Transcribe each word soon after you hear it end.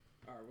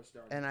right, we're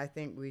starting. And I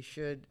think we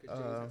should. Because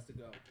James has to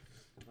go.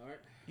 All right.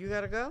 You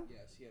gotta go?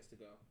 Yes, he has to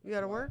go. You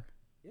gotta work?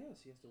 Yes,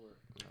 he has to work.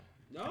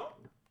 No?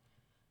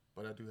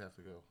 But I do have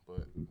to go.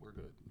 But we're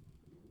good.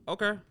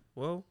 Okay.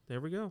 Well,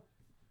 there we go.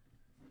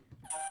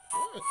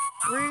 What?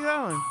 Where you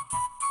going?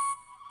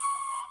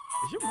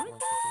 Is your mic?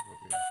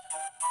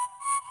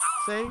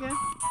 Say again?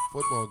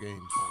 Football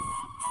games.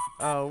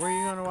 Oh, where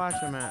you gonna watch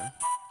them at?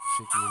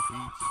 Chicky and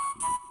Pete's.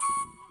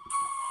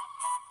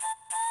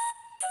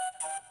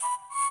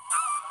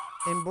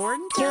 In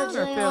Bordentown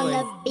Children or Philly?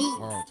 on the beat,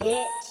 Wow.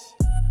 bitch.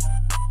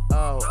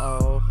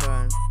 Oh,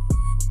 okay.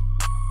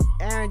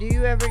 Aaron, do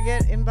you ever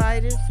get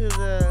invited to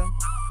the...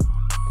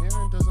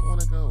 Aaron doesn't want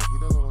to go. He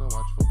doesn't want to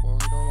watch football.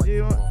 He don't like Do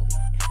you- football.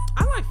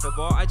 I like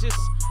football. I just,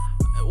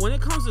 when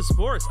it comes to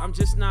sports, I'm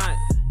just not.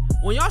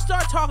 When y'all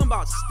start talking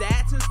about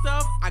stats and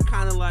stuff, I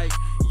kind of like,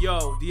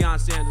 yo, Deion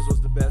Sanders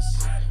was the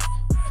best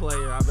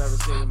player I've ever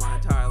seen in my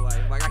entire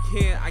life. Like I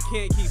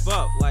can't keep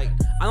up. Like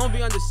I don't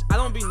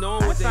be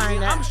knowing what they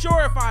mean. I'm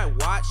sure if I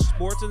watch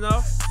sports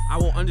enough, I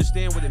will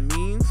understand what it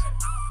means.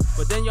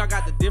 But then y'all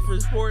got the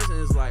different sports,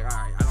 and it's like, all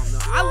right, I don't know.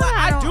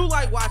 I do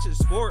like watching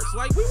sports.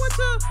 Like we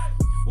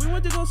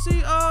went to go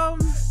see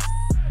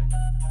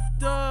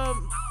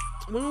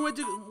when we went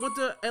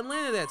to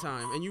Atlanta that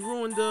time, and you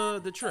ruined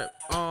the trip.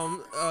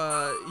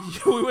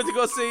 We went to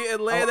go see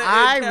Atlanta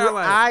and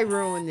Carolina. I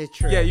ruined the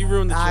trip. Yeah, you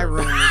ruined the trip. I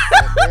ruined the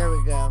trip. There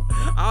we go.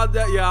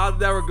 I'll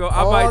never go.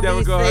 All I might never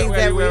these go things that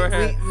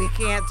anywhere. we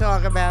can't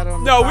talk about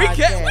on the No, podcast. we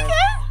can't. We can.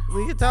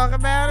 We can talk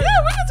about it?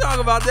 Yeah, we can talk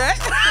about that.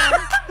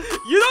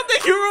 You don't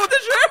think you ruined the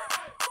trip?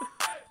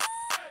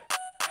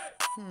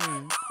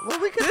 Well,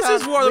 we can This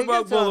talk, is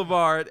Waterbuck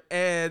Boulevard,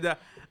 and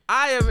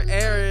I am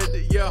Aaron,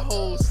 your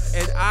host,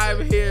 and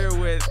I'm here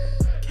with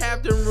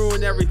Captain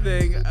Ruin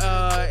Everything,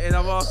 and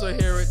I'm also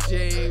here with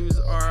James,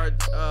 our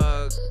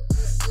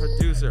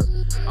producer.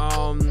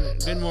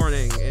 Good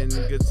morning and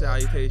good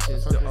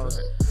salutations to us.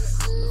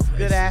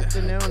 Good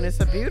afternoon. It's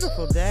a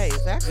beautiful day.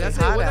 It's actually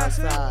hot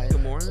outside.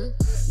 Good morning.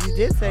 You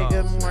did say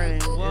good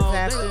morning. Well,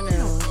 it's they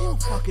afternoon.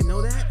 don't fucking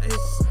know that.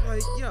 It's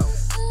like, yo.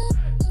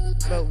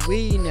 But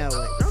we know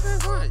it. Okay,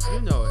 fine.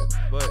 You know it.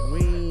 But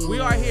we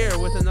are here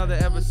with another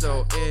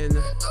episode, and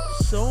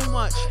so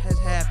much has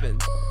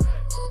happened.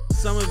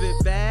 Some of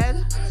it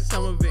bad,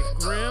 some of it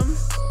grim,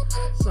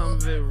 some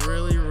of it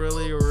really,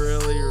 really,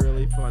 really,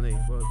 really funny.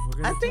 But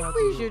we're gonna I think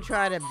we should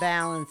try to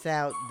balance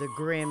out the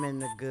grim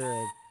and the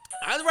good.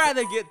 I'd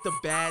rather get the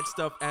bad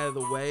stuff out of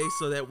the way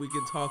so that we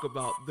can talk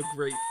about the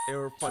great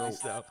or funny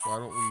stuff. Why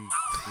don't we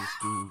just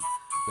do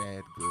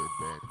bad, good,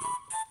 bad, good?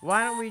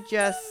 Why don't we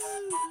just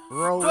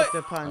roll with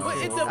the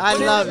punches? I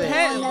love it.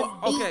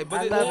 Okay,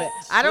 but I love it.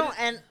 I don't,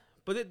 and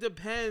but it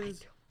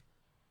depends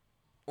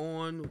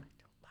on.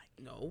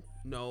 No,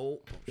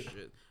 oh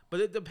shit. But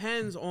it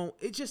depends on.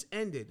 It just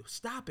ended.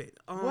 Stop it.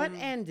 What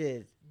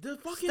ended? The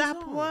fucking Stop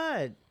song.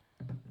 what?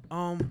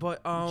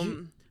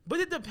 But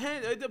it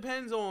depends. It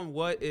depends on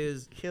what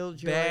is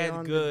Killjoy bad,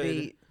 on good, the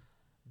beat.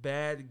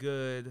 bad,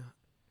 good,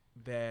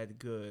 bad,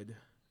 good.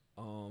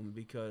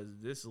 Because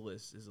this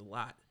list is a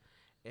lot.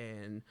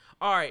 And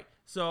all right,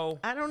 so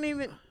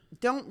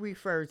don't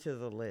refer to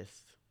the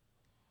list.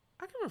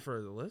 I can refer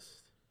to the list.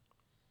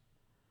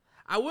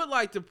 I would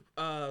like to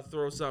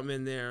throw something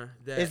in there.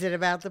 Is it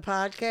about the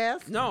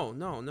podcast? No,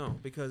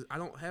 because I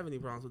don't have any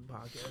problems with the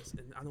podcast,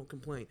 and I don't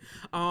complain.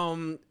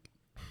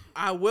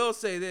 I will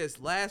say this: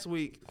 last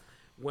week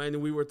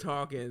when we were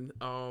talking,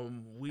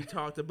 we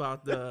talked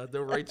about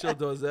the Rachel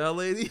Dozell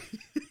lady.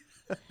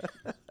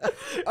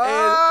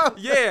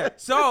 Yeah,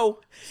 so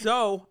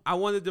I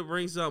wanted to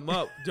bring something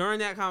up. During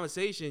that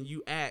conversation,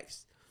 you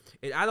asked,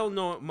 and I don't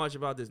know much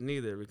about this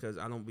neither because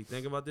I don't be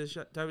thinking about this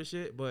type of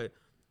shit, but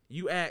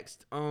you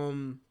asked,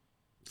 you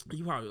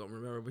probably don't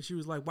remember, but she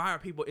was like, why are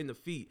people in the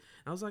feet?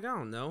 And I was like, I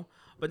don't know.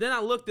 But then I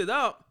looked it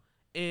up,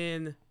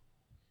 and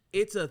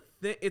it's a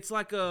thing. It's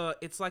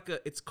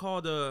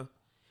called a,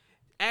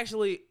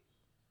 actually,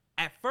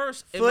 at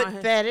first. Foot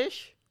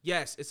fetish?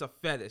 Yes, it's a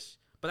fetish.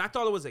 But I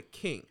thought it was a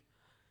kink.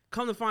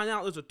 Come to find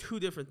out, those are two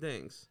different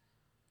things.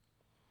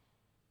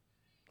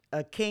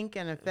 A kink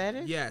and a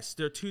fetish? Yes,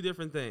 they're two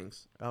different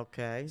things.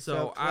 Okay,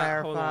 So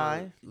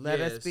clarify.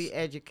 Let us Yes. be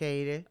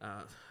educated.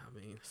 I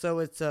mean, So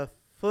it's a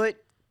foot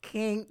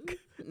kink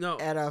no,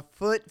 and a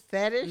foot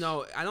fetish?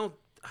 no, I don't.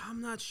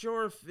 I'm not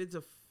sure if it's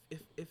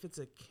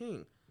a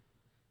kink.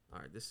 All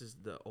right, this is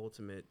the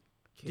ultimate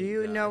kink. Do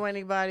you guy. know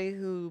anybody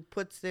who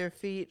puts their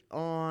feet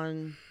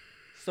on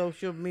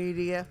social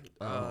media?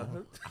 I thought you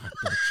were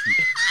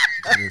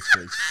going to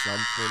say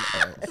something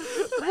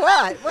else.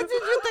 What? What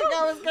did you think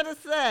I was gonna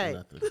say?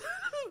 Nothing.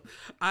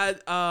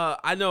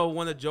 I know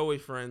one of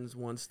Joey's friends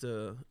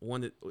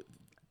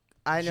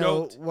I know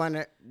joked-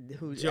 one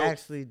who joked-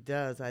 actually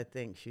does. I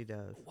think she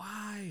does.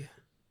 Why?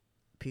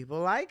 People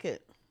like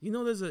it.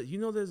 This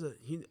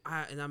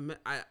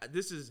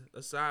is a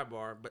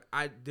sidebar, but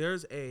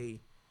there's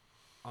a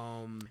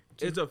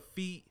it's a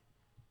feet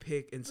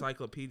pic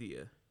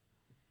encyclopedia.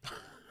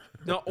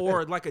 No,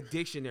 or like a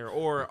dictionary,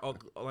 or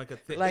like a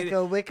thing. Like a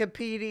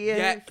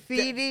Wikipedia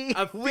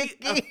feedy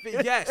wiki.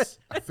 Yes.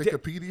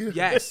 Wikipedia.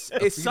 Yes,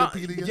 it's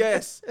Feedopedia?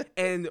 yes,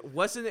 and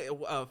wasn't it?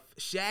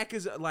 Shaq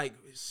is like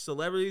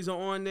celebrities are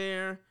on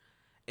there,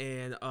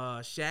 and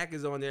Shaq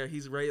is on there.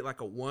 He's rated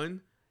like a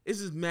 1. This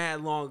is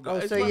mad long ago. Oh,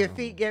 It's so like- your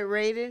feet get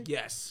rated?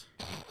 yes.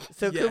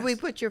 So Yes. could we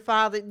put your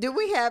father? Do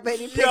we have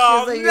any pictures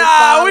Yo, of your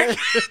nah, we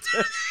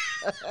father?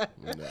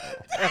 No.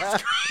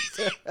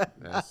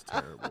 That's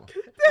terrible.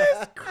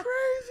 That's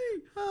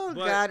crazy. Oh,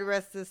 But- God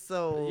rest his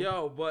soul.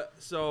 Yo, but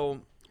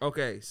so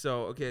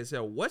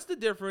what's the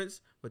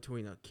difference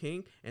between a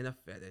kink and a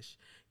fetish?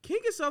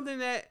 Kink is something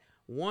that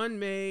one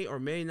may or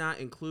may not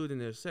include in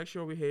their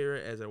sexual behavior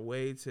as a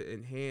way to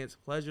enhance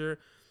pleasure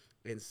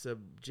and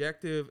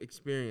subjective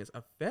experience.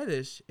 A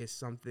fetish is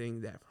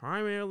something that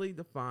primarily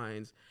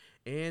defines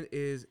and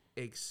is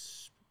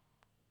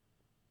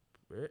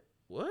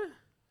what?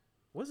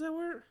 What's that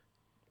word?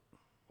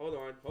 Hold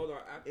on.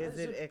 Is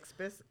it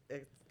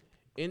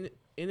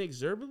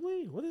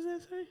inexorably? What does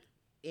that say?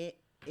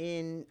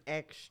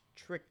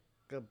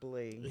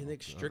 inextricably?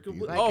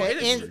 Inextricably.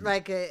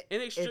 Like a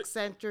Inextric-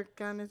 eccentric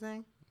kind of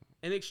thing?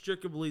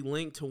 inextricably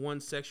linked to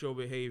one's sexual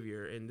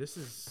behavior, and this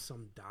is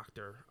some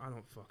doctor. I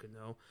don't fucking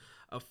know.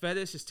 A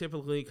fetish is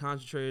typically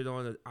concentrated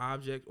on an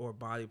object or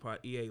body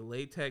part, e.g.,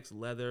 latex,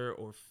 leather,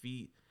 or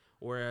feet,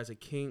 whereas a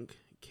kink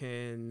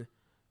can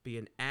be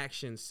an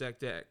action,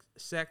 sex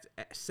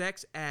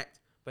act,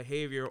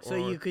 behavior, So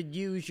you could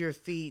use your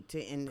feet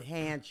to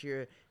enhance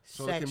your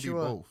So it can be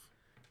sexual. both.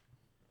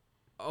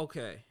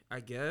 Okay, I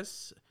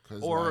guess.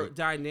 'Cause, Or like-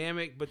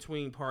 dynamic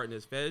between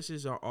partners.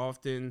 Fetishes are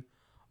often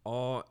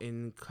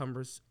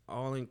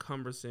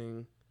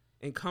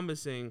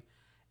encompassing,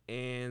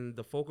 and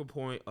the focal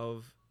point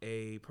of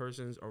a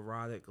person's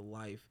erotic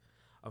life.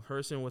 A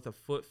person with a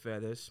foot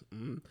fetish,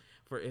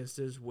 for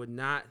instance, would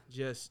not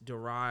just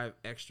derive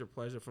extra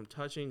pleasure from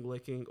touching,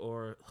 licking,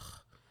 or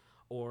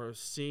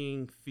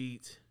seeing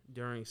feet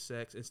during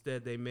sex.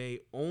 Instead, they may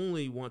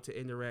only want to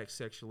interact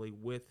sexually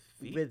with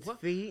feet. With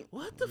feet?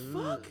 What the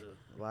fuck?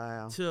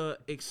 Wow. To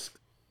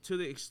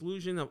the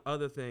exclusion of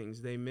other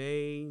things. They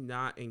may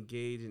not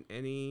engage in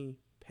any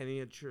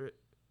penetrative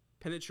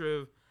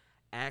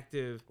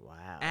active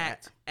Wow.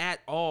 act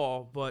at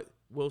all, but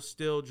will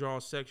still draw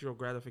sexual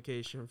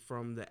gratification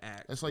from the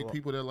act. That's like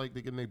people that like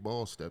to get their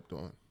balls stepped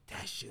on.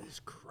 That shit is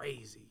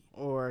crazy.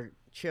 Or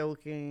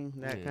choking,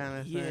 that Yeah. kind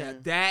of thing. Yeah,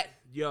 that,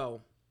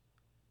 yo,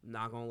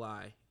 not gonna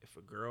lie. If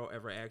a girl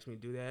ever asks me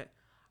to do that,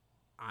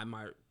 I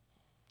might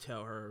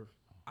tell her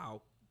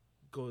I'll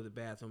go to the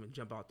bathroom and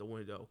jump out the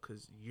window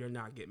because you're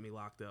not getting me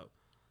locked up.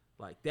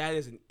 Like, that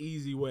is an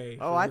easy way.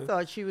 Oh, I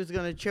thought she was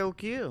going to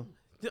choke you.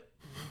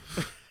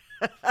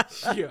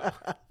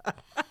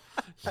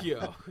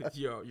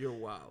 Yo, you're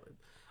wild.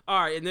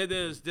 All right, and then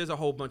there's a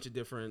whole bunch of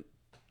different.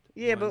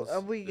 Yeah, ones.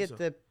 but we get There's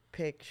the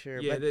picture.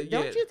 Yeah, but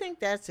don't yeah. you think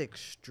that's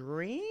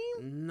extreme?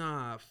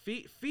 Nah,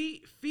 feet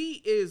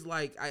is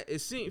like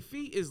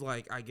feet is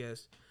like, I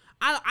guess.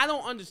 I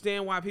don't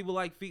understand why people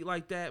like feet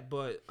like that,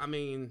 but I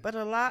mean, But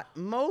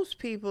most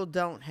people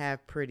don't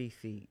have pretty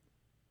feet.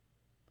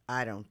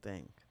 I don't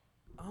think.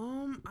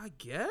 I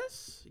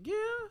guess, yeah.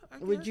 I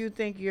Would guess. you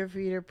think your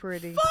feet are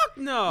pretty? Fuck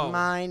no.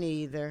 Mine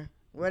either.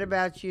 What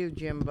about you,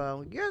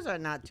 Jimbo? Yours are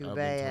not too I've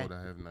bad. been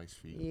told I have nice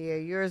feet. Yeah,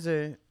 yours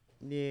are.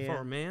 Yeah. For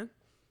a man,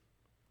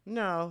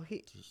 No,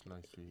 Just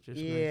nice feet. just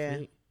Yeah. nice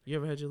feet. You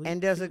ever had your and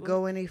does feet it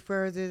go any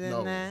further than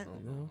No, that?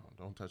 no,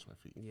 don't touch my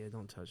feet. Yeah,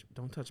 don't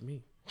touch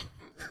me.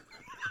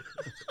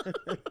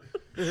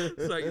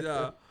 It's like,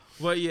 nah.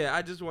 But yeah,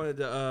 I just wanted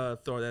to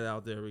throw that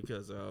out there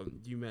because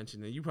you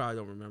mentioned it. You probably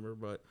don't remember,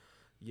 but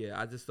yeah,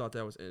 I just thought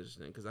that was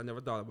interesting because I never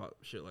thought about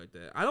shit like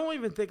that. I don't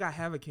even think I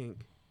have a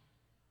kink.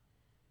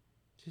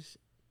 Just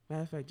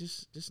matter of fact,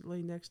 just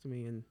lay next to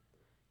me and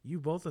you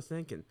both are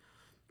thinking,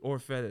 or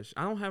fetish.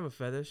 I don't have a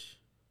fetish.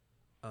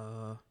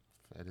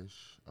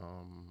 Fetish.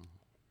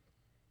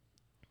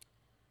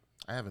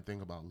 I have a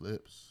thing about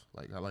lips.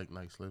 Like, I like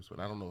nice lips, but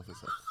I don't know if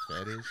it's a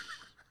fetish.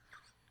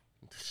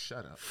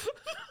 Shut up.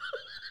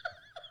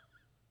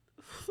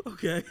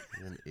 Okay.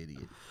 You're an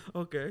idiot.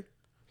 Okay.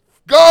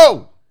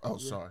 Go! Oh,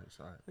 sorry.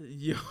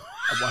 Yo.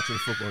 I'm watching a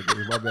football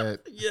game. My bad.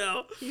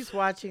 Yo. He's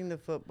watching the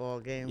football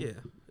game. Yeah.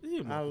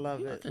 I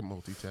love I it. can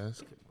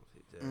multitask.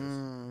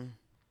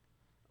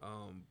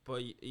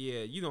 But yeah,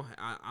 you know,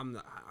 I'm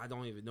not. I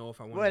don't even know if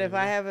I want. What if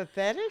I have a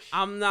fetish?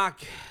 I'm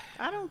not.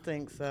 I don't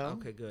think so.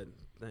 Okay, good.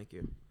 Thank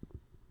you.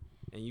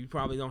 And you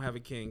probably don't have a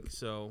kink,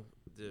 so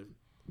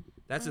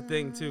that's the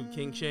thing too.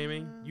 Kink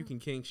shaming. You can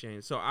kink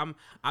shame. So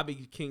I be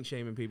kink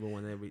shaming people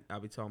when I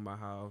be talking about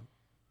how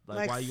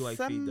like why you like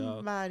feet, dog.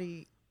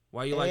 Somebody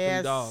Why you like them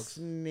asked dogs?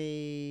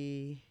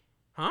 me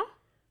Huh?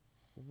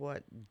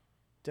 what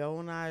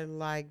don't I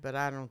like, but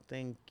I don't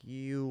think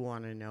you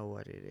want to know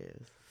what it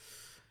is.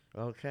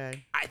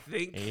 Okay? I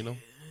think Anal?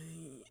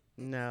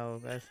 No,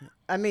 that's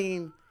I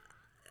mean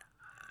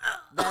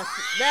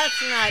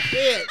that's not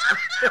it.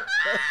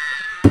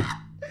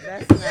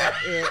 That's not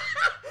it.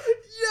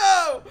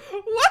 Yo,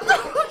 what the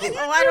fuck?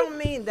 Oh, I don't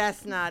mean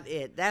that's not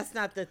it. That's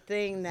not the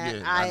thing that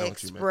Yeah, I I know what you meant.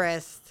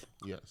 expressed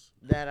Yes.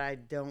 that I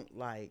don't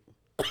like.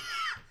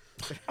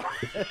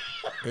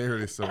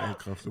 Aaron is so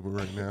uncomfortable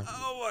right now.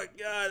 Oh my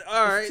God!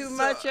 All right, Too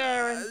much,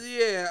 Aaron.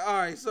 Yeah. All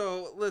right.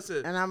 So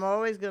listen, And I'm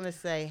always going to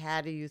say, how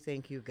do you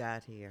think you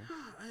got here?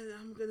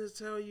 I'm gonna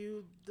tell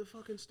you the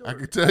fucking story. I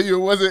can tell you it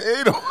wasn't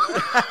anal.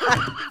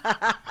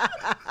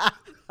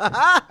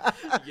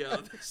 Yo,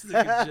 this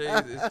nigga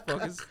James is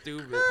fucking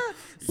stupid.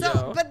 So,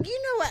 Yo. but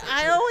you know what?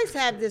 I always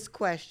have this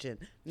question.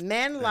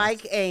 Men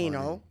like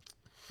anal.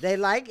 They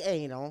like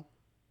anal,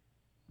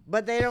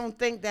 but they don't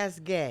think that's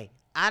gay.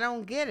 I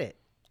don't get it.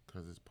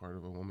 Because it's part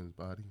of a woman's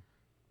body.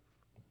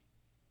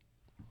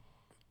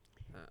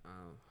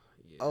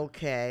 Yeah.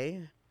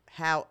 Okay.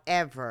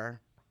 However,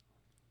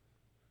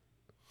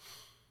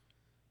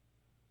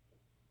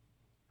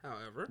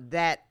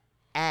 that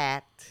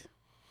act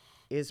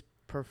is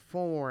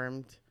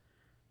performed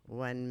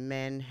when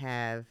men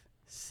have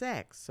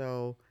sex.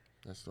 So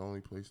That's the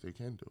only place they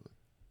can do it.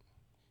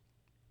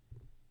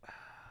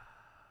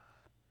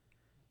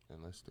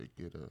 Unless they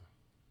get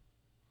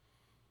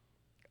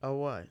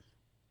what?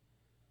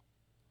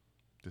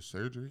 the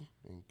surgery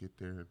and get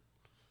their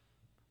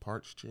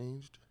parts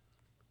changed.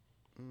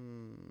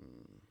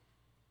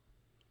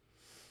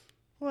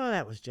 Well,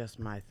 that was just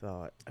my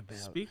thought about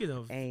Speaking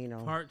of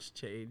anal. parts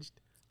changed.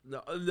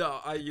 No.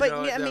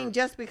 I mean,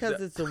 just because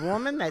it's a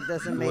woman, that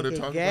doesn't You make want to it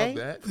talk gay.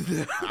 about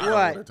that? I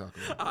What? don't want to talk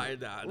about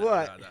that.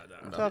 What?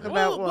 No. Talk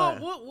about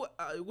what? What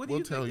do We'll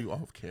you tell think? you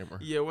off camera.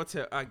 Yeah,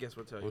 I guess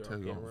we'll tell you. We'll tell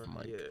off you camera.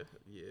 off mic.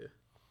 Yeah.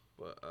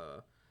 But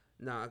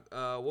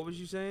what was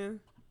you saying?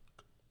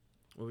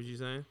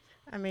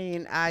 I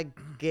mean, I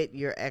get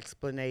your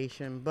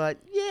explanation, but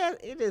yeah,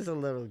 it is a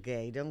little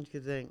gay, don't you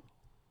think?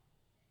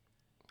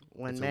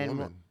 When It's a men,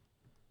 woman.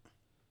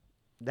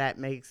 that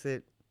makes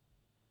it.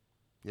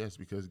 Yes,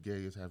 because gay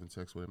is having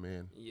sex with a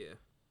man. Yeah.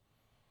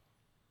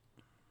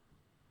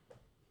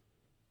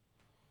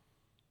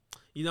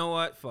 You know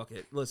what? Fuck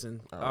it.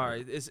 Listen. All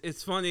right.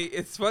 It's funny.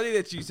 It's funny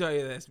that you tell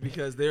you this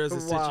because there's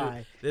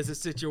Why? there's a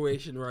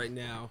situation right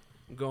now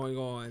going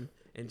on,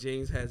 and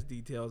James has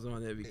details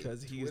on it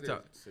because he's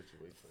talking.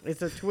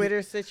 It's a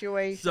Twitter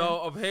situation.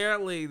 So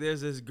apparently,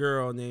 there's this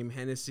girl named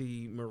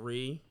Hennessy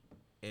Marie,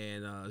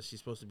 and she's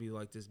supposed to be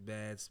like this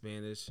bad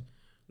Spanish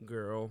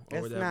girl or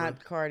That's whatever.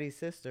 not Cardi's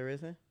sister,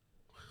 is it?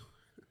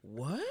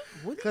 What?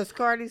 Because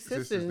Cardi's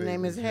Sister's sister's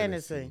name is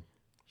Hennessy.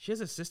 She has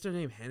a sister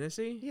named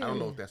Hennessy? Yeah. I don't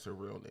know if that's her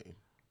real name,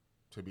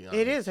 to be honest.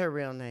 It is her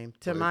real name,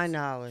 to But my it's-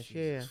 knowledge.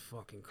 Jesus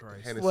fucking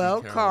Christ. Hennessy,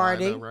 Well, Carolina,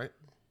 Cardi. right?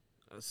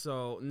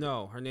 So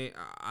no, her name.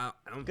 I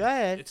don't. Go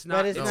ahead. It's not.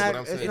 But it's No, not. but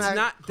I'm saying It's it's not.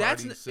 not.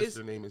 That's Cardi's it's,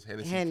 sister name is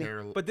Hennessy,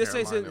 Hen- But this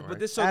Carolina, isn't. right? But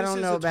this. So I this don't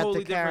is know a about totally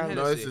the different Carolina.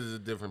 No, Hennessy. this is a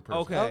different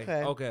person. Okay.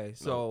 Okay. Okay.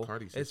 So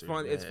Cardi's it's sister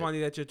fun. is It's bad.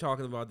 funny that you're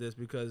talking about this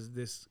because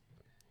this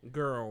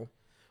girl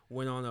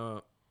went on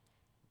a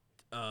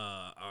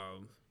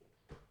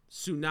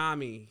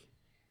tsunami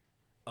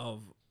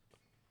of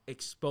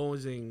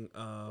exposing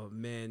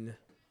men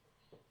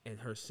and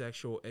her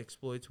sexual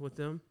exploits with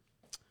them,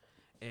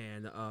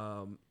 and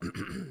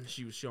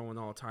she was showing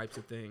all types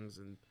of things,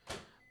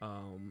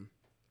 and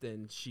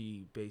then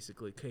she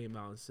basically came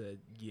out and said,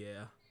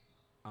 "Yeah,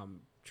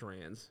 I'm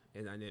trans,"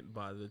 and I didn't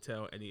bother to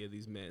tell any of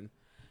these men.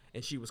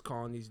 And she was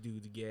calling these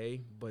dudes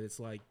gay, but it's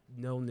like,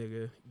 no,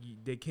 nigga,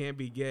 they can't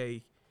be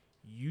gay.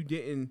 You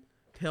didn't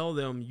tell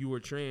them you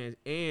were trans,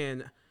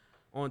 and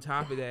on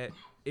top of that,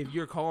 if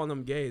you're calling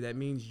them gay, that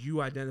means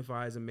you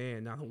identify as a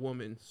man, not a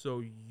woman.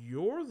 So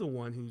you're the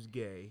one who's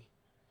gay.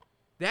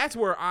 That's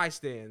where I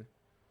stand.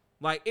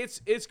 Like, it's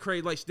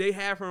crazy. Like, they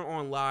have her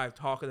on live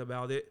talking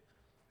about it,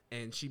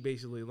 and she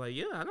basically like,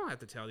 yeah, I don't have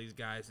to tell these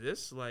guys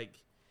this. Like,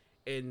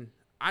 and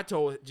I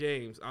told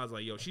James, I was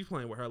like, yo, she's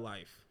playing with her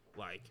life.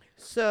 Like,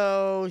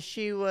 So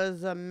she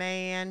was a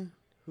man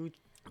who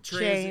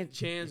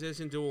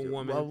transitioned to a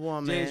woman. A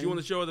woman. James, you want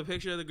to show her the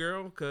picture of the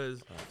girl?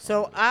 Because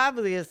So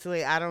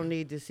obviously, I don't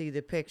need to see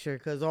the picture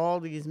because all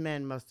these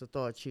men must have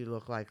thought she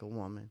looked like a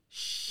woman.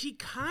 she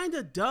kind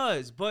of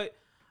does, but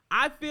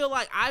I feel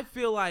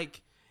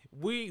like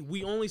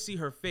we only see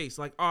her face.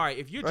 Like, all right,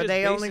 if you're Or just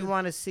they only basing-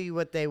 want to see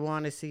what they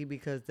want to see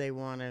because they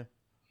want to.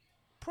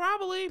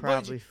 probably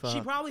Probably but she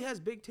fuck. probably has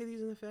big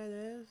titties and a fat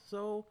ass.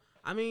 So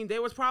I mean, they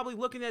was probably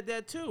looking at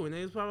that too, and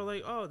they was probably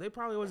like, oh, they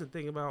probably wasn't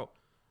thinking about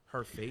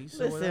her face.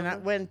 Or Listen,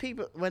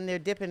 whatever. when they're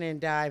dipping and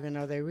diving,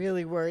 are they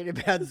really worried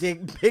about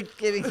big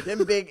titties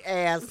and big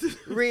ass?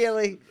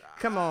 Really?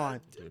 Come on.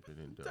 Dipping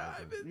and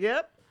diving.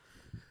 Yep.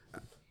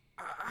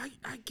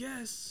 I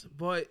guess,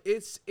 but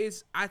it's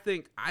I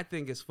think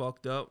it's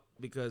fucked up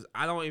because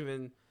I don't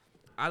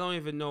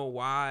even know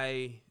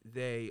why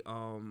they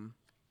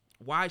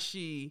why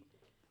she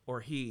or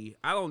he,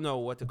 I don't know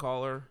what to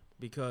call her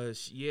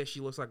because yeah, she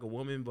looks like a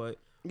woman, but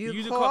You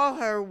to call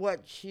her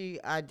what she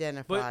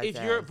identifies but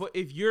as.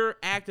 if you're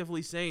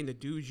actively saying the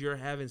dudes you're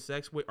having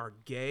sex with are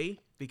gay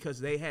because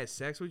they had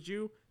sex with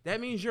you, that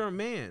means you're a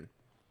man.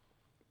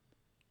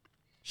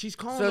 She's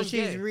calling So them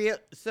she's gay. real.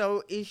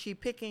 So is she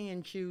picking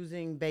and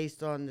choosing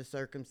based on the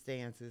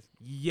circumstances?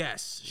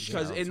 Yes,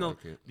 because Sounds in the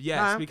like it. yes,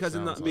 Huh? because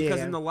in the Sounds like because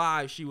it. in the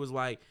live she was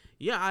like,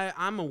 yeah,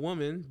 I'm a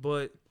woman,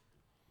 but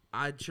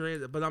I'm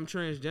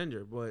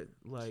transgender, but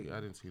like See,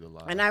 I didn't see the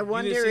live. And I didn't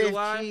wonder see the if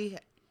live? she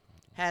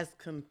has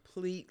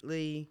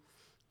completely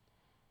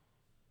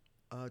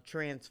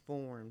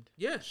transformed.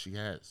 yeah, She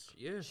has.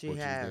 yeah. She Which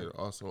has. is there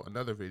also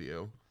another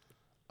video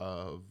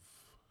of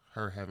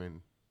her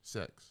having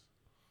sex.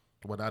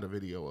 Well, not a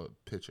video, a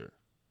picture.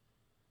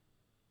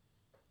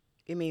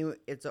 You mean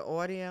it's an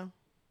audio?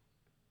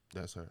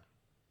 That's her.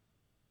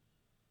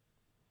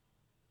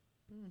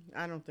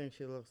 I don't think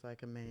she looks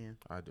like a man.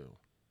 I do.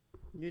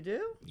 You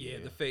do? Yeah,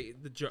 Yeah. the face,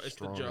 the jaw, it's the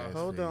Strong jaw. ass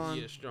Hold face. on.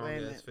 Yeah, strong Wait a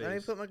ass minute. Let me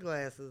face. put my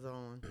glasses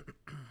on.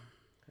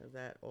 Because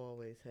that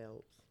always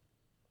helps.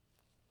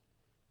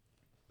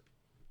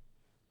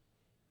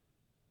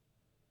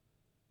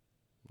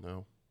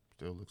 No,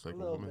 still looks like A a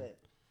little woman. bit.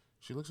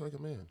 She looks like a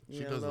man. She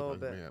Yeah, a does little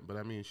look like bit. a man, but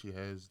I mean, she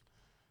has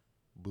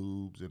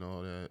boobs and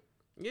all that.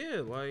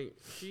 Yeah, like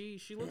she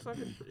looks like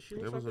she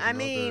There looks was like. I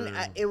mean,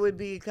 Another- it would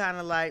be kind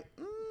of like,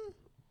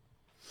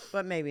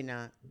 but maybe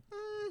not.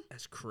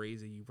 That's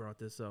crazy. You brought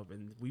this up,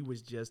 and we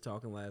was just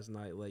talking last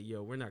night. Like,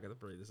 yo, we're not gonna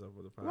bring this up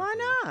with the podcast.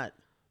 Why not?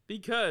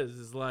 Because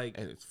it's like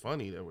And it's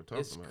funny that we're talking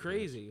it's about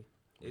crazy.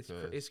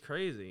 because- It's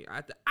crazy.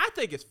 I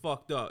think it's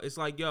fucked up. It's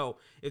like, yo,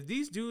 if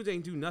these dudes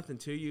ain't do nothing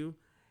to you,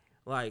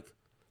 like,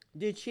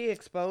 Did she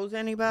expose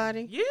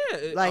anybody?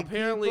 yeah, Like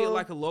apparently people-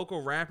 like a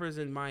local rappers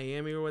in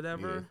Miami or Yeah,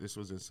 whatever. this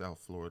was in South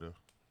Florida.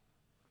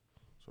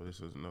 So this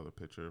is another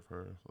picture of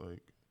her,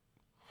 like,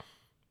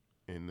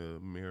 in the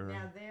mirror.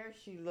 Now there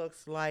she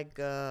looks like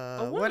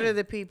woman. what are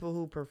the people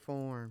who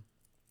perform?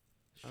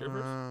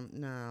 Strippers,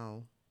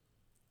 No.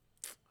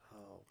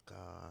 Oh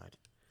God.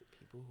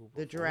 people who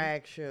The perform.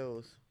 drag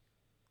shows.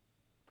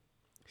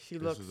 She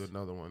This looks is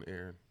another one,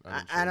 Aaron.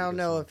 I don't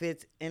know if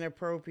it's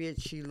inappropriate.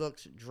 She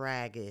looks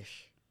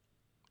draggish.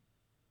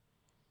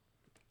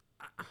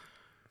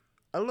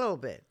 A little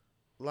bit.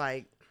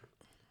 Like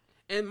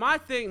And my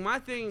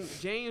thing,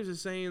 James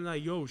is saying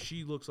like, yo,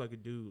 she looks like a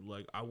dude.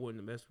 Like, I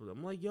wouldn't mess with her.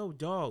 I'm like, yo,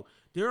 dog,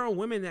 there are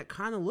women that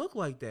kind of look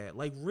like that,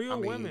 like real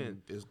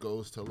women. This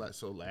goes to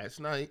so last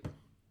night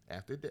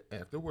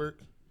after work,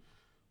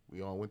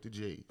 we all went to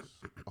Jay's.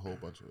 A whole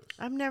bunch of us.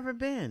 I've never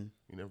been.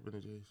 You never been to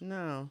Jay's?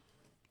 No.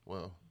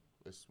 Well,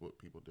 it's what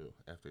people do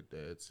after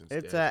dad. Since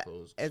It's dad's a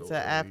closed it's so a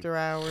early. after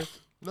hours.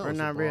 No, or it's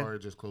not a real- bar. It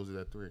just closes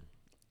at 3.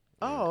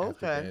 Oh, And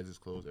after okay. dad's is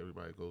closed,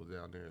 everybody goes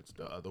down there. It's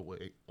the other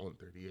way on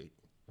 38.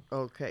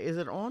 Okay. Is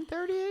it on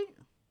 38?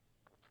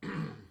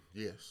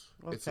 Yes,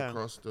 it's Okay.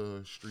 across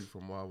the street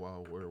from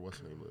Wawa, where what's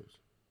her name lives.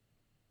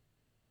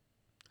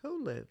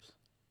 Who lives?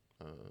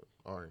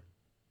 Ari.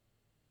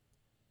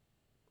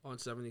 On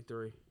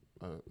 73.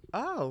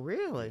 Oh,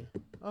 really?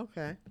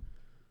 Okay.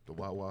 The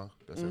Wawa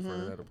that's in front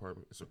of Mm-hmm. that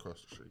apartment. It's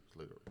across the street. It's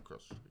literally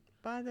across the street.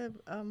 By the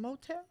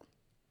motel?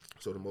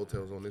 So the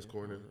motel's on this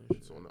corner.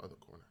 It's on the other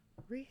corner.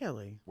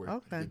 Really? Where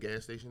Okay. the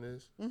gas station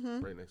is,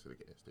 right next to the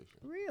gas station.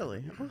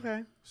 Really?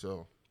 Okay.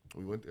 So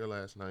we went there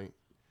last night.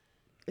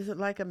 Is it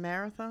like a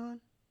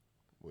marathon?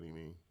 What do you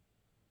mean?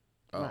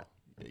 Oh, What?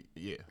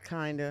 yeah,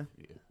 Kinda.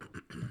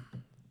 yeah.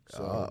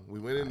 So we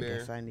went in I there.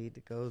 guess I need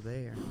to go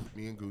there.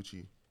 Me and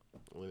Gucci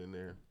went in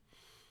there,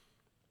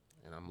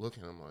 and I'm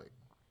looking. I'm like,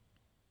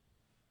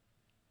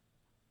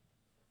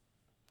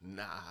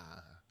 nah.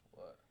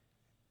 What?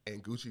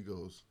 And Gucci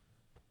goes,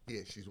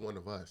 yeah, she's one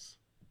of us.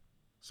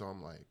 So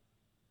I'm like,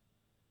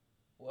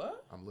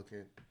 What? I'm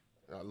looking.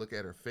 I look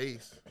at her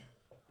face.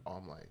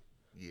 I'm like,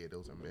 yeah,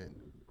 those are men.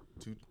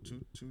 Two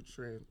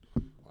trans.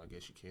 Well, I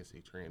guess you can't say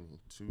trans.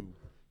 2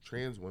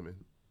 trans women.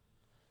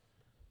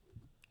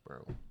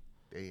 Bro,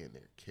 they in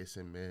there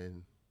kissing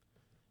men,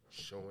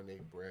 showing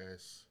their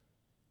breasts,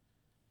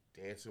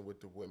 dancing with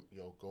the women,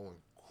 going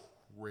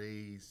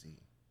crazy.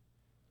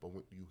 But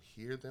when you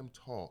hear them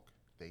talk,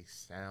 they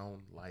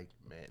sound like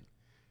men.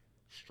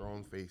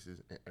 Strong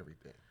faces and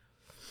everything.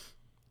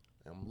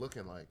 And I'm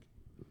looking like,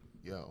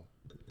 yo,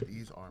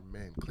 these are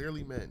men.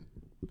 Clearly men.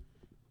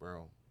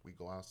 Bro, we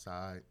go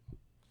outside.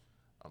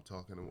 I'm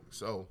talking to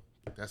so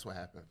that's what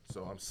happened.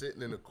 So I'm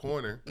sitting in the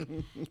corner.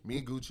 Me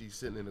and Gucci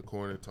sitting in the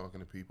corner talking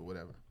to people,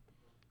 whatever.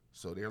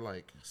 So they're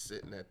like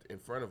sitting in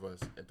front of us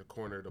at the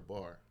corner of the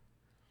bar.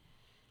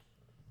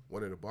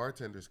 One of the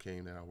bartenders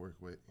came that I work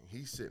with, and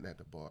he's sitting at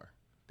the bar.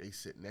 They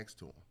sit next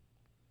to him.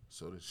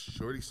 So the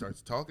shorty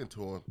starts talking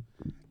to him,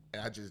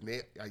 and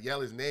I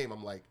yell his name.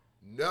 I'm like,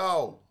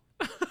 no.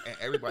 And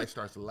everybody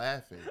starts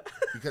laughing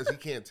because he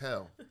can't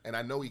tell. And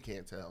I know he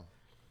can't tell.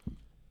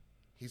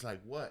 He's like,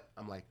 what?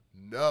 I'm like,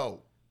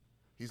 no.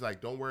 He's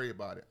like, don't worry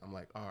about it. I'm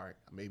like, all right,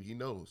 maybe he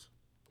knows.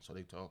 So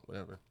they talk,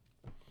 whatever.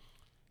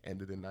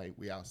 End of the night,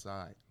 we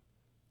outside.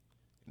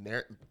 And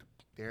they're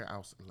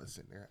outside.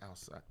 Listen, they're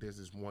outside. There's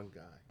this one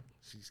guy.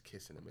 She's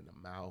kissing him in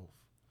the mouth.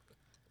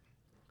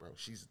 Bro,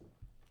 she's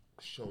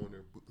showing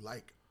her,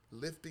 like,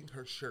 lifting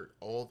her shirt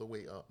all the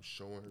way up,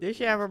 showing. Did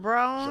she have a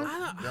bra on? No.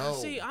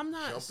 I'm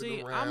not. Jumping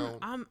See, around.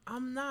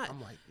 I'm not. I'm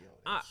like, yo,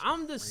 that's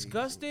I'm crazy.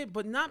 disgusted,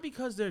 but not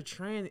because they're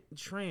trans.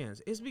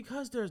 It's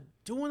because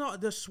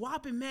they're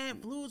swapping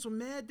mad fluids with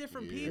mad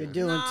different Yeah. people. You're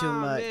doing too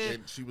much. Man.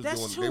 And she was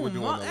That's doing. They were too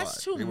doing much. a lot.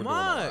 That's too They were doing a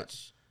lot.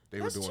 much. They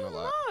were That's doing too a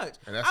lot. much.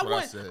 And that's what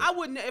I said. I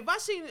wouldn't. If I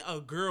seen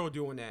a girl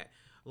doing that,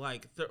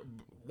 like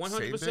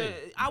 100%, thing.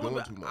 I Doing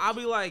would. too much. I'll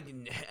be like,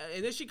 and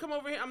then she come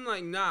over here. I'm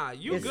like, nah,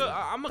 you It's good.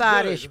 I'm a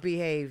thottish good.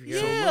 behavior.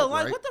 Yeah, So look,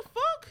 like right? what the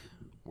fuck?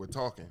 We're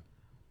talking.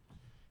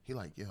 He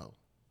like, yo,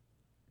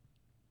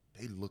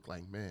 they look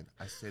like men.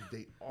 I said,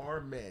 they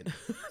are men.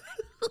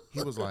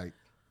 He was like,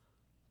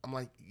 I'm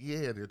like,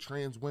 yeah, they're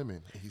trans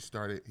women.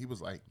 And he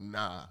was like,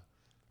 nah.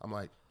 I'm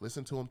like,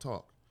 listen to him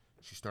talk.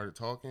 She started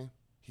talking.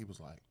 He was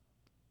like,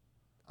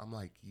 I'm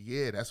like,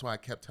 yeah, that's why I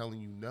kept telling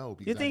you no.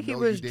 Because You think I he know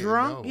was you didn't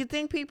drunk? know. You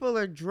think people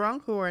are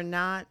drunk who are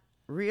not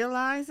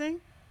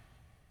realizing?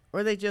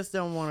 Or they just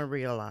don't want to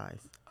realize?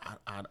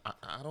 I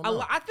don't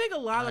know. I think a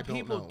lot I of don't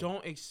people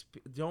know.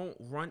 don't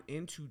run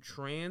into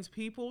trans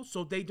people,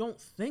 so they don't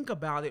think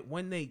about it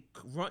when they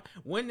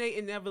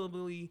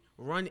inevitably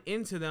run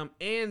into them,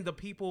 and the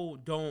people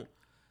don't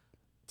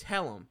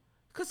tell them.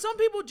 Cause some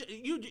people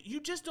you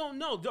just don't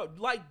know.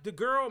 Like the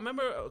girl,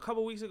 remember a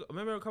couple weeks ago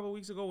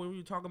when we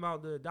were talking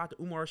about the Dr.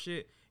 Umar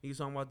shit. He was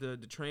talking about the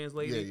trans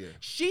lady. Yeah, yeah.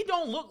 She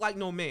don't look like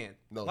no man.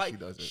 No, like, she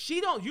doesn't. She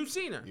don't. You've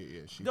seen her.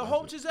 Yeah, she the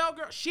whole doesn't. Giselle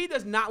girl. She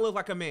does not look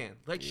like a man.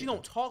 Like she Yeah.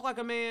 don't talk like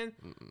a man.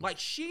 Like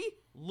she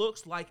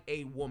looks like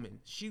a woman.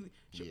 She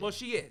well,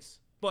 she is.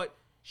 But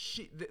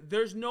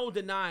there's no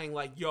denying.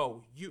 Like,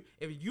 yo,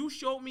 if you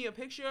showed me a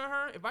picture of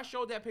her, if I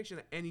showed that picture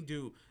to any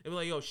dude, it'd be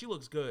like, yo, she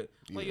looks good.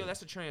 Like, yo, Yeah.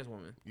 that's a trans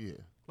woman. Yeah.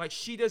 Like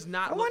she does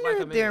not I look wonder like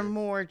a if man. there are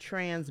more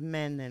trans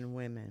men than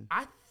women.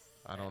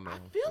 I don't know. I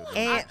feel like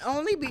And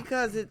only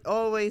because it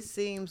always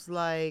seems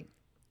like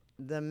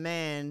the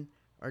men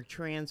are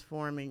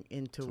transforming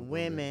into To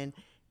women, women.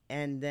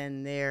 and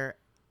then they're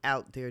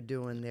out there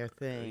doing their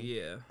thing.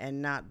 Yeah.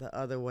 And not the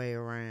other way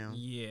around.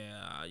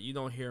 Yeah, you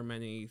don't hear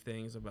many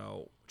things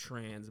about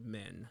trans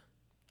men.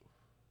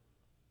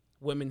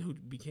 Women who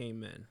became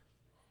men.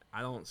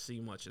 I don't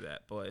see much of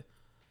that, but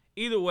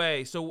either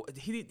way, so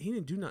he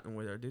didn't do nothing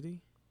with her, did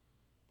he?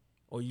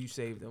 Or you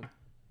saved him?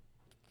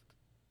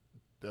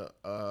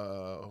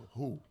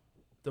 Who?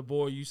 The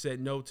boy you said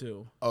no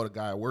to. Oh, the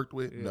guy I worked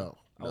with? Yeah. No.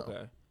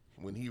 Okay.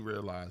 When he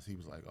realized, he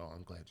was like, oh,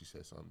 I'm glad you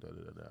said something,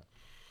 da-da-da-da.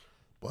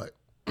 But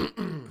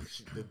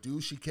the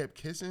dude she kept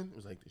kissing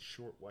was like the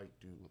short white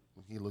dude.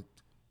 He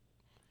looked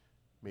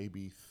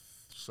maybe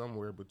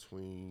somewhere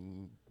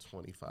between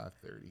 25,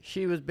 30.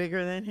 She was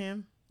bigger than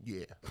him?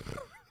 Yeah.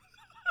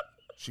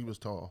 She was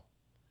tall.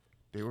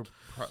 They were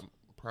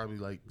probably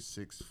like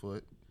 6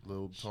 foot, a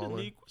little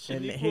taller.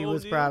 And he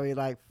was probably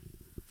like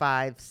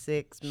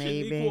 5'6",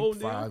 maybe. Shaniqua O'Neal?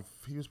 Five.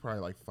 He was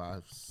probably like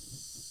 5.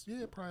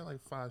 Yeah, probably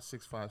like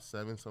 5'6",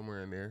 5'7",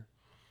 somewhere in there.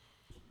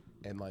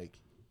 And like,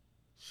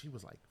 she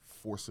was like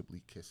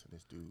forcibly kissing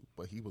this dude,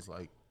 but he was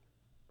like,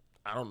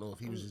 I don't know if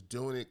he was just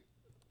doing it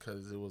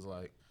because it was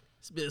like,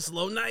 It's been a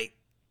slow night.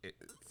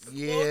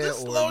 yeah, or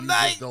slow you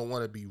night. just don't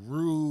want to be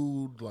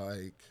rude.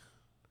 Like,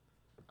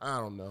 I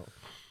don't know.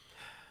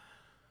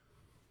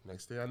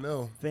 Next thing I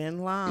know, Thin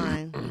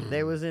line.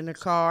 They was in the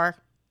car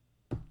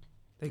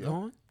They Yep.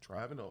 gone?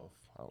 driving off.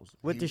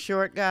 with the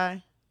short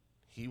guy.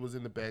 He was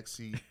in the back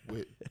seat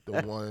with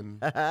the one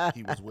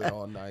he was with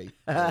all night,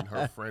 and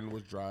her friend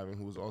was driving,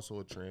 who was also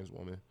a trans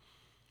woman.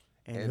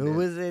 And And who then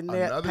was in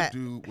there? Another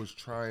dude was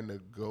trying to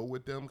go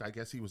with them. I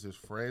guess he was his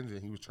friend,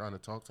 and he was trying to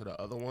talk to the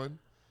other one,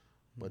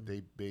 but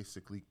they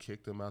basically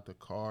kicked him out the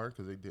car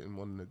because they didn't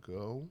want him to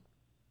go.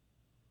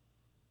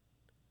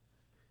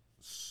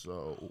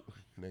 So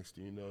next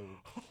thing you know,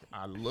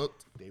 I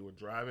looked. They were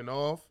driving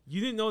off. You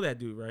didn't know that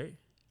dude, right?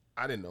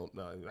 I didn't know.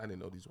 No, I didn't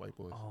know these white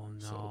boys. Oh, no.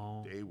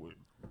 So they were.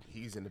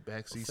 He's in the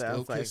backseat, still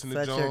Sounds like kissing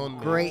the such John.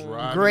 a great,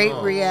 driving great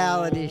off.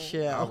 reality I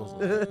show.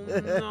 was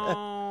like,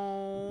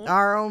 No.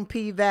 Our own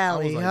P I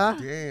Valley, was huh?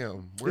 like,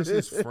 damn, where's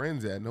his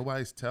friends at?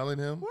 Nobody's telling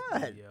him.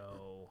 What?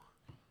 Yo.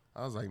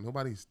 I was like,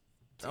 nobody's.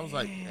 I was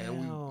like, and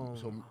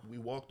we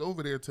walked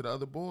over there to the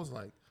other bulls.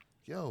 Like,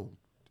 yo,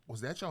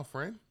 was that your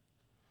friend?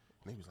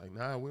 And he was like,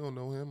 nah, we don't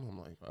know him. I'm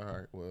like, all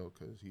right, well,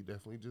 because he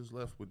definitely just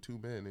left with 2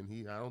 men,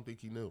 and I don't think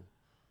he knew.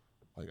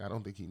 Like, I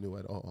don't think he knew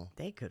at all.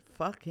 They could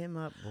fuck him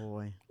up,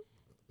 boy.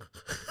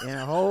 In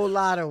a whole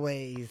lot of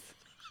ways.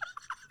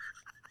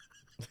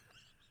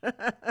 Yo,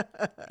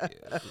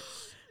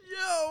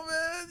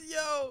 man.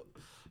 Yo.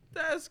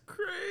 That's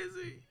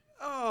crazy.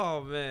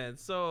 Oh, man.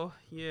 So,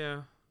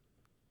 yeah.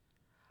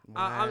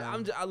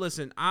 Wow.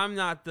 Listen, I'm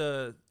not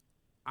the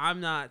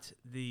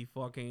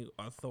fucking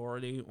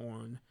authority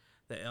on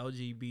the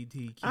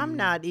LGBTQ. I'm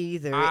not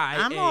either.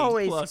 I'm I'm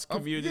always plus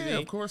community. Yeah,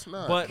 of course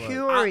not. But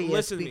curious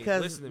listen to me,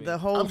 because listen to me. the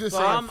whole I'm just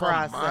thought saying, from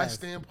my process.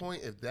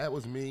 standpoint, if that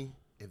was me,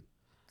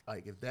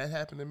 if that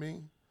happened to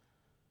me,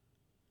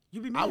 You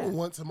be I mad. would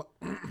want some.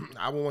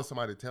 I would want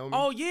somebody to tell me.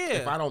 Oh, yeah.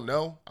 If I don't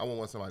know, I would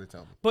want somebody to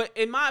tell me But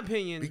in my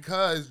opinion,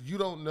 because you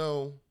don't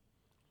know.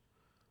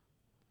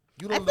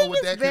 You I don't know think what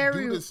it's that very-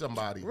 could do to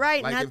somebody.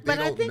 Right, Like, and if they but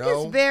I don't think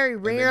know, it's very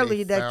and then they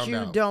rarely that found you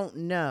out. don't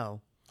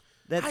know.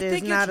 That I there's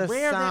think not it's a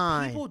rare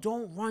sign. that people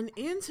don't run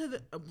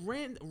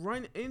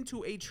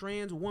into a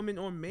trans woman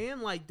or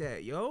man like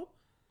that, yo.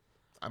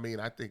 I mean,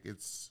 I think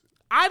it's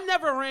I've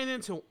never ran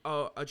into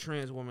a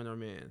trans woman or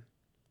man.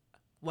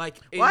 Like,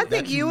 Well, I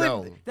think you you know.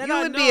 would That you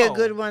I would be a know.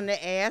 good one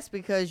to ask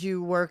because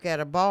you work at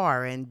a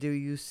bar, and do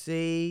you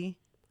see?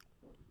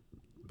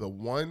 the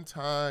one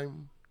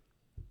time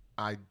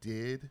I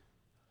did,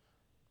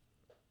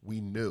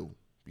 we knew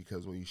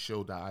because when he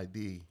showed the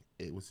ID,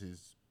 it was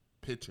his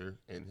picture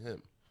and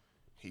him.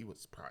 He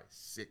was probably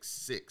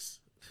 6'6",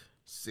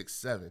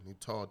 6'7". He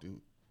tall dude.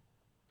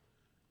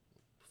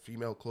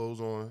 Female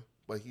clothes on,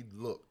 but he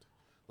looked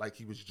like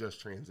he was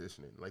just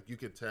transitioning. Like you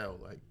could tell,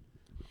 like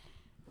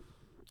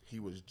he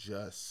was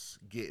just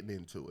getting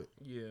into it.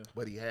 Yeah.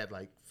 But he had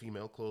like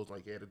female clothes,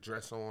 like he had a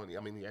dress on. I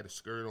mean, he had a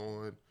skirt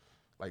on,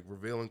 like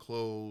revealing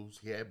clothes.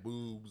 He had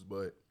boobs,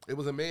 but it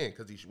was a man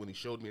because when he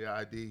showed me the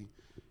ID,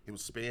 he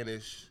was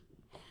Spanish.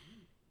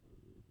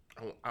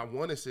 I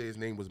want to say his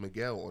name was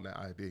Miguel on that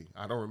ID.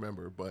 I don't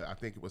remember, but I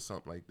think it was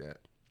something like that.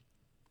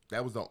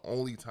 That was the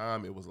only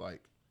time it was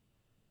like,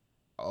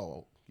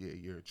 oh yeah,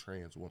 you're a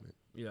trans woman.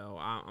 Yo,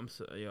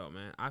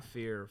 man, I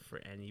fear for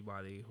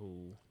anybody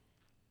who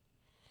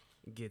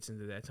gets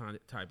into that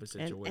type of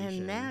situation.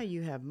 And now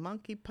you have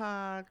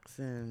monkeypox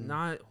and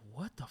Not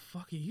what the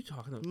fuck are you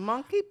talking about?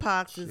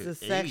 monkeypox is a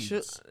Shit,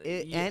 sexual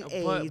AIDS. and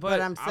AIDS.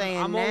 But I'm saying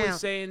I'm now, only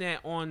saying that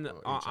on.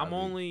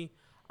 HIV.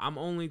 I'm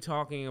only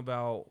talking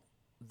about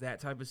that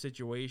type of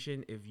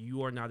situation if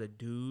you are not a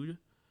dude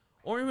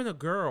or even a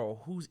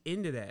girl who's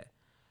into that.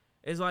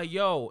 It's like,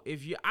 yo,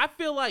 if you, I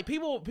feel like I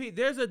feel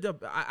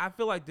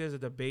like there's a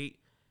debate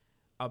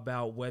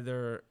about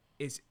whether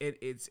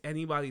it's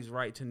anybody's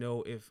right to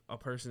know if a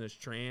person is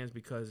trans,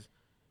 because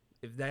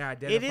if they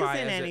identify it isn't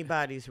as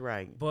anybody's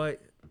right.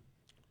 but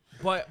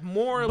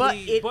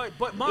morally,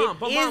 but mom,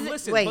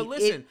 listen, wait, but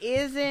listen, it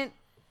isn't,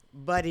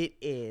 but it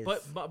is.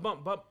 but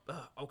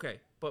okay,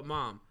 but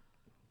mom,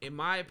 in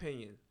my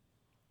opinion,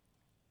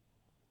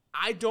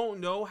 I don't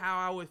know how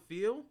I would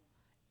feel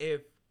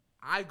if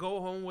I go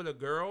home with a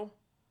girl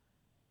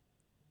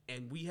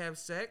and we have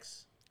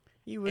sex.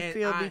 you would and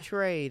feel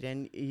betrayed,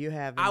 and you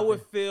haven't. I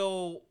would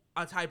feel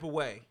a type of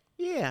way.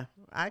 Yeah,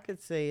 I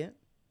could see it.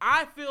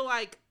 I feel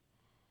like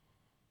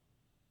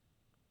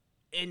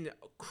in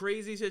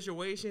crazy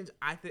situations,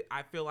 I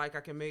feel like I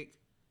can make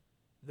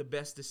the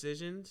best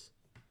decisions.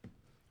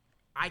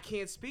 I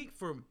can't speak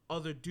for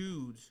other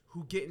dudes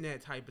who get in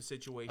that type of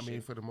situation. I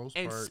mean, for the most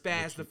and part,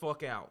 spaz the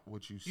fuck out.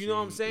 What you know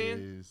what I'm saying?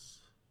 Is,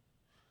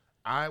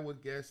 I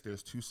would guess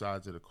there's two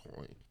sides of the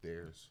coin.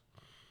 There's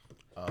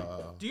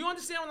Do you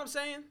understand what I'm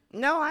saying?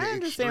 No, I the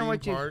understand what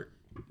extreme you. part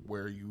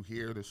where you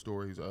hear the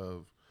stories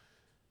of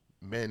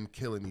men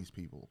killing these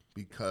people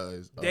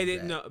because of They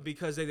didn't that, know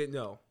because they didn't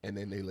know. and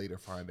then they later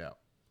find out.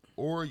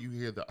 Or you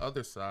hear the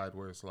other side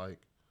where it's like,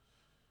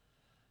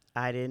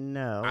 I didn't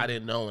know. I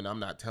didn't know, and I'm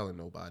not telling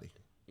nobody.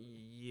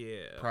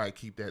 Yeah. Probably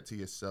keep that to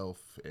yourself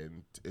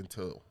and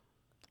until.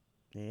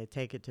 Yeah,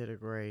 take it to the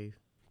grave.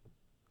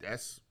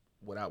 That's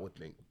what I would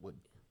think would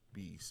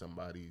be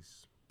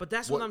somebody's. But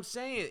that's what I'm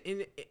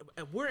saying.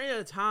 We're in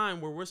a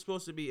time where we're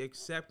supposed to be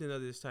accepting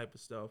of this type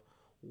of stuff.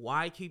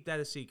 Why keep that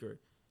a secret?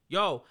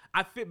 Yo,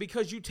 I feel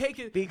because you're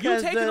taking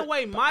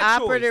away my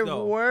choice. Operative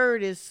though.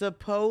 word is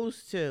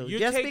supposed to. You're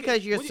Just taking-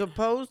 because you're what do you-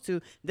 supposed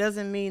to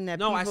doesn't mean that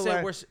No, people I said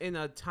are. we're in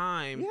a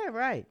time. Yeah,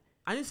 right.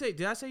 I didn't say.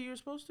 Did I say you were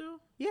supposed to?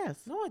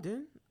 Yes. No, I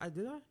didn't.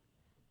 Did I?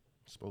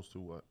 Supposed to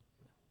what?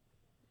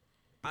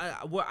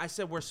 I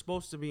said we're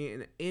supposed to be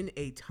in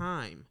a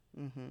time.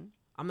 Mm-hmm.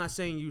 I'm not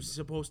saying you're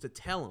supposed to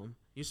tell them.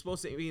 You're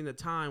supposed to be in a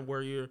time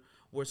where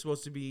we're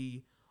supposed to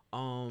be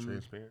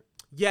Transparent?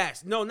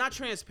 Yes. No, not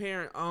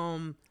transparent.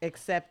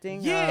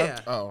 Accepting. Yeah.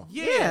 Oh.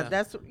 Yeah.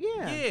 That's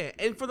yeah. Yeah.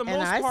 And for the And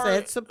most I part,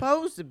 said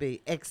supposed to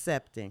be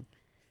accepting.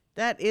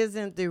 That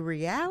isn't the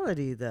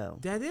reality, though.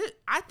 that is.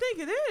 I think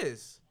it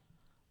is.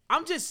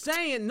 I'm just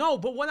saying no,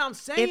 but what I'm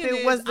saying If it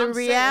is, was the I'm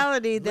saying-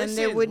 reality, then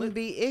there listen, wouldn't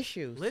be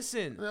issues.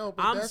 Listen, No,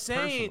 but I'm that's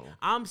saying, personal.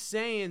 I'm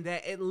saying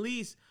that at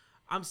least,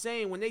 I'm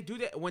saying when they do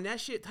that, when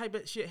that type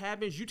of shit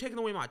happens, you taking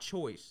away my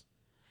choice.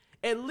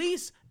 At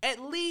least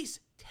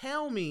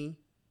tell me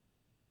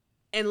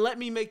and let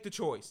me make the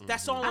choice.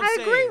 That's all I'm I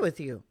saying. agree with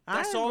you.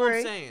 That's I all I'm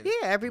agree. saying.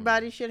 Yeah,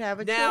 everybody should have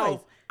a Now, choice.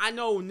 I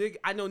know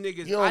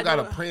niggas. You don't I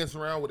gotta know- prance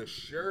around with a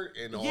shirt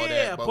and all Yeah,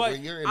 that, but but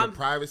when you're in I'm- the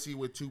privacy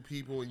with two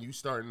people and you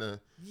starting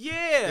to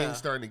Yeah. things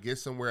starting to get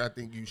somewhere, I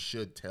think you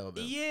should tell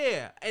them.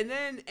 Yeah, and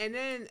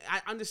then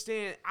I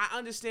understand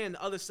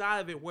the other side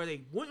of it where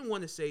they wouldn't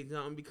want to say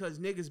something because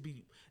niggas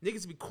be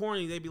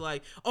corny. They be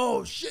like,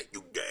 "Oh shit,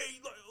 you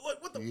gay?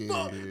 Like what the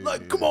fuck?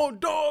 Like come on,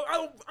 dog.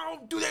 I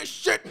don't do that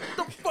shit.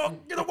 What the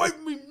fuck? Get away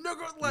from me,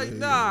 nigga.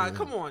 Like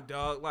come on,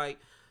 dog. Like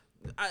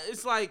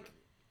it's like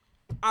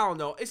I don't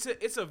know.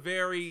 It's a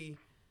very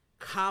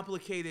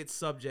complicated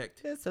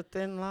subject. It's a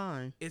thin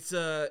line. It's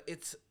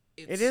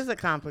It is a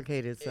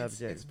complicated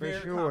subject, it's for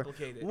very sure.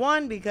 complicated.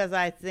 One, because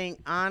I think,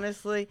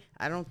 honestly,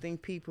 I don't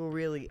think people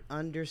really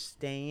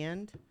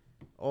understand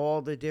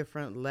all the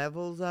different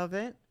levels of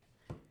it.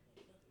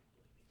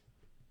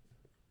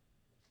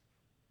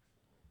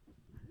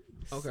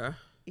 Okay.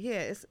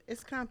 Yeah,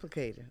 it's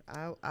complicated.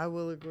 I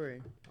will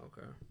agree.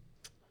 Okay.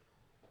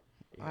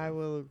 I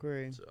will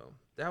agree. So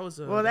that was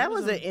a. Well, that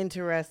was an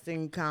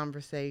interesting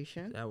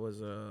conversation. That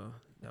was a.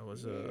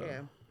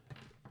 Yeah.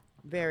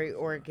 Very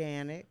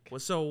organic. Well,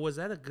 so was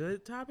that a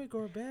good topic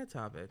or a bad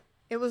topic?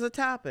 It was a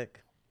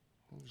topic.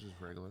 It was just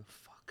regular.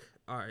 Fuck.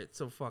 All right,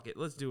 so fuck it.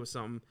 Let's do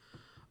something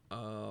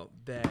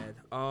bad.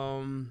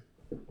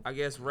 I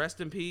guess rest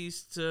in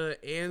peace to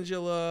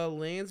Angela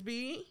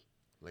Lansbury.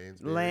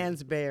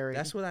 Lansbury.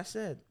 That's what I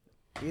said.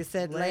 You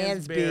said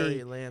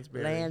Lansbury.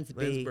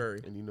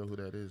 Lansbury. And you know who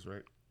that is,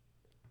 right?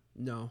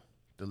 No.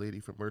 The lady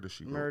from Murder,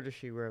 She Wrote. Murder,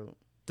 She Wrote.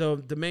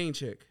 The main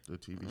chick. The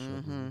TV show.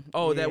 Mm-hmm.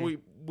 Oh, that we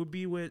would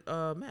be with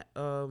Matt.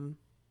 I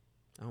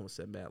almost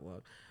said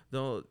Matlock.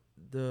 The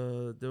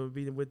would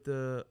be with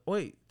the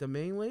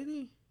main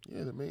lady.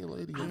 Yeah, the main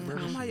lady.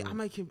 I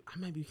might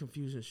be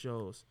confusing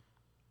shows.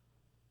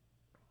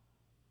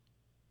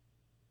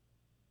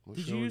 What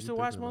Did show you are used to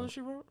watch thinking Mother about?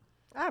 She Wrote?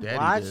 I've Daddy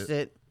watched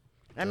did. it.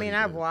 I mean,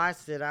 Daddy I've did.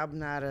 watched it. I'm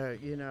not a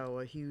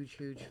huge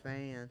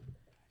fan.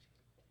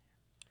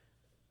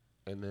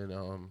 And then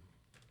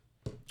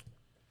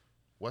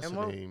what's And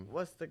her name?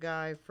 what's the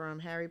guy from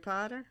Harry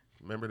Potter?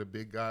 Remember the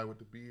big guy with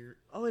the beard?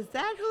 Oh, is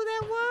that who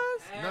that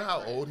was? You know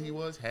how old he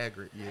was?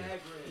 Hagrid. Yeah.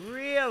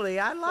 Really?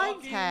 I liked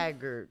Fucking-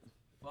 Haggard.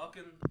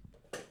 Fucking.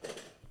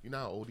 You know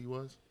how old he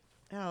was?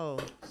 Oh.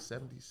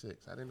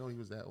 76. I didn't know he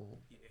was that old.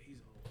 Yeah, he's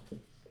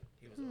old.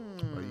 He was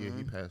old. Oh yeah,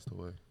 he passed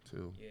away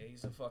too. Yeah,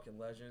 he's a fucking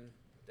legend.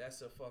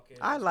 That's a fucking.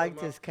 I that's liked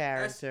one of his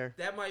character.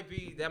 That might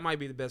be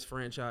the best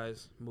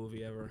franchise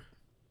movie ever.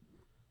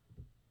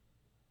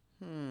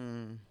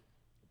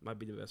 Might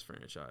be the best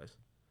franchise.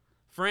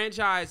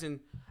 Franchise and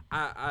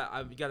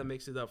I got to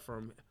mix it up.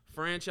 From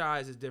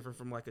franchise is different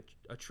from like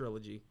a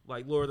trilogy.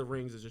 Like Lord of the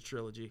Rings is a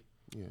trilogy.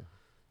 Yeah,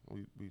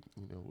 we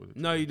know what.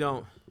 No, you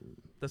don't.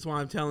 That's why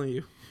I'm telling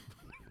you.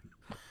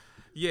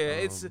 Yeah,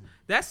 it's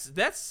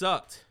that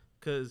sucked.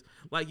 Cause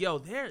like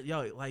they're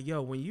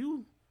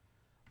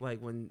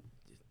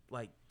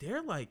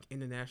like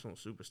international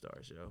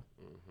superstars, yo.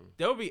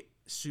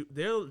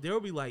 They'll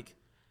be like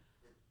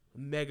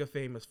mega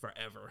famous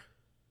forever.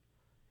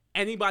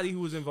 Anybody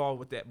who was involved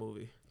with that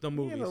movie, the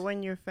movies. Yeah, but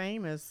when you're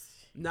famous,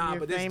 Nah, you're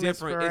but it's famous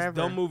different. forever.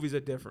 The movies are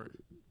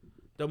different.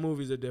 The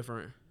movies are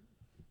different.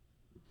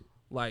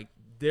 Like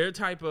their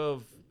type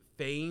of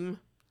fame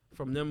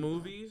from them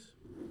movies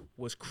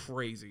was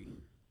crazy.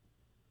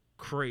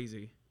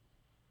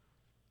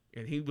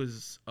 And he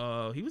was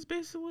probably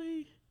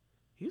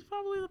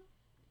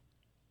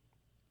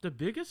the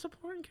biggest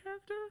supporting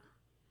character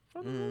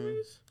from the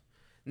movies,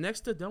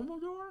 next to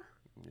Dumbledore.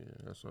 Yeah,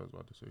 that's what I was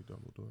about to say.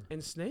 Dumbledore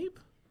and Snape.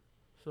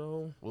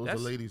 So what was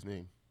the lady's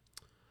name?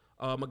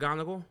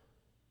 McGonagall,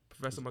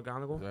 Professor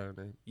McGonagall. Is that her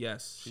name?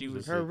 Yes, she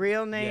was her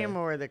real name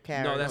or the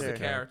character? No, that's the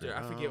character.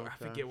 I okay.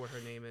 forget what her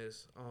name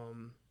is.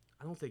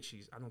 I don't think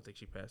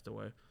she passed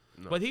away.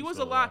 No, But he she's was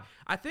still alive.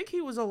 I think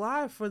he was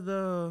alive for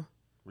the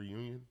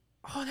reunion.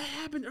 Oh, that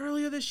happened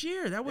earlier this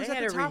year. That was They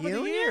at had the a top of the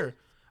reunion? year.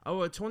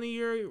 Oh, a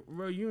 20-year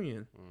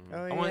reunion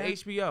Oh, on yeah?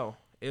 HBO.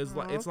 It was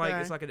it's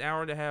okay. like an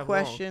hour and a half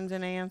Questions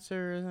and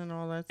answers and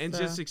all that long. And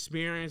stuff. just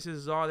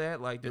experiences, all that.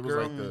 Like It was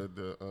like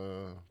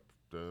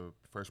the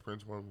Fresh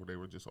Prince one where they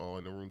were just all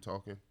in the room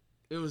talking.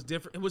 It was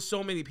different. It was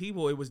so many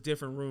people. It was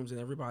different rooms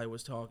and everybody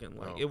was talking.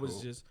 Like it was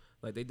cool. just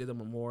like they did a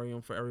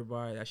memoriam for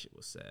everybody. That shit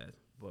was sad,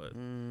 but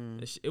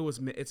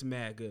it's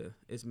mad good.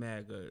 It's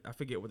mad good. I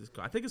forget what it's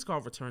called. I think it's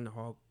called Return to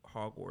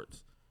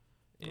Hogwarts.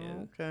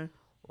 And okay.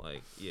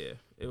 like yeah,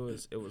 it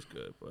was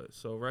good. But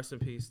so rest in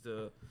peace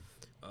to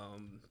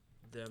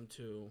them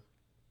two.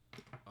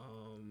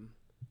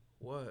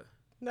 What?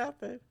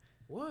 Nothing.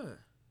 What?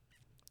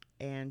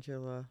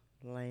 Angela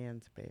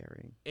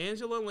Lansbury.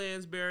 Angela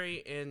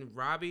Lansbury and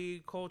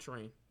Robbie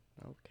Coltrane.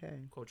 Okay.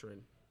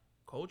 Coltrane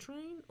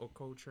or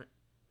Coltrane?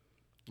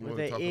 You With want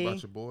to a talk E?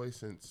 about your boy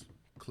since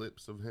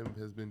clips of him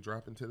has been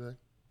dropping today?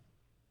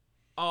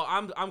 Oh,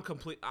 I'm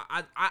complete.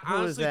 I Who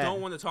is honestly that?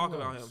 don't want to talk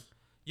about him.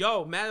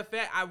 Yo, matter of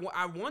fact, I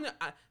want to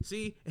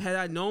see. Had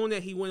I known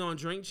that he went on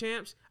Drink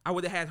Champs, I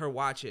would have had her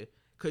watch it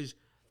because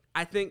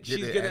I think Did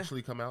she's it gonna.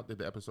 actually come out? Did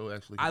the episode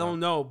actually come I out? don't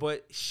know,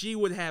 but she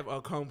would have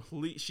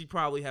she'd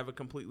probably have a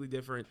completely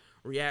different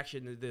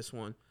reaction to this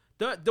one.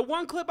 The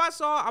one clip I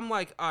saw, I'm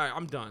like, all right,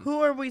 I'm done. Who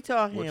are we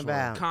talking Which one?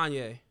 about?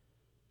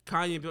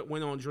 Kanye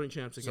went on Drink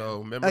Champs again. So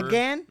remember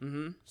Again?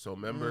 Mm-hmm. So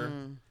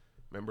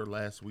remember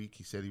last week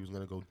he said he was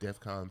gonna go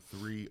DEFCON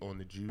 3 on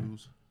the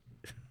Jews.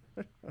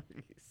 He's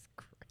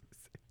crazy.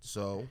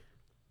 So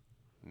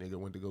nigga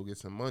went to go get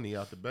some money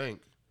out the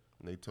bank,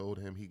 and they told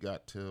him he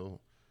got till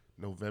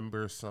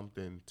November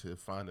something to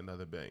find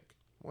another bank.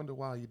 Wonder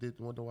why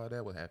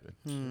that would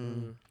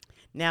happen.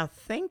 Now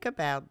think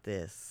about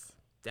this.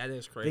 That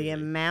is crazy. The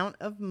amount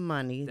of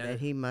money That that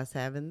is- he must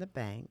have in the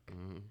bank,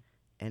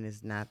 and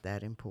it's not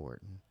that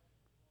important.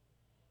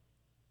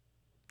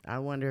 I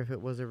wonder if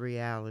it was a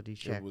reality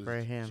check It was for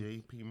him.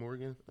 J.P.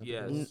 Morgan. I think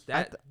Yes. it was.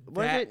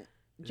 Was it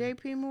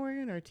J.P.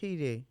 Morgan or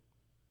TD?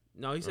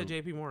 No, he said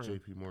J.P. Morgan.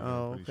 J.P. Morgan.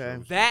 Oh, I'm pretty okay.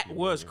 Sure it That JP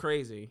was Morgan.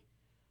 crazy.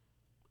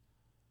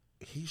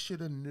 He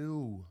should have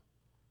knew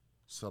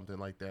something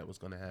like that was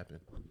going to happen.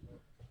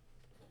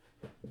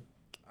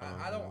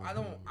 I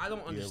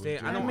don't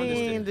understand. with I don't I mean,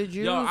 understand. the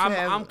Jews Yo,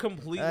 have I'm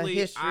completely.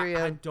 history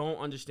I of- don't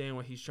understand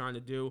what he's trying to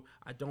do.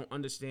 I don't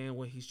understand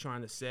what he's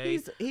trying to say.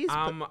 He's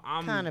I'm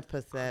kind of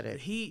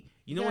pathetic.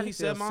 You know what gotta he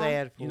said, feel Mom?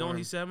 sad You know for what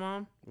he him. said,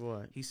 Mom?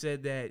 What? He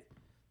said that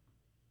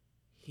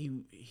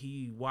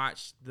he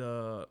watched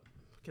the.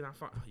 Can I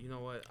find? You know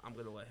what? I'm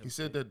gonna let him. He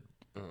said that.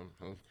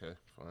 Okay,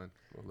 fine.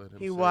 We'll let him.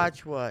 He say watched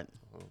it. what?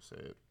 I won't say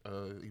it.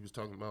 He was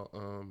talking about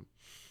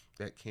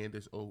that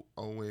Candace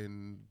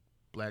Owen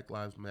Black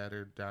Lives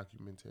Matter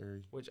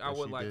documentary, Which I that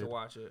would she like to did.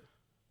 watch it.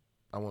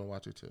 I want to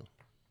watch it too.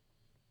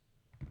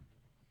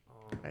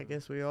 I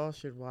guess we all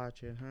should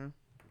watch it, huh?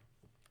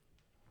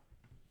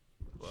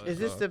 But, Is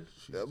this the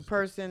she's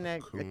person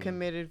that coon.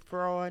 committed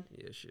fraud?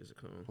 yeah, she is a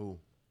coon. Who?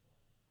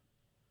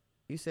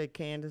 You said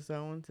Candace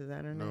Owens. Is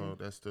that her No, name?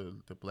 that's the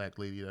black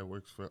lady that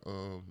works for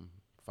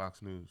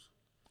Fox News.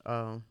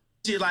 Oh.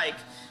 See, like,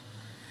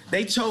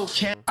 they told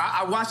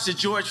I watched the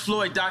George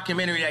Floyd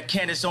documentary that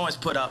Candace Owens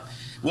put up.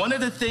 One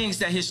of the things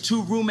that his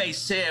two roommates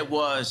said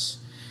was,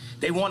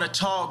 they want a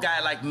tall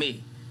guy like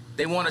me.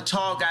 They want a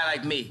tall guy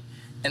like me.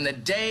 And the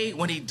day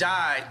when he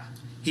died,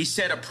 he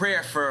said a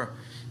prayer for,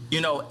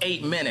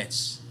 8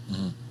 minutes.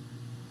 Mm-hmm.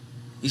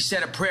 He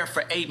said a prayer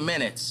for 8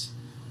 minutes.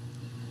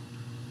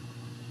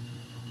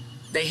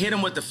 They hit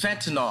him with the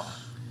fentanyl.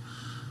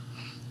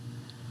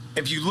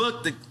 If you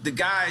look, the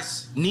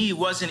guy's knee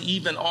wasn't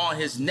even on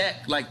his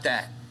neck like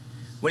that.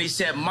 When he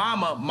said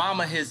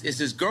mama is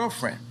his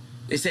girlfriend.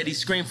 They said he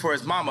screamed for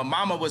his mama.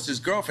 Mama was his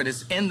girlfriend.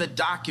 It's in the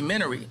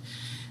documentary.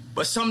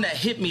 But something that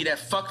hit me, that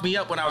fucked me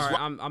up when I was All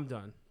right, I'm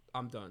done.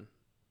 I'm done.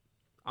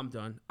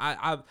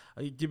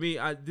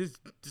 This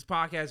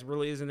podcast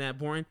really isn't that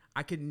boring.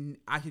 I could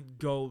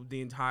go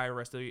the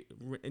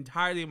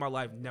entirety of my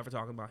life never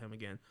talking about him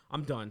again.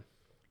 I'm done.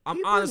 I'm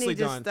People honestly need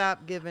to done.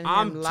 stop giving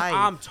I'm him life.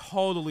 I'm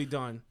totally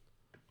done.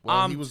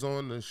 Well, he was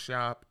on the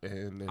shop,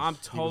 and I'm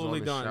totally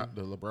he was on done.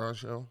 The LeBron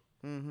show,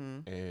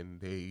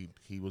 and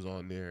he was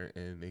on there,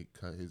 and they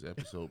cut his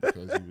episode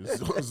because he was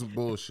doing some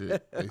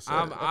bullshit. They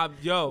said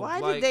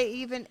Why did they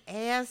even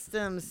ask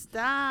them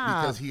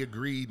stop? because he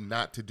agreed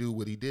not to do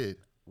what he did,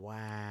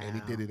 Wow. and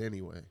he did it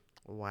anyway.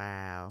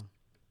 Wow.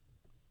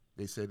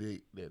 They said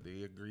that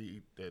they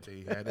agreed that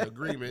they had an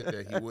agreement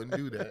that he wouldn't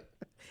do that,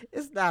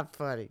 It's not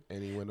funny.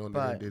 and he went on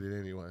there and did it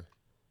anyway.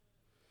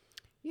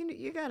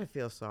 You got to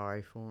feel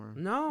sorry for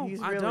him. No,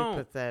 He's I really don't.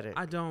 pathetic.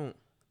 He's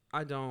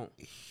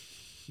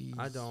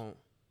I don't.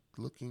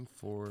 looking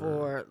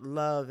for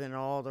love in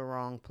all the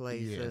wrong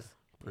places.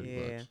 pretty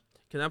Yeah. much.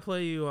 Can I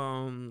play you?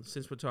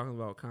 Since we're talking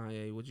about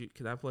Kanye,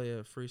 can I play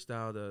a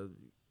freestyle to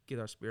get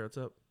our spirits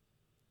up?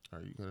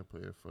 Are you gonna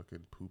play a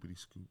fucking poopity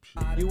scoop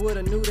shit? You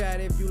woulda knew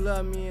that if you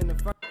loved me in the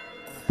first.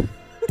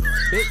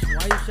 Bitch,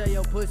 why you share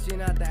your pussy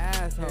not the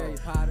asshole? Harry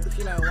Potter.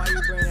 She like, why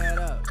you bring that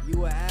up?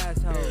 You a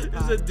asshole.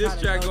 This is a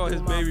diss track on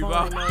his baby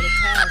mom.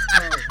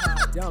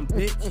 Dumb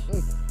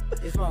bitch.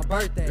 It's my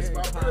birthday. It's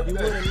my birthday. You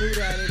woulda knew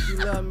that if you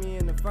loved me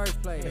in the first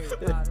place.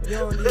 You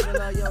don't even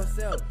love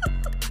yourself.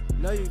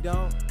 No, you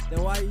don't.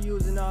 Then why you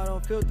using all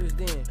them filters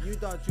then? You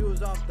thought you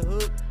was off the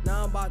hook.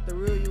 Now I'm about to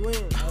reel you in.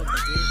 Ugly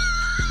bitch.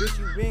 Bitch,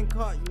 you been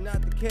caught. You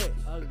not the catch.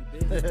 Ugly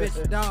bitch. This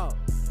bitch a dog.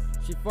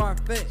 She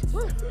far-fetched.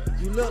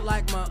 You look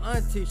like my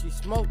auntie. She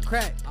smoked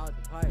crack.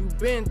 You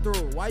been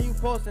through. Why you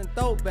posting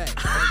throwbacks?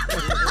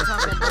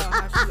 Talking about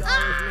how she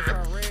always miss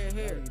her red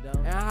hair.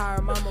 And how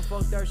her mama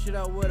fucked her shit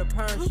up with a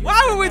perm. Why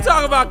would we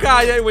talk about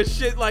Kanye when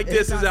shit like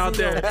this is out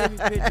there?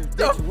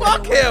 The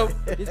fuck him.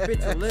 This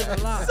bitch a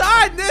living lie.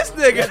 Sign this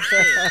nigga.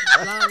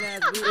 Long ass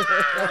bitch.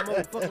 Got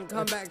motherfucking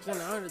comebacks in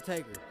the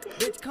Undertaker.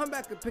 Bitch, come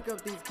back and pick up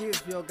these kids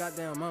for your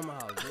goddamn mama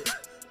house, bitch.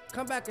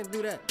 Come back and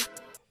do that.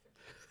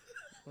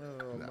 Oh,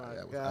 Nah, my I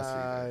seen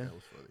God. that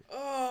was funny.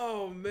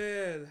 Oh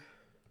man.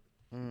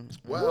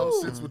 Well,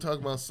 since we're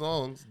talking about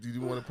songs, do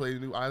you want to play the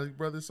new Isley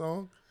Brothers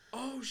song?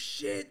 Oh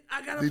shit.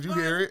 I gotta. Did you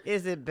hear it?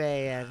 Is it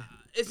bad?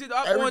 Is it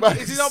up on? Everybody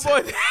Is it up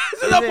on? Is it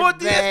Is up it on DSP?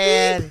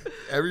 bad?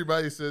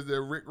 Everybody says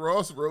that Rick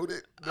Ross wrote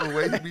it. The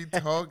way he be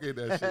talking,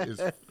 that shit is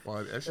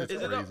fun. That shit's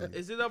Is it crazy. up?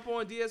 Is it up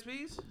on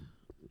DSPs?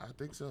 I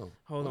think so.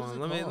 Hold What is on. it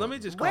Let called? me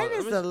just call When it.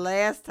 is the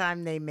last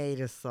time they made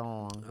a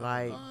song?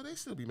 Like, Oh, they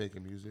still be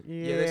making music.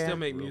 Yeah, they still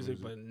make Real music,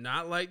 music. but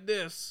not like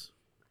this.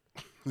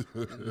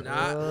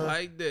 Not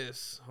like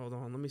this. Hold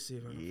on. Let me see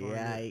if I can find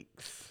it.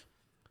 yikes.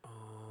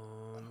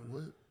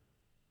 What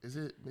is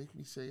it? Make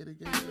me say it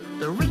again.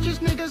 The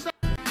richest niggas,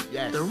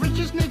 Yes. the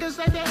richest niggas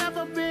that they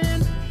ever been,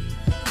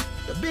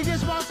 the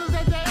biggest bosses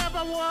that they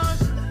ever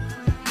was.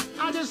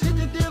 I just hit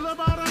the deal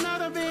about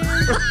another bin.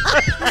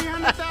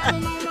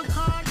 300,000 on the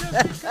car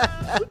just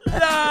because.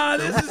 Nah,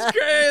 this is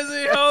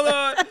crazy. Hold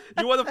on.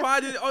 You want to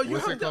find it? Oh, you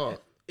What's heard it that?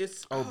 called?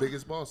 It's Oh,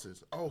 Biggest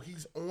Bosses. Oh,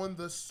 he's on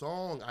the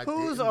song.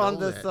 Who's didn't on know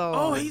the that. song?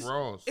 Oh, Rick he's.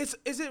 Ross. Is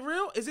it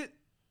real? Is it?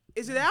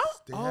 Is it out?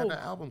 They had an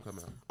album come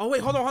out. Oh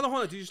wait, hold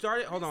on. Did you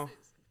start it? Hold on.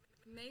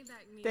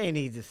 They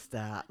need to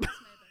stop.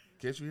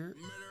 Can't you hear it?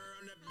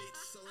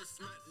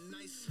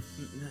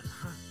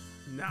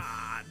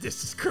 Nah,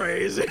 this is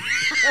crazy.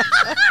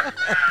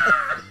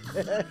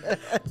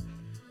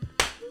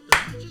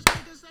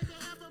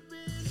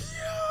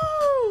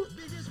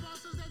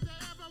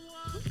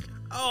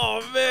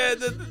 Oh man,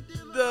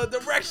 the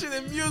direction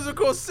and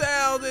musical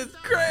sound is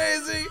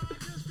crazy.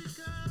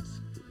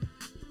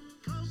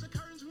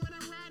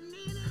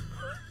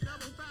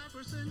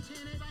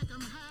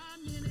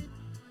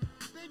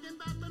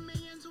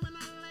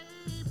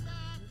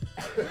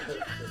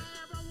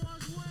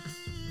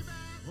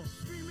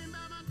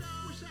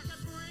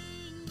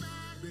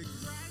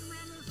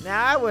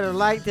 Now I would have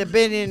liked to have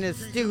been in the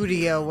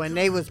studio when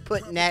they was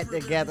putting that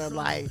together.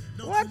 Like,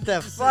 what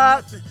the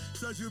fuck?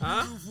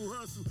 Huh?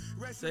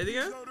 Say it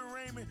again.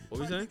 What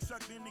were you saying?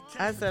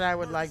 I said I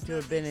would like to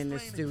have been in the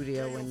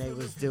studio when they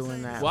was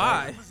doing that.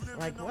 Why?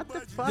 Like what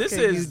the fuck This are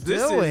you is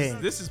doing?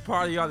 this is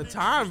party all the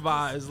time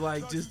vibes.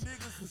 Like just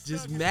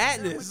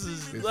madness.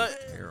 Is This like,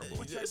 is terrible.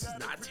 This is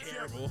not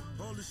terrible.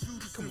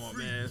 Come on,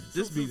 man.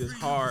 This beat is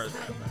hard.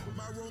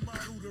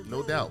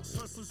 No doubt.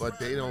 But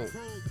they don't.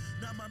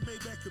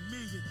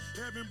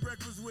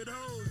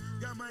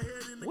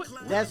 What?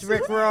 That's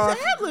Rick Ross.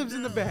 Dad lives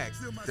in the back.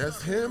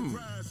 That's him.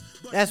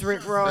 That's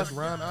Rick Ross. That's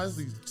Ron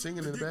Isley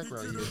singing in the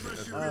background. Yeah,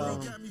 that's Rick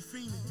Ross.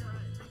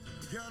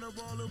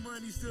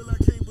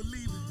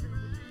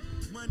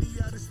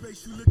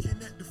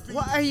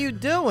 What are you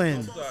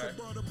doing? Sorry.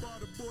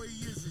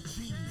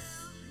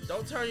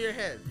 Don't turn your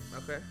head.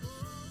 Okay.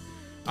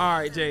 All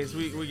right, James.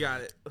 We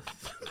got it.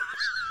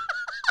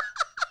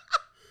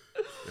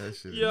 That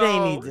shit. Yo. They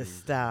need to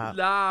stop.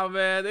 Nah,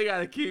 man, they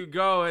gotta keep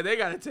going. They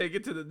gotta take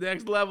it to the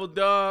next level,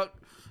 dog.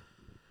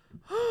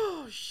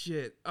 Oh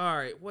shit! All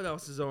right, what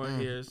else is on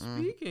here?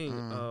 Speaking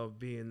of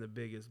being the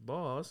biggest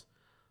boss,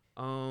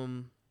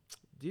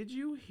 did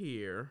you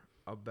hear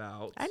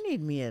about? I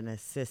need me an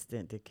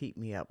assistant to keep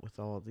me up with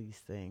all these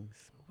things.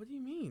 What do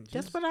you mean?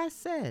 Just what I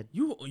said.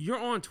 You're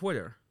on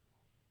Twitter.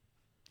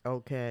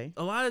 Okay.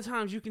 A lot of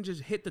times you can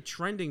just hit the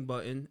trending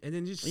button and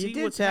then just see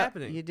did what's tell-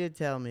 happening. You did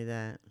tell me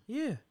that.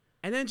 Yeah,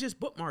 and then just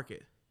bookmark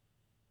it.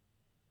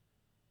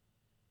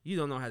 You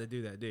don't know how to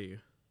do that, do you?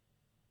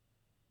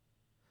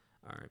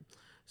 All right.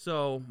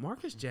 So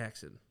Marcus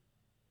Jackson,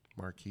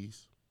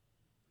 Marquise.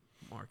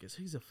 Marcus,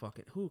 he's a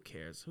fucking. Who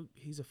cares?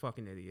 He's a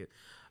fucking idiot.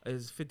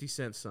 Is 50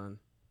 Cent's son.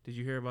 Did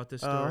you hear about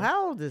this story? Oh,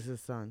 how old is his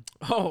son?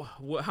 Oh,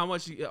 how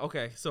much?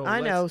 Okay, so I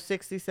know,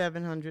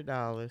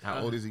 $6,700.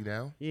 How old is he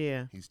now?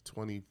 Yeah. He's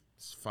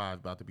 25,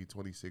 about to be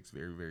 26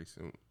 very, very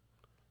soon.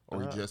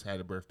 Or he just had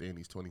a birthday and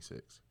he's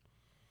 26.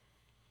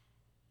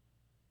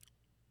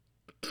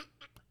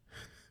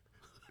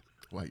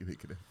 Why you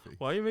making that face?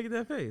 Why are you making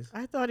that face?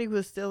 I thought he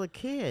was still a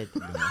kid.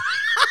 He's a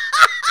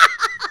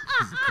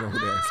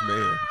grown-ass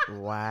man.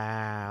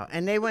 Wow.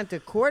 And they went to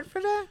court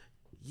for that?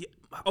 Yeah.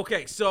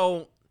 Okay,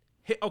 so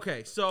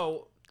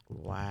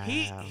Wow.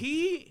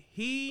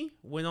 he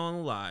went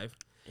on live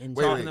And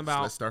Wait, talking so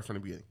about. let's start from the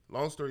beginning.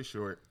 Long story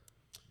short,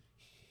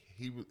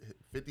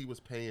 50 was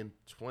paying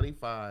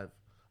 $25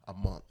 a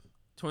month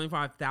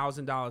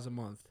 $25,000 a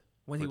month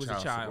when he for was a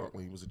child child. support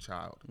when he was a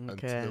child.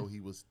 Okay. Until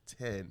he was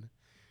 10,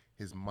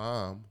 his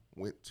mom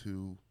went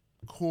to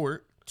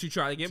court To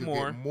try to get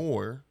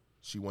more.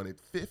 She wanted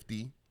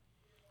 50.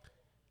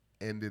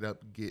 Ended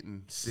up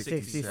getting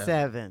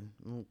 67.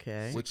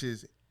 Okay. which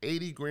is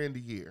 80 grand a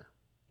year.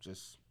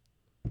 Just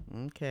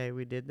Okay,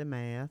 we did the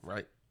math.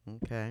 right.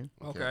 Okay.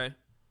 Okay.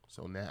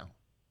 So now,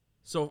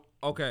 So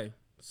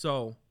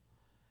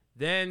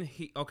then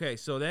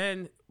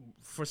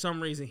for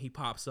some reason he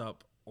pops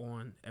up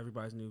on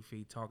everybody's new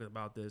feed talking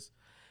about this,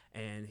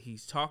 and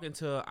he's talking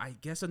to, I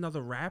guess,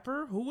 another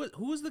rapper. Who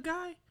was the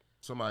guy?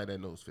 somebody that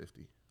knows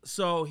 50.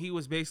 So he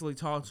was basically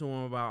talking to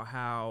him about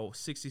how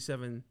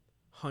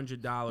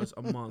 $6,700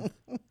 a month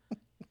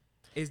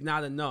is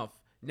not enough.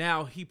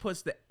 Now he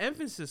puts the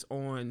emphasis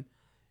on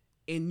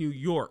in New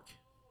York,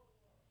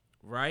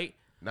 right?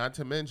 Not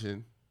to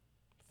mention,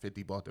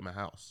 50 bought them a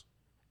house.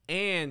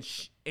 And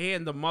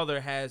the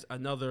mother has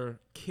another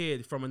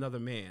kid from another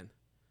man.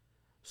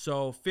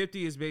 So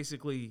 50 is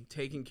basically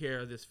taking care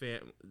of this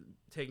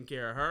taking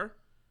care of her.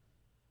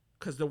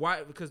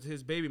 Because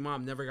his baby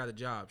mom never got a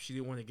job. She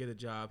didn't want to get a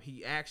job.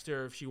 He asked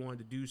her if she wanted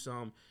to do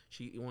something.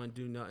 She wanted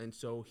to do nothing.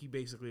 So he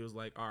basically was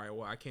like, all right,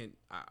 well, I can't.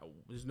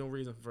 There's no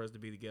reason for us to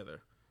be together.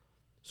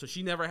 So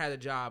she never had a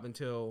job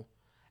until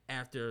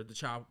after the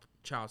child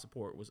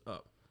support was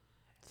up.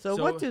 So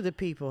So- what do the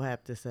people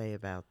have to say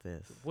about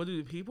this? What do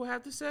the people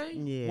have to say?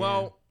 Yeah.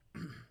 Well,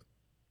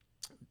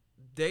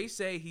 they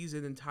say he's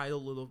an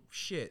entitled little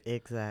shit.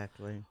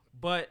 Exactly.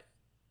 But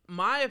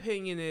my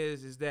opinion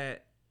is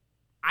that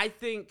I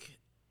think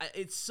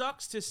it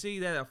sucks to see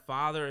that a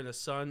father and a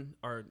son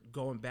are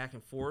going back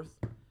and forth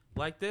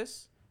like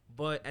this.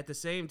 But at the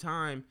same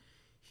time,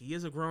 he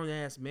is a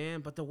grown-ass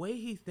man. But the way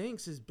he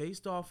thinks is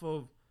based off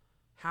of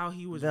how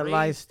he was The raised.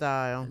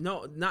 lifestyle.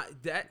 No, not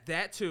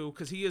that too,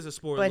 because he is a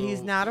sport. But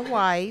he's not a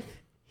wife.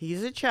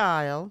 He's a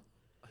child.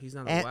 He's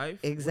not a And- wife.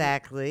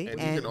 Exactly. And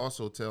you can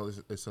also tell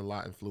it's a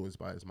lot influenced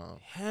by his mom.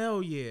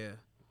 Hell yeah.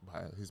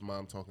 By his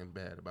mom talking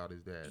bad about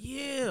his dad.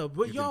 Yeah,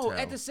 but You can yo, tell.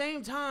 at the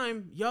same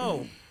time,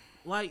 yo,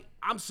 like,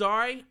 I'm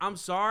sorry.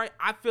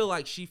 I feel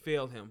like she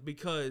failed him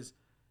because,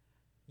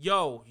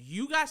 yo,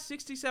 you got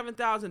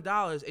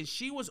 $67,000 and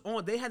she was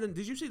on.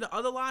 Did you see the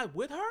other live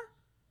with her?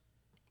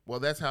 Well,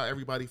 that's how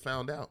everybody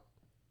found out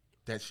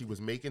that she was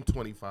making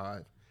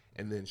 25,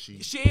 and then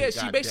she She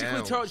got basically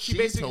down.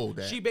 told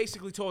that. she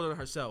basically told it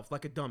herself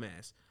like a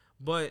dumbass.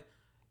 But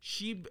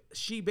she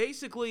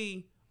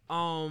basically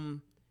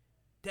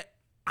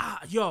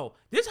yo,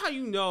 this is how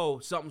you know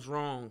something's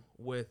wrong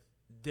with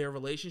their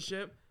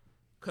relationship,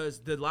 cuz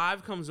the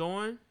live comes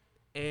on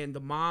and the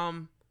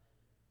mom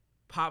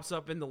pops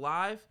up in the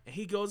live and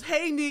he goes,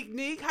 "Hey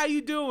Neek, how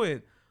you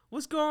doing?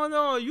 What's going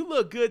on? You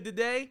look good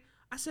today."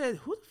 I said,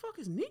 "Who the fuck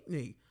is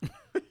Neek?"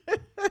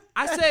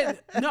 I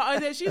said, "No,"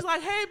 and then she's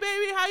like, "Hey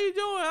baby, how you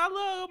doing? I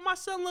love my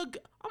son look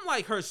good." I'm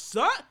like, "Her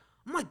son?"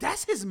 I'm like,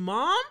 "That's his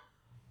mom?"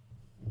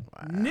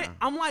 Wow.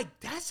 I'm like,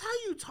 "That's how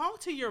you talk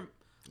to your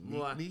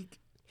Neek?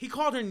 He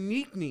called her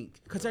Neek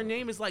because her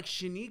name is like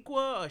Shaniqua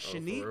or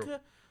real?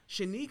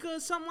 Shanika or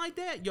something like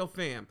that. Yo,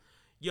 fam.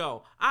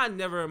 Yo, I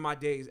never in my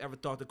days ever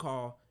thought to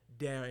call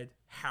Dad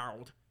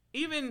Harold.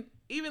 Even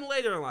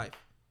later in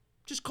life.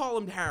 Just call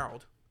him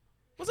Harold.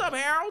 What's up,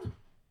 Harold?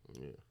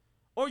 Yeah.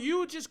 Or you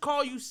would just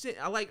call you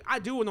like I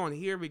do it on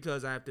here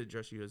because I have to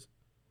address you as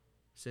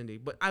Cindy.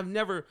 But I've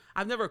never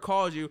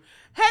called you,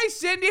 "Hey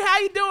Cindy, how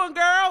you doing,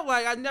 girl?"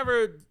 Like I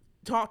never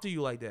talked to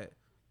you like that.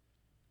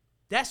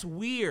 That's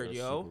weird, That's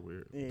yo. super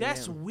weird. Yeah.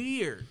 That's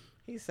weird.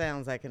 He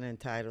sounds like an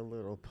entitled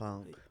little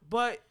punk.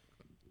 But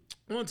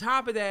on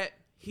top of that,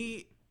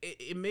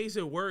 it makes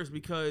it worse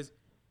because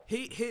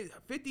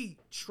 50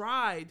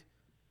 tried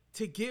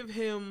to give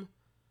him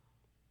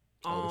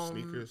the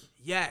sneakers?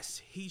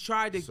 Yes, he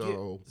tried to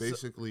So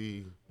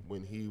basically,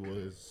 when he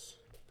was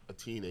a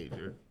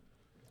teenager,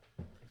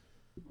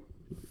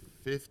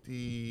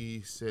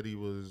 50 said he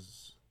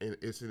was, and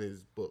it's in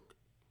his book.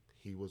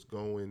 He was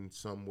going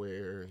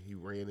somewhere. He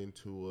ran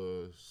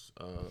into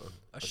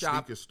a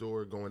shop. sneaker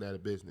store going out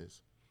of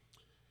business.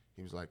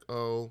 He was like,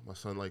 "Oh, my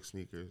son likes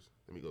sneakers.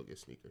 Let me go get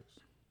sneakers."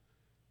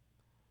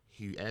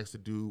 He asked the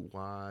dude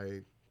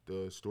why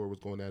the store was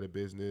going out of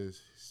business.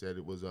 He said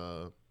it was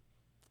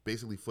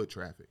basically foot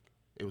traffic.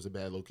 It was a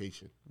bad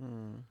location.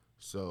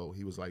 So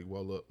he was like,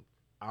 "Well, look,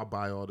 I'll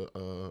buy all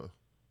the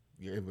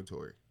your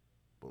inventory."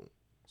 Boom.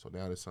 So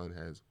now the son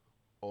has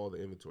all the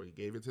inventory. He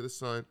gave it to the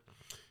son.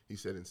 He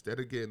said instead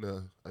of getting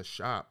a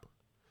shop,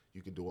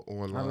 you can do an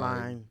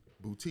online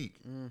boutique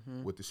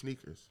with the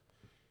sneakers.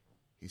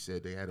 He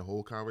said they had a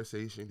whole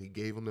conversation. He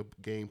gave him the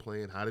game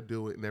plan, how to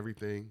do it and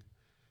everything.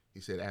 He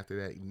said after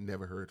that, he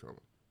never heard from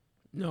him.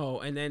 No,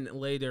 and then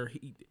later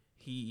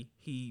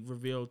he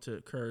revealed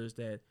to Kurz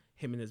that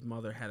him and his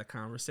mother had a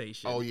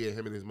conversation. Oh yeah,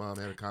 him and his mom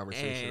had a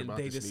conversation and about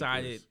they the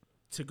decided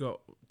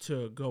sneakers.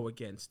 to go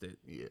against it.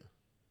 Yeah.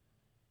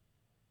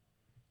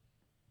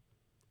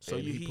 So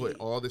and he put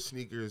all the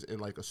sneakers in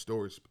like a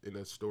storage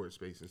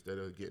space instead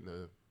of getting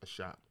a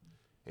shop.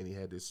 And he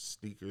had this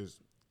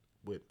sneakers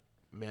with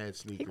mad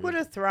sneakers. He would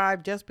have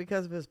thrived just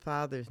because of his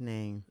father's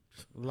name.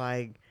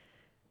 Like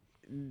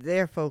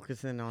they're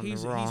focusing on the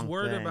wrong he's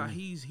worried thing. about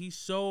he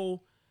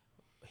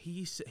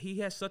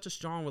has such a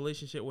strong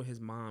relationship with his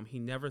mom. He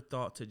never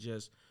thought to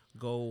just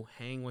go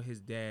hang with his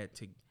dad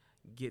to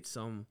get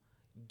some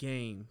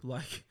game.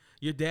 Like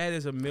your dad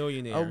is a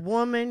millionaire. A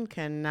woman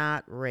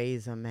cannot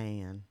raise a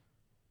man.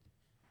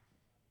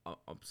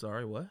 I'm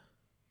sorry, what?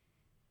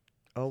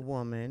 A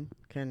woman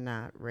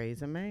cannot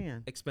raise a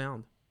man.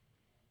 Expound.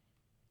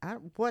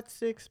 What's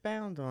to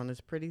expound on? It's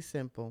pretty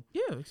simple.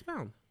 Yeah,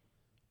 expound.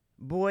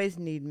 Boys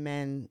need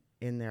men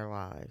in their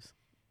lives.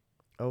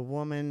 A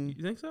woman,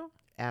 You think so?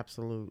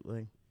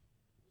 absolutely.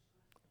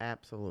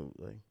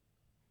 Absolutely.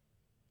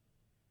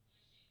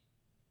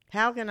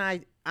 How can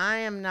I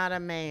am not a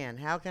man.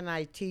 How can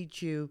I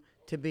teach you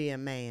to be a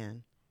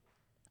man?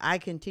 I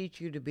can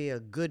teach you to be a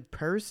good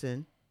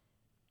person.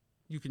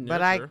 You can But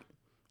nurture.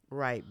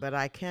 but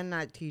I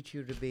cannot teach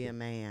you to be a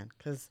man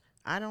because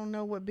I don't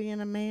know what being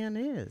a man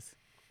is.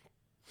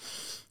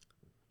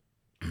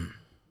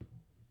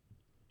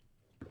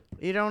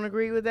 You don't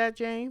agree with that,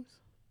 James?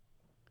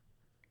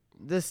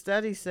 The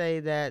studies say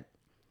that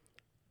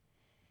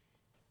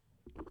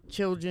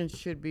children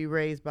should be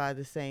raised by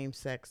the same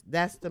sex.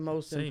 That's the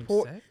most Same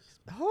important.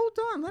 sex? Hold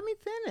on, let me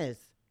finish.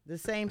 The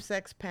same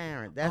sex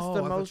parent. That's Oh, the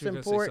I thought most you were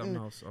gonna say something important.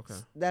 else.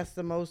 Okay. That's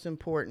the most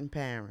important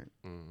parent.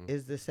 Mhm.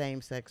 Is the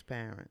same sex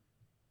parent.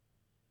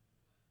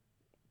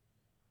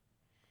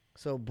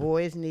 So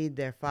boys need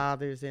their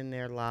fathers in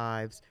their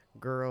lives.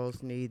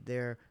 Girls need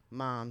their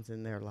moms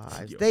in their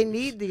lives. Yo, They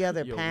need the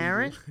other Yo,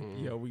 parent.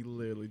 we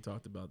literally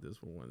talked about this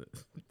for one.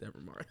 Never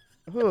mind.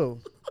 Who?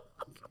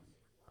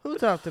 Who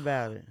talked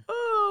about it?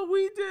 Oh,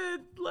 we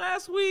did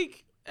last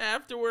week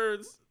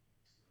afterwards.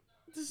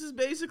 This is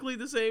basically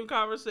the same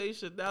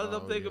conversation now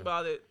that I'm thinking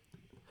about it.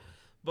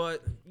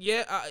 But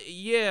yeah,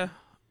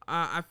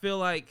 I feel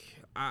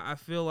like I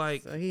feel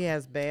like So he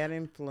has bad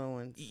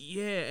influence.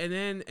 yeah, and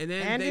then And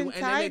they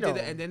entitled.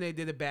 and then they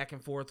did it back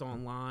and forth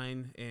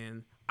online,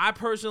 and I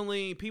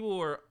personally, people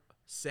were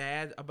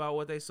sad about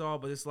what they saw,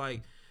 but it's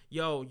like,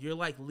 yo, you're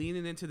like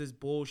leaning into this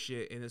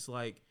bullshit, and it's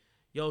like,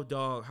 yo,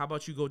 dog, how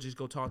about you go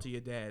talk to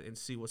your dad and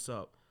see what's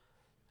up.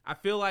 I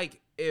feel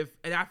like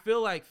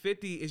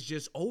 50 is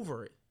just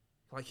over it.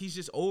 Like, he's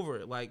just over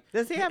it. Like,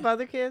 Does he have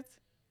other kids?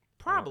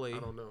 probably, I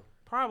don't know.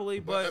 probably,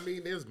 But but I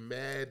mean, there's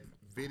mad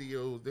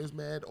videos. There's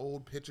mad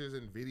old pictures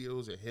and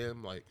videos of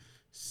him like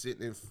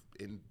sitting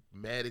in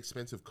mad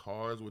expensive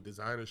cars with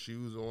designer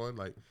shoes on.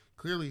 Like,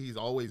 clearly he's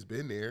always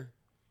been there.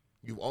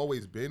 You've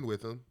always been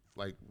with him.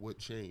 Like, what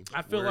changed?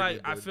 I feel Where like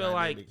did the if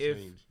dynamic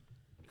change?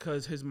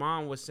 because his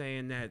mom was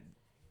saying that,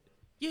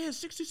 yeah,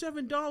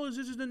 $67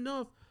 isn't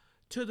enough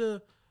to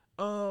the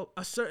a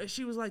certain.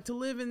 She was like, to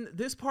live in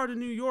this part of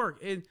New York,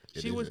 and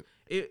It she was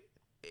isn't.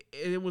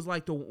 it was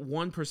like the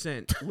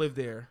 1% live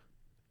there.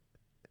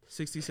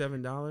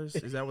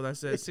 $67? Is that what I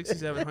said?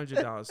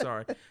 $6,700.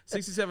 Sorry,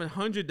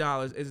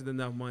 $6,700 isn't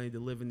enough money to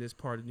live in this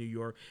part of New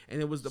York,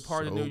 and it was the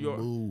part of New York.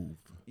 Move.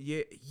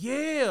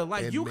 Yeah.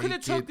 Like, And you could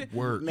have make took it the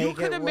work. You Make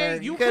could it have work.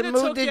 made. You You could could have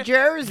move took to it-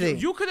 Jersey.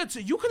 You could have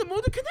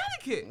moved to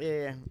Connecticut.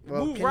 Yeah.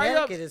 Well, Move right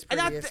up. Connecticut is And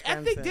pretty I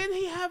expensive. think didn't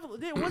he have?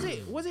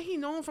 Wasn't he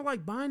known for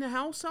like buying a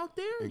house out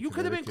there? In You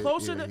could have been Connecticut,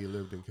 closer yeah, to. he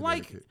lived in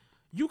Like, Connecticut.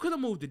 you could have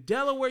moved to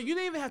Delaware. You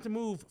didn't even have to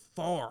move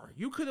far.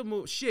 You could have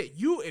moved. Shit,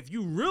 if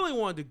you really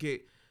wanted to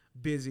get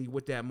busy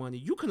with that money,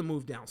 you could have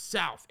moved down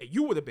south, and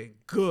you would have been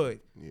good.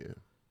 Yeah.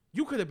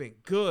 You could have been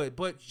good,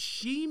 but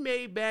she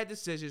made bad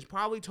decisions,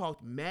 probably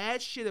talked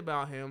mad shit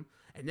about him,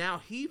 and now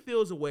he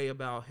feels a way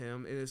about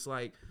him, and it's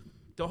like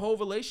the whole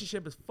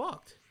relationship is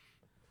fucked.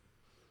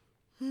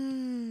 I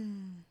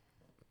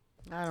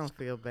don't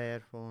feel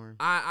bad for him.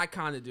 I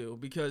kind of do,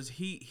 because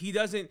he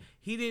didn't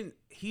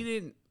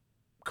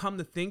come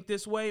to think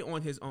this way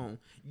on his own.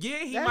 Yeah,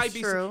 he That's might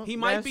be true. he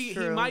might That's be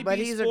true. he might But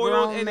be he's a spoiled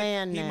grown and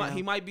man he now.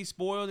 might be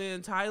spoiled and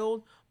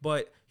entitled,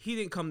 but he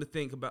didn't come to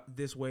think about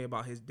this way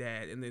about his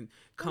dad, and then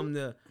come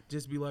to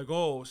just be like,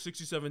 oh,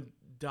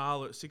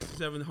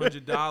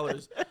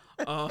 $6,700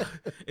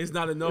 is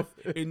not enough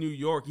in New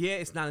York. Yeah,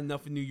 it's not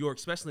enough in New York,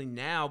 especially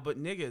now, but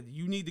nigga,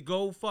 you need to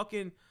go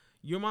fucking,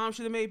 your mom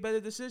should have made better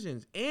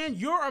decisions, and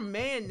you're a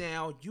man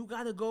now. You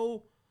gotta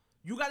go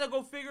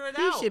figure it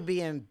He out. should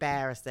be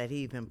embarrassed that he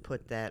even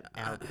put that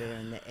out there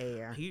in the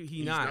air.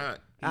 He's not.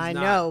 I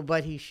know,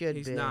 but he should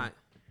He's be. not.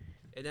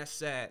 And that's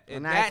sad.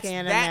 And I that's,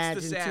 can't that's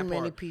imagine the sad too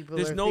many part. people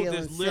There's are no feeling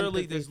there's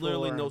literally sympathy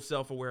for no him.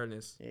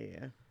 self-awareness.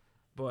 Yeah.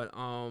 But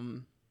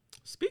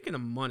speaking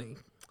of money,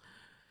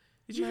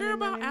 did you hear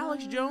about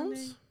Alex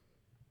Jones?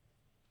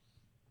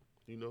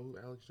 You know who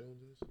Alex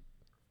Jones is?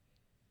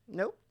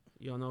 Nope.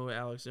 You don't know who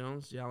Alex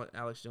Jones? Yeah,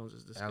 Alex Jones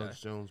is this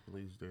Alex guy. Jones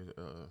believes there's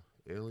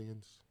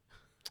aliens.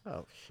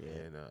 Oh shit.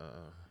 And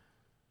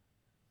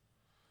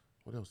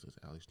what else does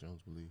Alex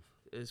Jones believe?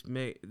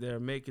 They're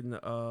making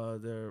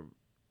they're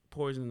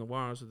poisoning the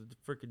water so that the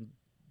freaking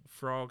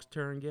frogs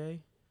turn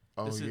gay.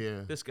 Oh,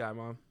 yeah. This guy,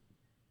 Mom.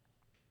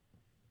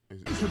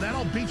 For that,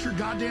 I'll beat your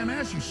goddamn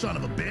ass, you son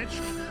of a bitch.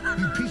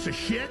 You piece of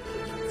shit.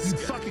 You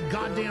fucking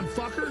goddamn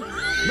fucker.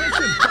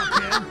 Listen,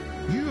 fuckhead.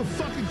 You have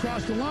fucking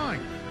crossed the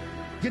line.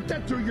 Get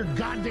that through your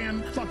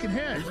goddamn fucking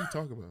head. What are you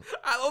talking about?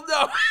 I don't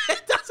know.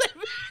 It doesn't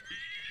matter.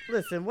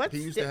 Listen, what's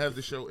He used to have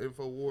the show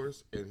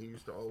InfoWars, and he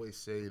used to always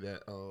say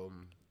that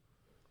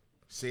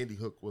Sandy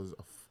Hook was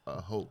a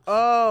hoax.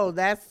 Oh,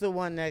 that's the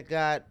one that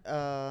got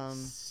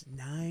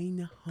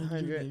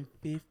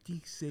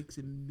 956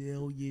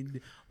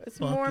 million. it's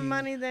more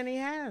money than he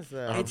has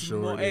though. I'm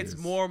sure it it's is.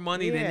 more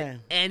money Yeah. than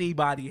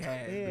anybody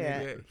has.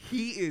 Yeah. Nigga.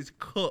 He is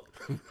cooked.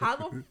 How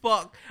the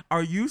fuck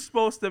are you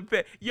supposed to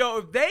pay? Yo,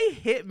 if they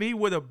hit me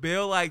with a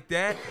bill like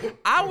that,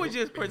 I would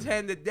just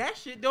pretend that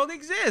shit don't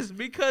exist,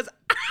 because I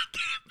can't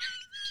pay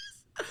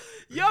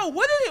this. Yo,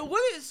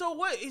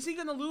 what is he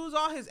gonna lose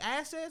all his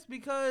assets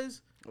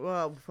because?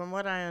 Well, from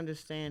what I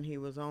understand, he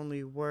was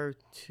only worth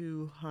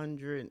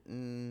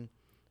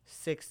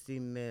 260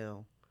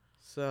 mil.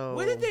 So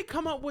Where did they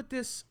come up with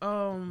this?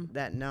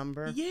 that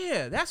number?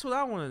 Yeah, that's what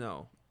I want to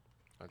know.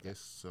 I guess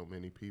so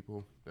many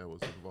people that was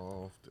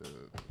involved.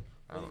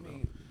 I don't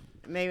know.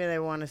 Maybe they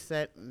want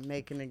to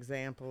make an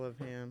example of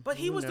him. But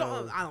he Who was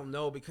knows? I don't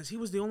know, because he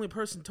was the only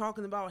person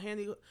talking about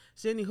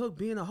Sandy Hook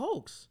being a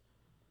hoax,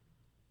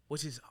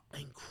 which is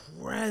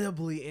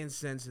incredibly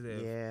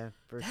insensitive. Yeah,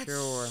 for That's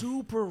sure.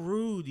 super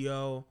rude,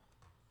 yo.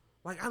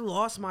 Like, I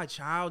lost my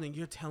child and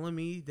you're telling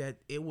me that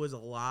it was a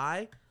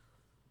lie?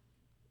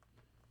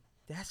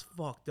 That's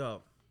fucked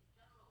up.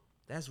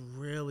 That's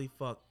really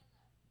fucked.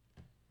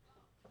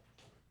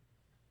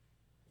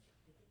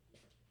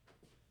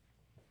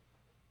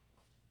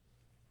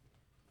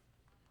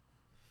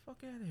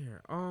 Fuck out of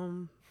here.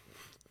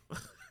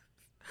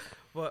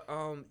 But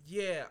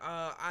yeah.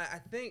 I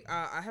think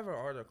I have an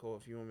article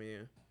if you want me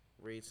to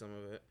read some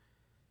of it.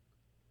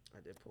 I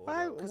did pull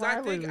Why- it up.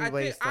 why would we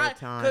waste our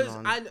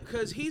time on-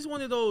 Because he's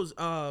one of those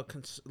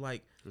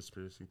like,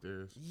 Conspiracy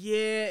theorists.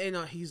 yeah, and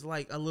he's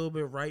like a little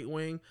bit right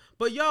wing.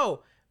 But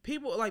yo,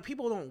 people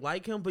don't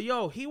like him, but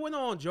yo, he went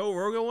on Joe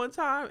Rogan one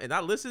time, and I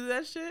listened to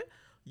that shit.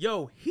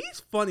 Yo,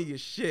 he's funny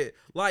as shit.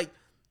 Like,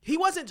 he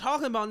wasn't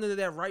talking about none of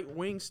that right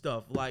wing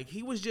stuff. Like,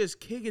 he was just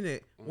kicking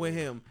it with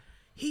him.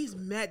 He's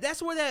mad.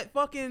 That's where that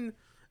fucking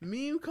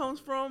meme comes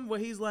from, where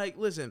he's like,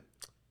 listen,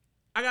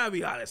 I gotta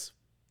be honest.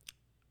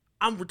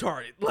 I'm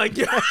retarded. Like,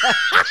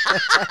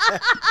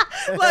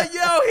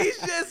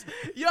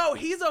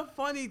 he's a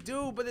funny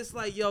dude, but it's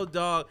like, yo,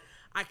 dog,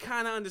 I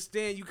kind of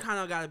understand you kind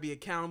of got to be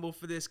accountable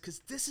for this, because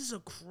this is a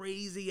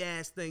crazy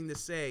ass thing to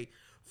say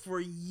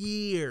for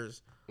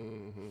years.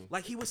 Mm-hmm.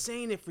 Like, he was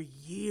saying it for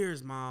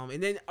years, Mom.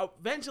 And then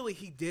eventually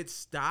he did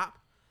stop,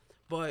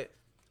 but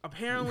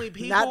apparently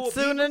people... Not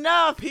soon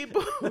enough.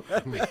 People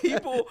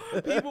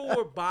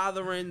were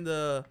bothering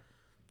the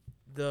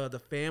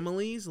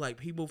families, like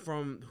people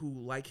who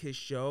like his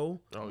show.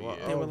 Oh yeah,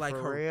 they were like,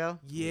 for real?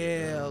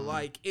 Yeah,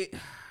 like it.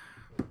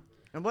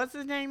 And what's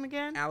his name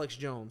again? Alex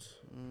Jones.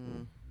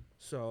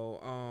 So,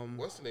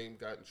 what's the name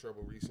got in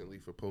trouble recently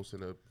for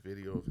posting a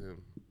video of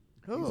him?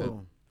 Who? He's a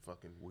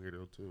fucking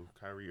weirdo too.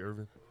 Kyrie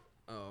Irving.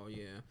 Oh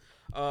yeah.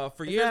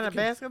 For Is years, that a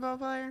basketball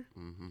player?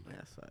 Mm-hmm.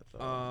 Yes, I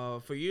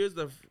thought. For years,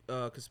 the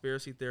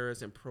conspiracy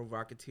theorist and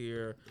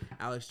provocateur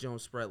Alex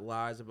Jones spread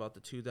lies about the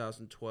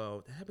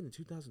 2012. That happened in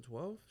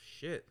 2012.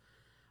 Shit.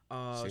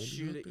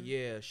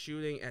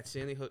 Shooting at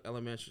Sandy Hook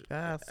Elementary.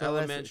 So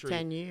that's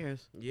 10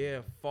 years.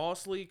 Yeah,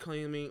 falsely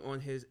claiming on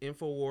his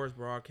InfoWars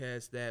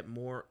broadcast that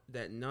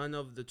none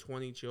of the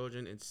 20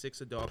 children and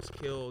 6 adults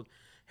killed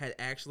had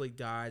actually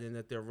died, and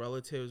that their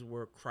relatives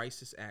were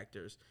crisis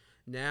actors.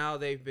 Now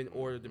they've been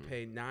ordered to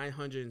pay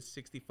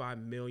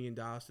 $965 million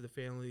to the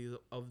families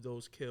of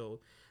those killed.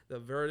 The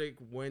verdict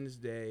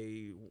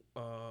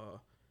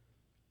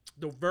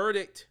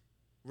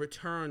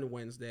returned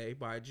Wednesday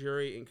by a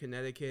jury in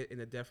Connecticut in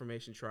a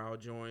defamation trial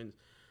joins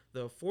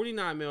the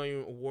 $49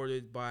 million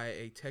awarded by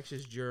a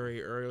Texas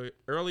jury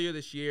earlier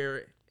this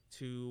year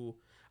to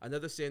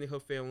another Sandy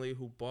Hook family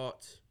who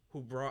brought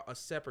a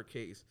separate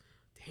case.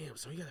 Damn,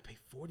 so you gotta pay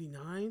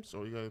 $49?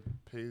 So you gotta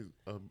pay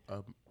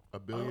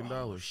 $1 billion.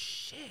 Oh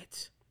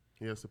shit!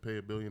 He has to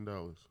pay $1 billion.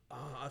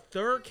 A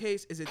third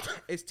case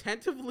is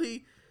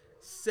tentatively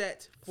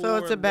set for so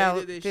it's about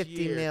later this 50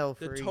 year. mil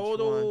for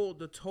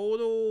the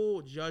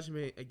total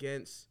judgment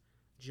against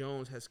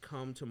Jones has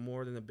come to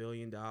more than $1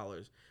 billion.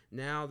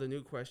 Now the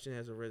new question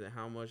has arisen: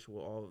 how much will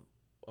all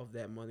of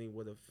that money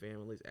would the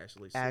families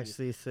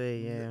actually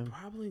see? Yeah,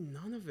 probably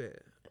none of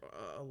it.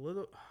 A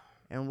little.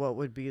 And what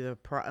would be the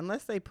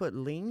unless they put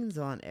liens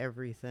on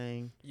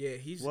everything? Yeah,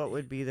 what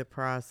would be the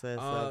process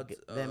of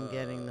them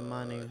getting the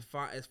money?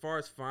 As far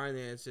as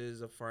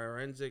finances, a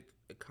forensic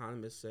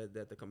economist said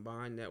that the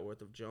combined net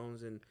worth of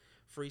Jones and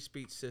Free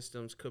Speech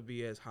Systems could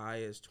be as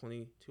high as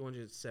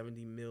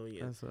 $270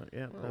 million. That's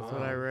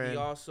what I read. He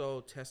also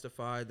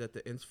testified that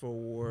the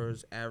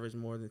InfoWars averaged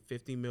more than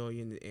 $50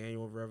 million in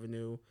annual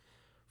revenue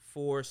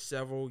for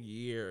several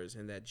years,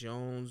 and that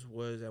Jones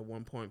was at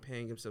one point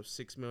paying himself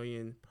 $6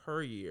 million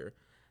per year.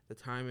 The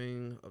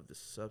timing of the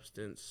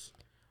substance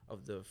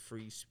of the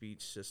Free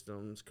Speech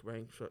Systems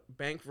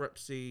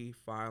bankruptcy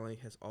filing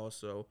has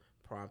also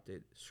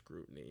prompted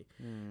scrutiny.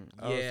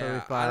 So we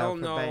I don't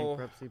for know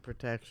bankruptcy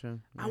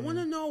protection. I want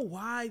to know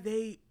why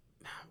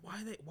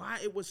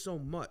it was so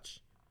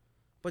much,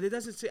 but it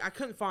doesn't say. I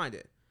couldn't find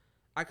it.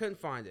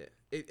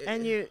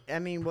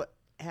 What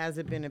has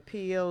it been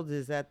appealed?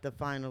 Is that the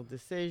final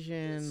decision?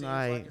 It seems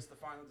like it's the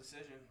final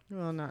decision.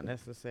 Well, not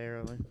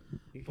necessarily.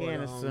 You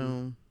can't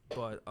assume.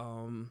 But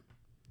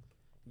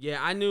yeah,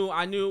 I knew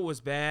it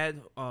was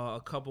bad a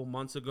couple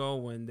months ago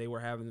when they were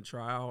having the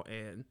trial,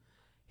 and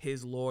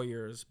his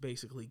lawyers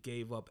basically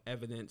gave up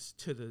evidence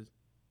to the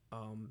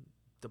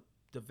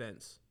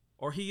defense,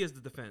 or he is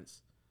the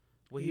defense.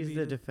 He's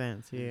the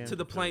defense, yeah. To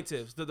the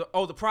plaintiffs,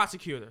 the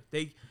prosecutor.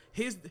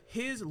 His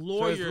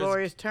lawyers. So his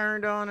lawyers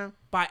turned on him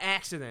by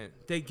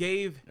accident. They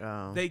gave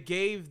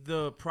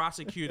the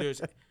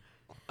prosecutors.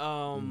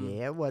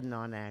 It wasn't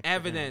on accident.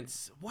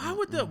 Evidence. Why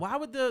would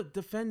the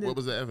defendant? What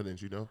was the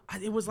evidence?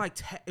 It was like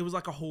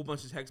a whole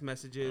bunch of text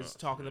messages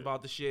talking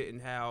about the shit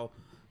and how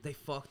they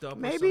fucked up.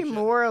 Maybe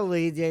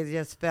morally, they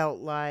just felt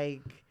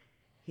like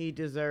he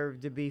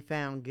deserved to be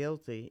found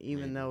guilty,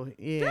 even though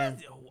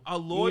a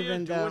lawyer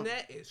doing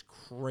that is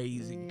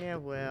crazy. Yeah,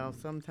 well,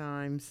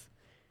 sometimes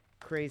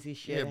crazy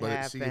shit happens.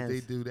 Yeah, but see, if they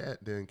do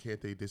that, then can't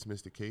they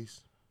dismiss the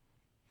case?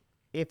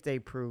 If they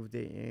proved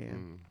it, yeah.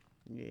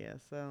 Yeah,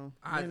 so,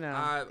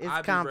 it's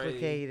I'd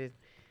complicated.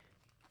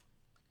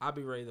 I'd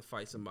be ready to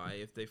fight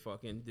somebody if they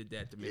fucking did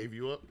that to me. Gave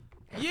you up?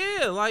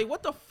 Yeah, like,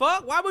 what the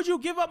fuck? Why would you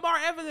give up our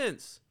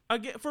evidence?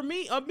 Again, for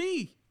me,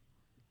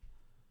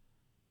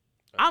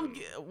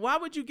 why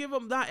would you give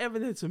up that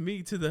evidence of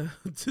me to the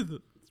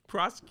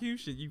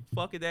prosecution, you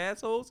fucking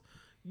assholes?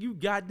 You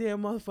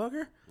goddamn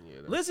motherfucker.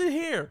 Yeah, listen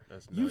here,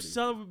 you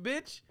son of a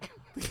bitch.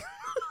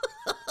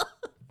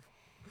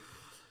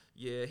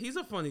 Yeah, he's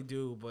a funny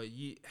dude, but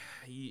you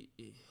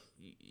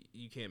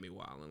can't be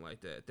wilding like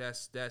that.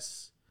 That's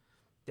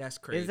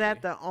crazy. Is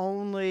that the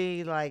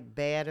only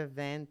bad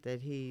event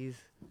that he's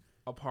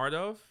a part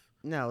of?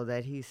 No,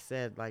 that he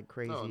said like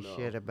crazy no.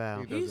 shit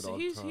about. He does it all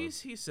the time.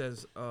 He says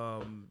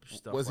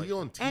stuff. Was like he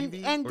on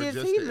TV? And or does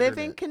just he the live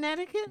in internet?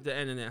 Connecticut? the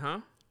internet, huh?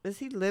 Does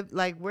he live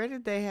like where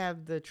did they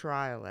have the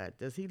trial at?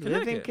 Does he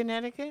live in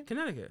Connecticut?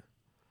 Connecticut.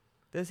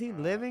 Does he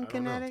live in I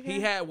don't know. Connecticut?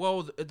 He had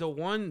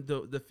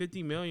the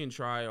 50 million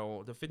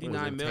trial, the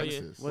 59 in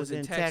million Texas. was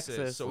in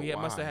Texas, so he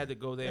must have Why? had to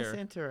go That's there.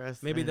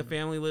 interesting. Maybe the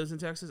family lives in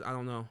Texas. I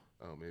don't know.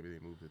 Oh, maybe they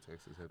moved to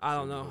Texas. had to I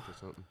don't send him know. up or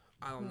something.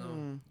 I don't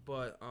know.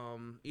 But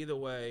either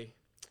way,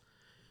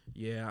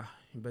 yeah,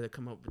 you better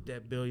come up with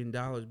that $1 billion,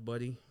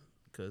 buddy,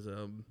 because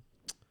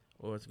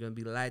or it's gonna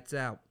be lights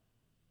out.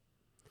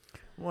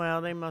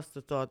 Well, they must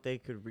have thought they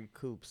could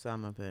recoup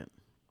some of it.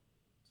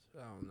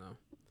 I don't know,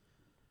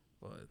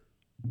 but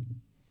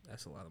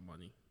that's a lot of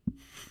money.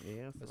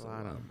 Yes, That's a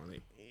lot of money.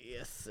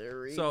 Yes,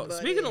 sir. So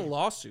speaking of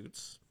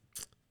lawsuits,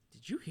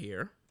 did you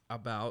hear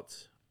about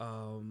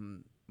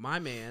my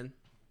man,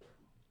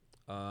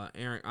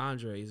 Eric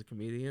Andre? He's a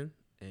comedian,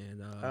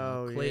 and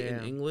Clayton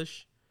yeah.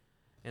 English,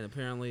 and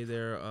apparently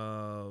they're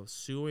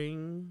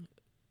suing.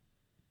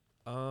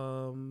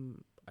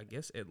 I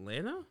guess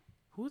Atlanta.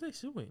 Who are they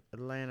suing?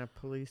 Atlanta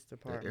Police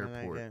Department.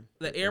 airport. I guess.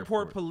 The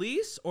airport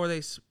police or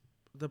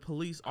the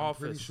police I'm office?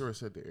 pretty sure it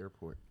said the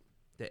airport.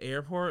 The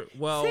airport.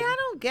 Well, See, I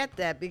don't get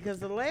that because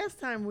the last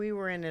time we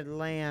were in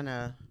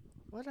Atlanta,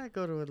 what did I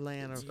go to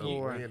Atlanta It's a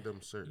for? random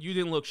search. you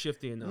didn't look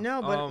shifty enough.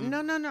 No, but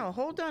no.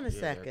 Hold on a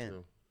Yeah, that second.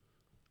 too.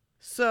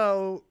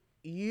 So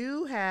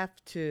you have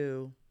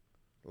to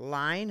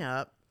line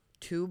up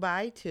 2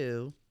 by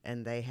 2,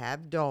 and they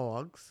have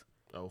dogs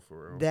Oh,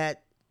 for real.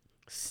 that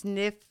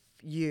sniff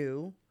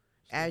you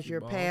as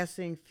your you're balls?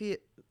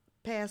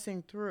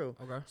 passing through.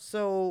 Okay.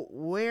 So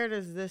where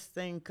does this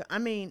thing? I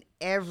mean,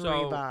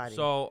 everybody.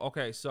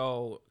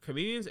 So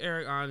comedians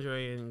Eric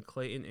Andre and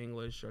Clayton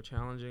English are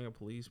challenging a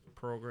police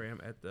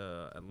program at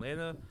the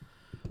Atlanta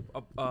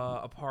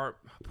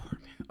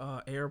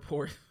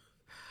airport.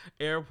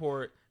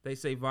 Airport, they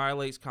say,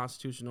 violates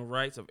constitutional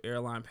rights of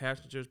airline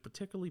passengers,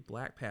 particularly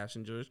black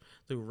passengers,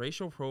 through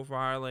racial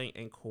profiling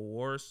and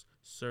coerced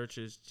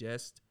searches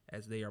just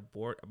as they are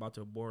about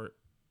to board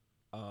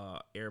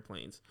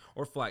airplanes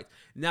or flights.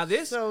 Now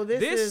this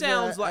is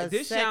sounds a like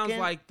second-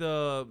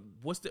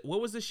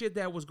 what was the shit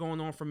that was going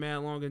on for mad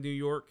long in New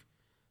York?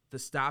 The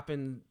stop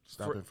and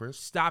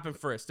frisk. Stop and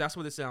frisk. That's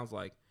what it sounds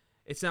like.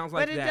 It sounds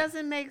like but it that.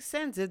 doesn't make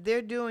sense if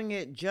they're doing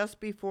it just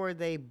before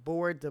they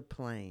board the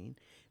plane.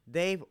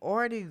 They've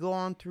already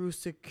gone through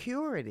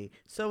security,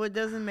 so it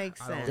doesn't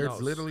make I don't sense. They're know.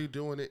 literally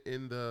doing it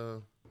in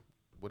the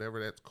whatever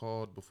that's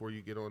called before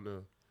you get on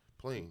the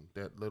plane.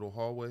 That little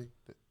hallway.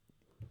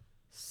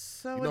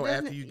 So You know, it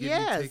after doesn't- you get your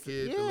yes, ticket,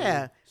 the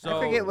yeah. little-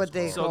 I forget what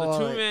they So call the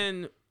two it.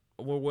 men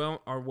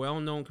are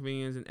well-known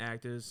comedians and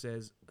actors.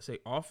 Say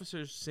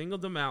officers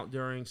singled them out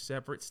during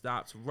separate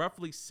stops,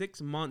 roughly 6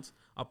 months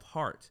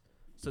apart.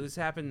 So this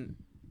happened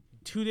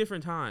 2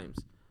 different times.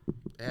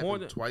 It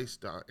happened twice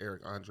to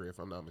Eric Andre, if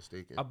I'm not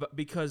mistaken.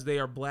 Because they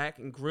are black,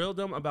 and grilled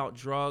them about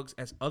drugs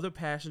as other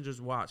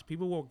passengers watched.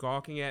 People were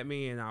gawking at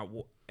me, and I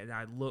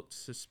looked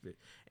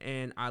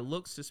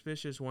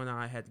suspicious when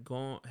I had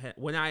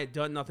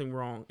done nothing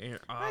wrong. And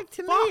Like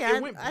to me,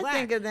 it went I black.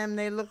 think of them.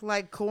 They look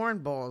like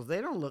cornballs. They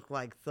don't look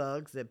like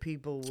thugs that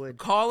people would.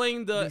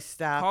 calling be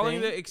stopping.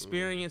 calling the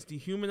experience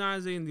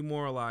dehumanizing and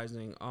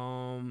demoralizing.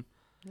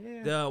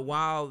 Yeah.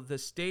 While the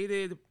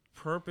stated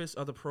purpose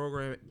of the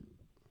program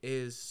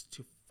is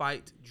to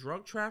fight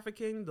drug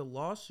trafficking, the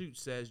lawsuit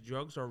says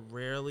drugs are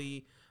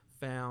rarely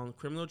found.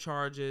 Criminal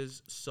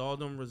charges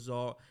seldom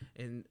result,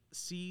 and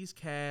seized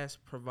cash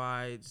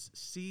provides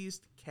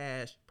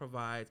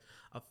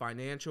a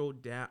financial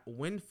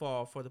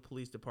windfall for the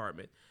police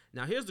department.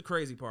 Now, here's the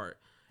crazy part.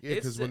 Yeah,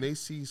 because when they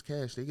seize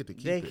cash, they get to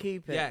keep They it.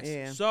 keep it. Yes.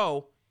 Yeah.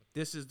 So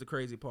this is the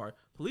crazy part.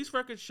 Police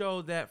records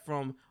show that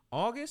from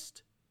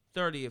August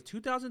 30th,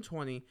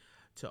 2020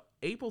 to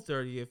April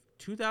 30th,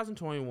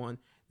 2021,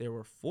 there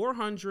were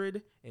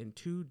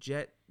 402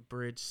 jet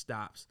bridge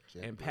stops.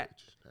 Jet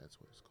Bridge, that's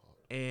what it's called.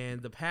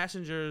 And the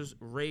passengers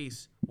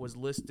race was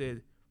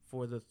listed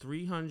for the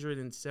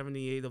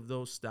 378 of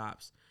those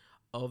stops.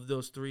 Of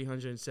those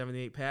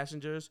 378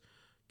 passengers,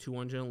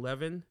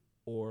 211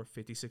 or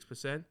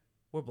 56%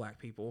 were black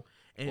people,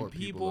 and Or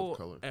people of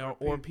color.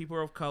 or people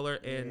of color,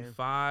 and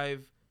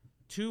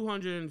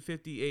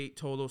 258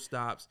 total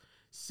stops,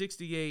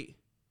 68.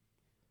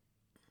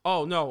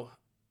 Oh no.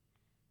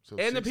 So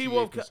And the people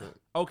of 68%.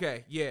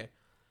 okay, yeah.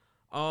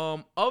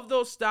 Of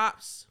those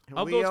stops,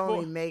 of we those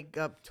only make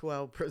up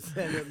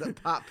 12% of the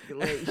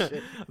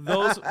population.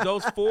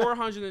 those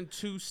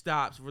 402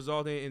 stops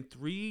resulted in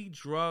 3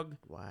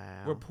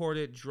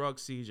 reported drug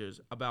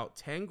seizures, about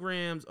 10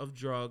 grams of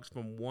drugs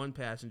from one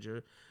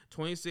passenger,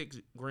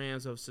 26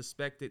 grams of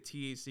suspected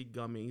THC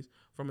gummies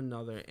from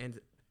another,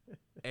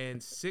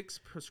 and 6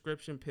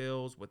 prescription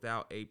pills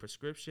without a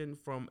prescription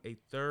from the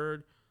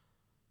third.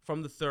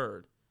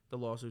 The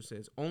lawsuit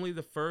says only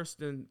the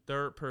first and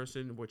third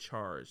person were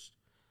charged.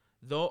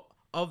 Though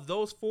of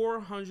those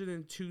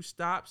 402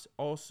 stops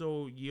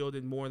also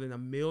yielded more than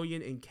 $1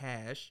 million in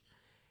cash,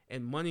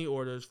 and money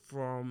orders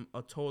from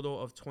a total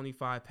of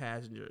 25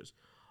 passengers.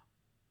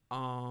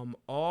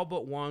 All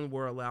but one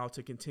were allowed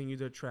to continue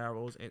their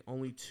travels, and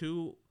only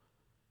two,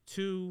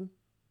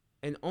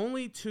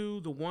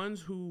 the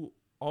ones who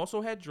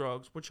also had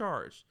drugs, were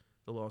charged.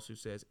 The lawsuit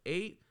says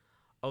 8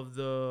 of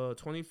the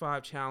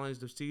 25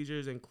 challenged the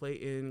seizures, and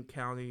Clayton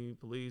County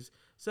Police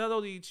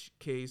settled each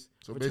case.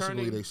 So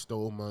basically, they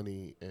stole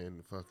money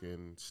and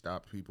fucking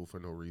stopped people for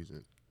no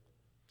reason.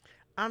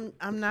 I'm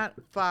not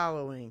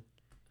following.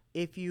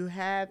 If you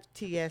have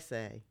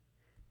TSA,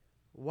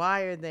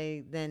 why are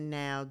they then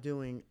now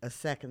doing a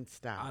second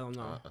stop? I don't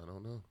know.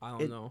 I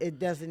don't know. It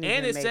doesn't even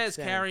And it make says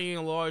sense. carrying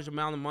a large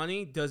amount of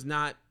money does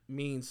not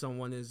mean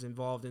someone is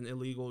involved in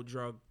illegal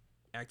drug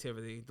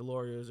activity. The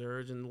lawyers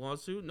urge in the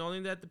lawsuit,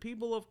 noting that the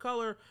people of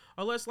color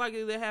are less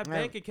likely to have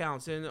bank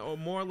accounts and are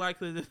more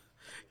likely to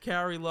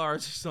carry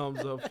large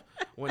sums of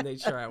when they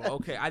travel.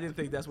 Okay, I didn't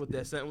think that's what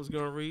that sentence was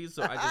going to read,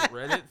 so I just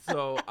read it.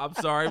 So I'm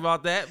sorry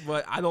about that,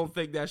 but I don't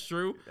think that's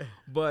true.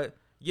 But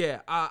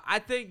yeah, I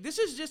think this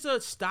is just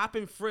a stop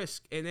and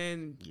frisk, and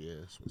then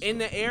in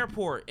the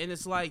airport, and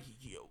it's like,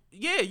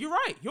 yeah, you're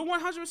right. You're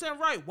 100%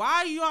 right.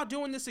 Why are y'all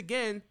doing this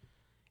again?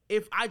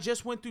 If I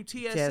just went through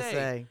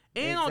TSA.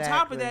 And on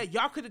top of that,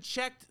 y'all could have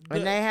checked.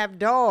 And they have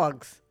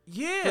dogs.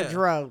 Yeah. For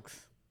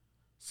drugs.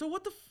 So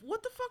what the fuck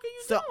are you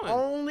it's the doing?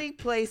 only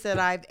place that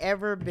I've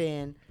ever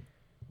been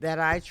that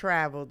I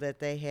traveled that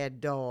they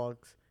had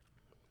dogs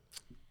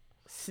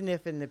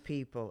sniffing the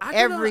people.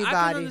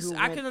 Everybody who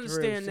I went can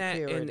understand through that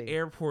security. in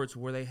airports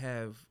where they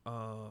have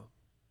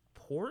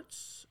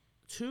ports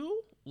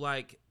too.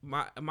 Like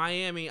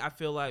Miami, I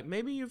feel like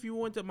maybe if you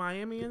went to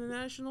Miami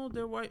International,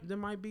 there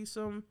might be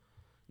some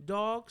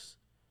dogs.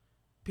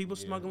 People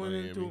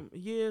smuggling through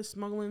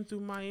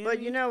Miami. But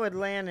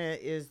Atlanta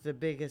is the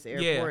biggest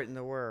airport in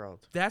the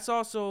world. That's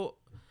also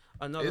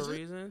another Is it?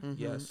 reason. Mm-hmm.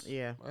 Yes.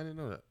 Yeah. I didn't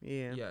know that.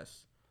 Yeah.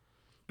 Yes.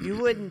 You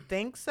wouldn't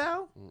think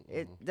so.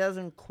 It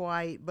doesn't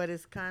quite, but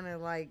it's kind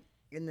of like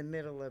in the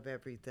middle of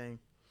everything.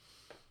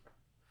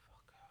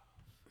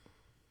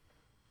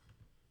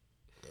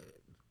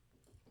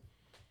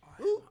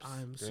 Oops.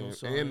 I'm so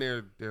sorry. And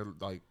they're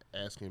like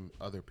asking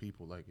other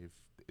people like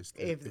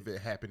if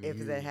it happened to you,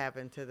 if it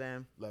happened to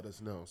them, let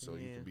us know so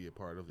you can be a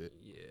part of it.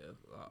 Yeah,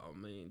 I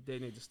mean they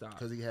need to stop.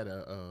 Because he had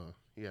a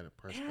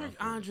press Eric conference.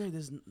 Andre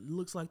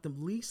looks like the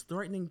least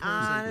threatening person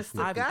honest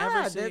to I've God,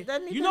 ever seen. that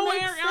doesn't even You know what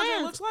make Eric Andre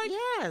sense. looks like?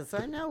 Yes,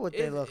 I know what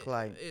they look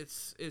like.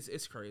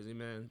 It's crazy,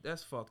 man.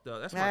 That's fucked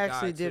up. That's I my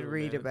actually guy did too,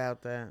 read man.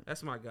 about that.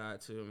 That's my guy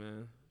too,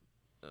 man.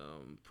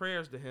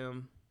 Prayers to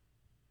him.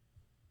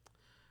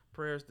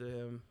 Prayers to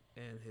him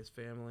and his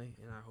family,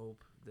 and I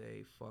hope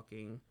they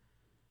fucking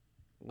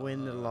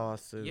Win the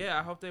lawsuit. Yeah,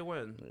 I hope they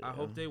win. Yeah. I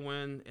hope they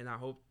win, and I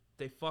hope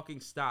they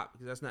fucking stop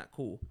because that's not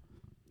cool.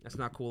 That's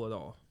not cool at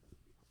all.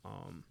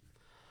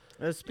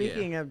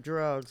 Speaking of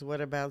drugs,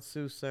 what about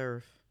Sue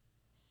Surf?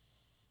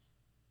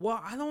 Well,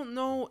 I don't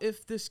know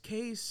if this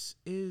case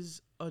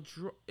is a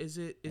drug. Is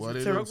it Well, it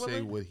they drug didn't say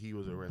related? what he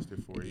was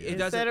arrested for yet. It It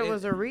doesn't- said it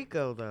was a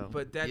RICO though.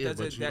 But that Yeah,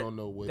 doesn't. but you that, don't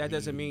know what that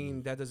doesn't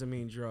he-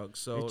 mean drugs.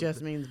 So It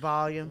just means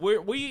volume.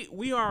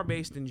 we are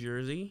based in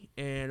Jersey,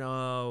 and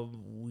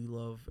we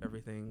love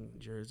everything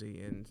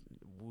Jersey, and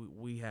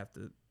we have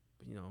to,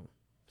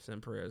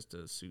 send prayers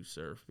to Sue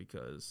Surf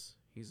because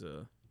he's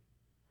a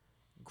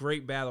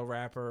great battle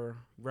rapper.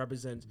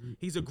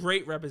 He's a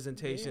great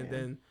representation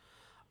than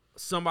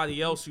somebody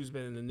else who's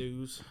been in the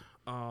news.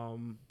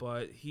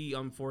 But he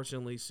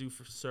unfortunately Sue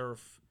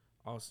Surf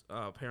also,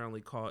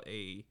 apparently caught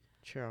a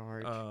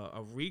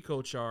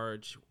RICO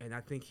charge, and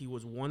I think he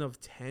was one of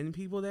 10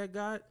 people that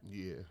got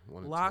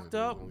locked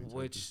up,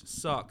 which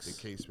sucks.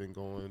 The case been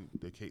going.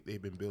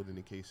 They've been building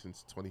the case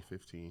since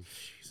 2015.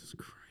 Jesus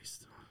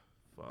Christ,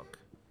 fuck.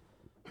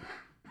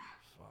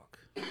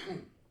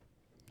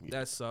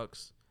 That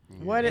sucks.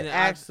 What And it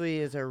actually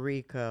is a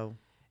RICO.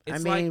 I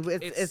It's mean,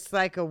 like- it's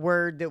like a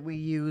word that we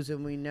use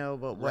and we know,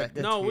 but what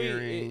the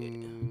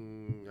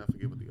Racketeering, I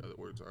forget what the other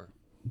words are.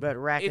 but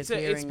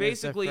racketeering It's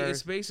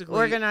basically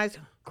organized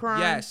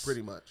crime. Yes,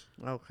 Pretty much.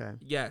 Okay.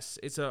 Yes,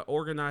 it's an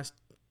organized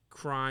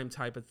crime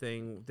type of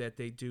thing that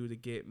they do to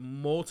get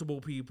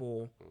multiple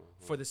people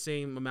for the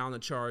same amount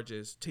of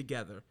charges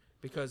together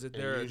because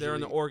they're in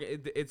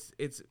the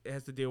it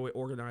has to deal with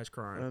organized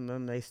crime. And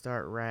then they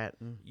start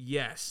ratting.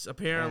 Yes,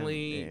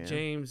 apparently Yeah.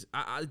 James.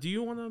 Do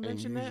you want to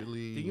mention that? Do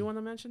usually- you want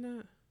to mention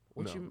that?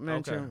 No.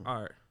 Mention. Okay.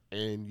 All right.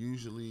 And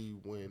usually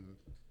when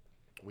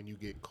you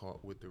get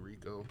caught with the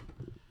RICO,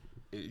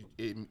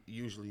 it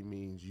usually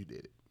means you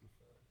did it,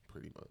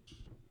 pretty much,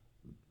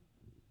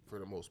 for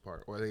the most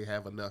part, or they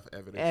have enough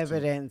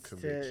evidence to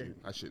convict you.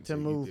 I shouldn't to say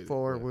you move did it, but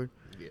forward.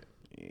 yeah.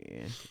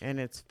 Yeah, and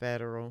it's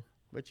federal.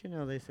 But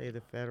they say the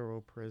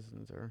federal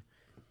prisons are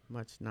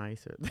much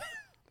nicer.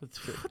 What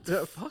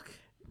the fuck?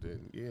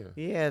 Then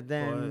Yeah,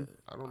 then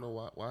I don't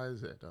know why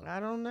is that though. I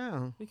don't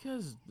know.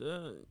 Because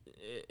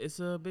it's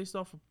based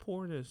off of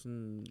poorness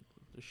and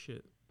the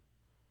shit.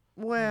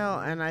 Well,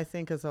 and I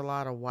think it's a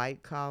lot of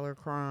white collar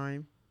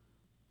crime,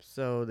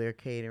 so they're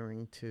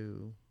catering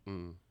to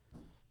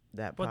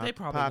that But they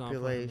probably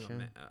population.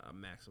 gonna put him in a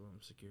maximum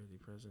security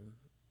prison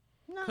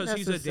Not because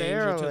he's a danger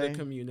to the necessarily.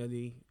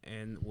 community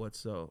and what's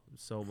so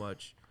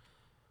much.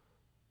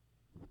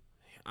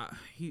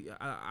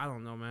 I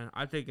don't know, man.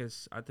 I think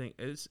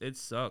it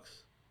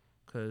sucks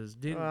because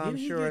I'm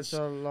sure it's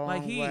a long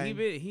like way.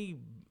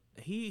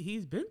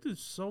 he's been through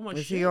so much.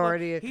 Was shit. he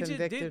already Like, a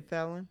convicted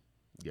felon?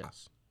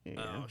 Yes.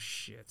 Yeah. Oh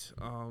shit!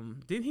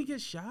 Didn't he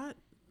get shot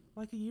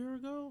like a year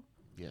ago?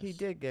 Yes. He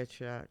did get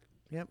shot.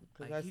 Yep.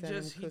 'Cause Like, I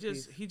sent him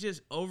cookies. he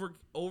just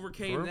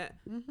overcame For real? that.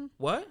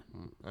 What?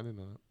 I didn't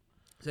know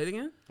that. Say it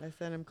again. I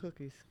sent him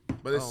cookies.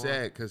 But it's Oh, wow.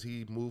 sad because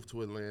he moved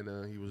to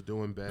Atlanta. He was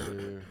doing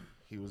better.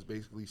 He was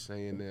basically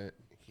saying that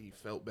he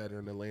felt better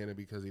in Atlanta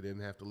because he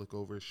didn't have to look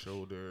over his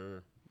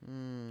shoulder.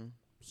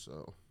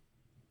 So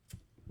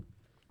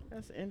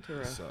That's it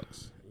interesting.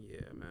 sucks.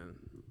 Yeah, man.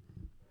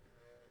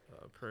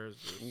 Prayers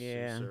to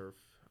Yeah. serve.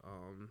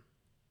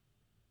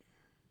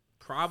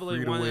 Probably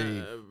Free the one.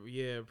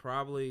 wave.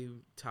 Probably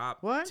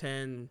top What?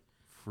 10.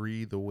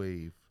 Free the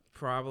wave.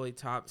 Probably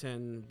top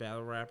 10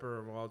 battle rapper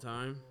of all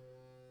time.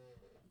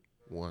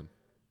 One.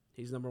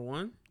 He's number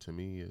one. To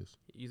me, he is.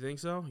 You think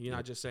so? You're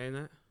not just saying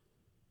that?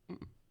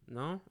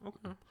 No.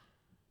 Okay.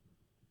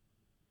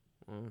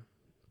 Well,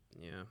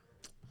 yeah.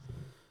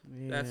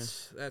 Yeah.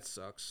 That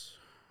sucks.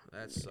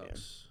 That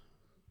sucks.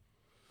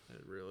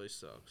 It really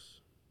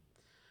sucks.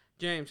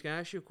 James, can I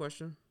ask you a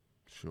question?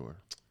 Sure.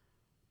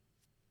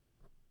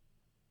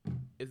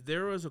 If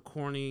there was a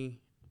corny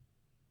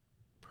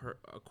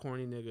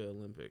nigga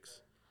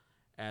Olympics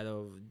out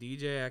of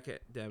DJ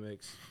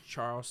Academics,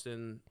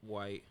 Charleston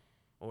White,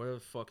 or whatever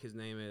the fuck his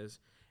name is,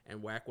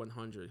 and Whack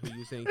 100, who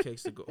you think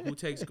takes who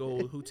takes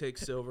gold, who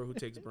takes silver, who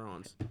takes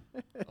bronze?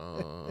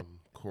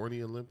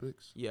 Corny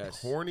Olympics? Yes.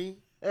 Corny?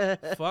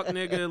 Fuck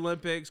nigga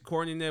Olympics,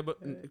 corny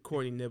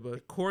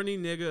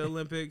nigga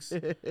Olympics,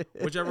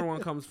 whichever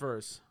one comes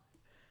first.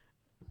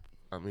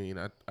 I mean,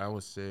 I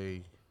would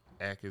say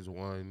Ack is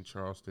 1,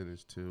 Charleston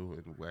is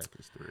 2, and Whack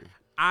is 3.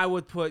 I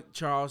would put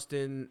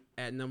Charleston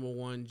at number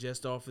 1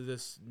 just off of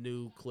this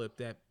new clip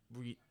that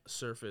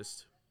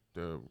resurfaced.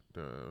 The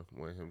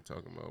one him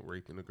talking about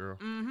raping a girl.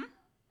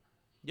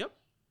 Yep.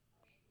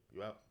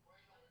 You out?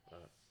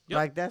 Yep.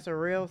 Like that's a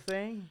real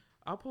thing?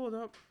 I'll pull it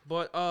up.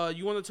 But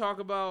you want to talk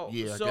about?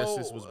 Yeah, I so, guess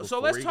this was so before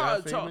let's he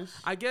talk. got famous.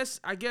 I guess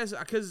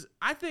because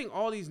I think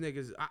all these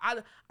niggas.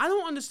 I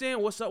don't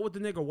understand what's up with the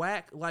nigga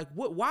Whack. Like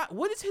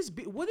what is his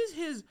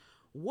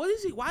why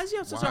does he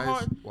have such a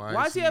hard?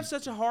 Why does he have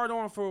such a hard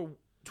on for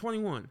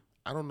 21?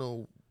 I don't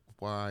know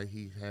why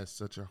he has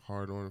such a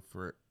hard on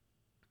for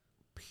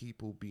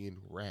people being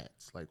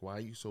rats. Like, why are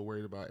you so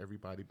worried about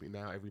everybody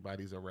now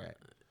everybody's a rat?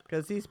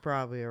 Because he's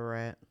probably a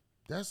rat.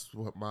 That's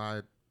what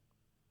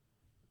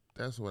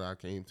I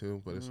came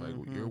to, but it's like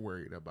you're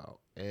worried about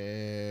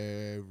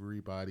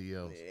everybody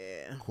else,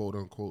 quote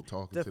unquote,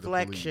 talking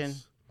Deflection. to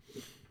the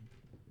police.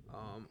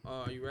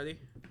 Are you ready?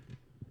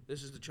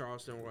 This is the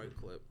Charleston White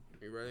clip.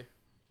 You ready?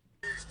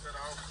 You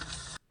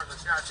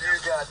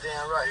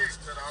goddamn right.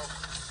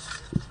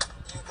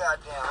 You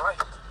goddamn right.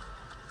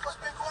 What's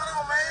been going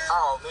on, man?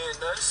 Oh, man,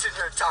 nothing. Sitting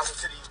here talking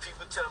to these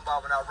people, telling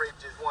about when I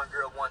raped this one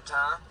girl one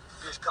time.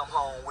 Bitch come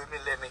home with me,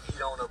 let me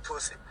eat on her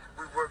pussy.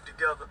 We worked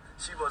together.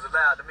 She was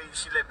allowed to me.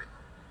 She let me.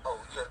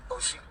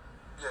 She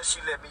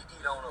let me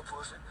eat on her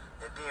pussy.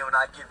 And then when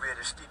I get ready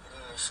to stick it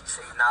in, she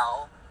say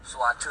no. So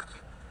I took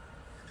it.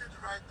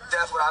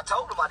 That's what I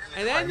told him I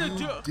did. And then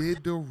You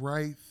did the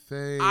right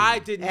thing. I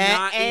did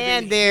not.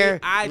 And even they're hear,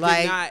 I did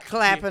like not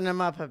clapping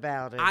him up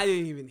about it. I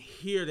didn't even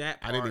hear that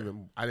part.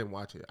 I didn't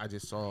watch it. I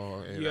just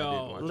saw and I Yo.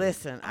 didn't watch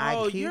Listen, Oh,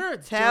 I you're a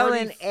keep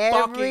telling dirty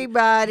fucking-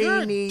 everybody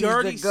you're a needs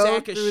dirty to go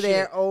sack of through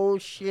their shit.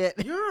 old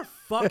shit. You're a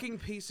fucking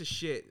piece of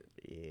shit.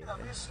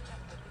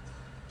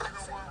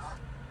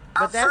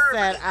 But that's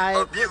that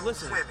abuse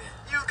listen. women.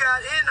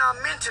 And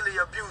I'm mentally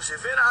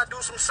abusive, and I do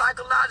some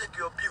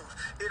psychological abuse.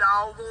 It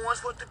all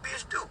warns what the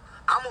bitch do.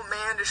 I'm a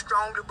man that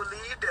strongly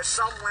believe that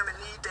some women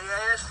need their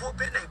ass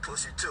whooped and they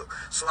pussy too.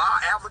 So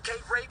I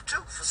advocate rape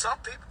too for some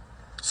people.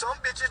 Some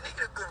bitches need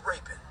a good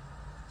raping.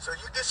 So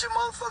you get your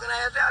motherfucking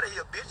ass out of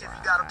here, bitch. If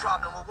you got a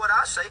problem with what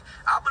I say,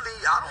 I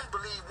don't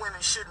believe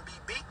women shouldn't be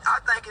beat. I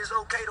think it's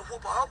okay to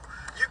whoop a hoe.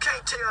 You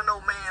can't tell no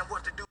man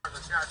what to do.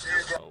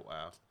 Oh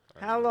wow.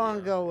 How long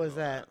ago was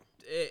that?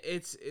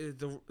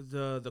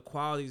 The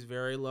quality is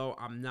very low.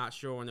 I'm not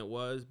sure when it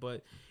was,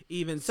 but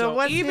even So so,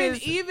 what's even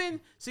his-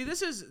 see,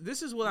 this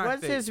is what I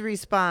What's think. his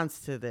response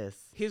to this?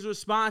 His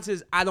response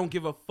is, "I don't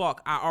give a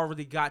fuck. I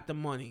already got the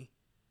money."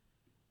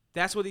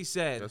 That's what he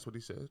said. That's what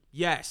he said.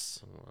 Yes.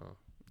 Oh, wow.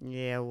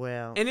 Yeah,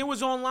 well. And it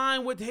was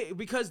online with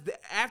because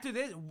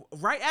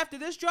right after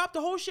this dropped,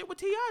 the whole shit with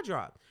T.I.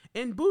 dropped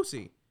and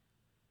Boosie.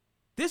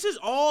 This is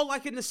all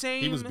like in the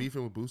same. He was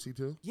beefing with Boosie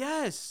too.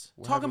 Yes,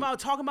 What talking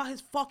happened? about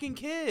his fucking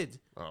kid.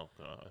 Oh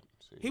God.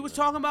 See, He was man.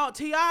 talking about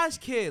T.I.'s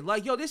kid.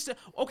 Like, yo, this.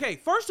 Okay,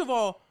 first of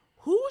all,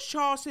 who is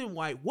Charleston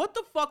White? What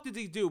the fuck did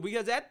he do?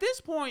 Because at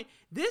this point,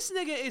 this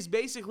nigga is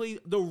basically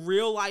the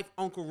real life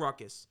Uncle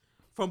Ruckus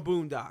from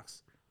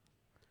Boondocks.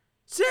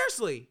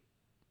 Seriously,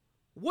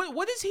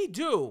 What does he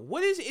do?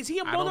 Is he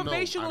a I don't know.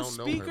 motivational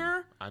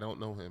speaker? I don't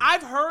know him.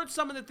 I've heard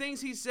some of the things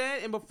he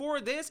said, and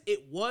before this,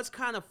 it was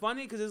kind of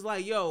funny because it's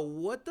like, yo,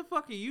 what the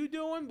fuck are you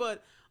doing?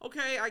 But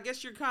okay, I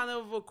guess you're kind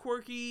of a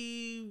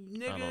quirky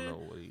nigga. I don't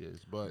know what he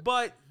is, but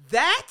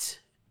that,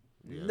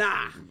 yeah, nah,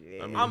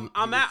 I mean, I'm he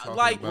was out. talking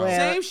Like about-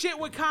 same shit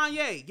with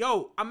Kanye.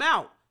 Yo, I'm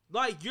out.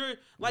 Like you're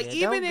like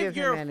Yeah, even don't if give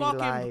him you're any fucking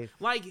life.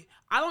 like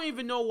I don't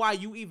even know why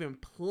you even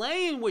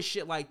playing with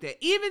shit like that.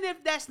 Even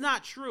if that's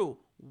not true,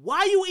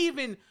 why you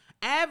even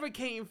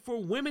advocating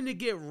for women to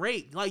get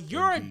raped? Like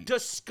you're a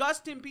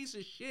disgusting piece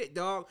of shit,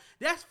 dog.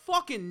 That's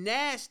fucking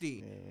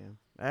nasty.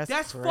 Yeah,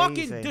 That's crazy.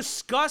 fucking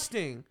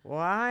disgusting. Well,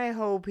 I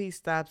hope he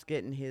stops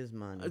getting his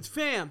money.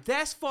 Fam,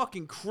 that's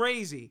fucking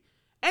crazy.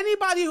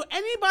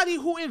 Anybody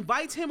who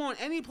invites him on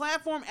any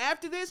platform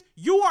after this,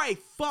 you are a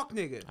fuck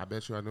nigga. I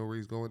bet you I know where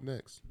he's going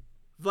next.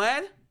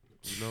 Vlad?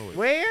 You know it.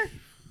 Where?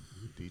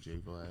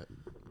 DJ Vlad.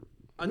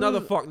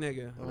 Another fuck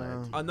nigga.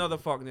 Wow. Another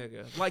fuck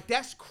nigga. Like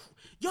that's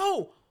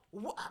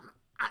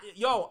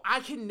I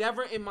can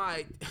never in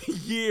my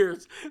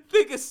years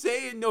think of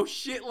saying no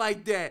shit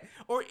like that.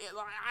 Or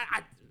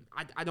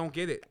I don't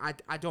get it.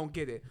 I don't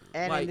get it.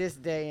 And like, in this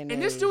day and age,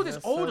 this dude is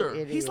that's so older.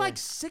 idiot. He's like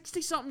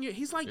 60 something years.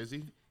 He's like Is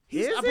he?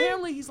 He's Is he?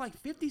 apparently he's like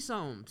 50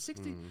 something,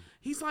 60.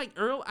 He's like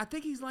early. I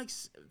think he's like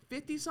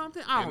 50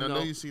 something. I don't And I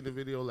know. know you seen the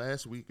video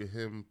last week of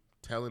him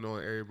telling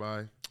on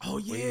everybody. Oh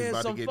when he was yeah,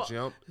 about some to get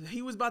jumped.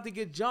 He was about to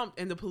get jumped,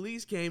 and the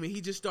police came, and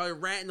he just started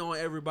ratting on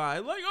everybody.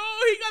 Like,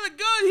 oh, he got a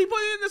gun. He put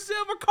it in the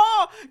silver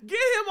car. Get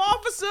him,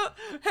 officer.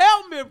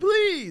 Help me,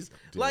 please.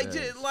 Like,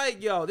 Yes.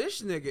 like, yo,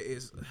 this nigga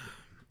is.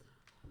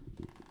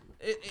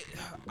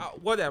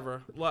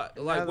 Whatever. Like,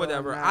 Another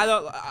whatever. one, I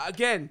don't.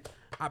 Again,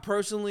 I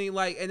personally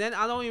like, and then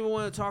I don't even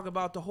want to talk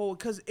about the whole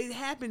because it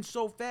happened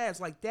so fast.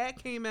 Like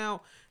that came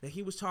out that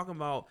he was talking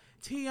about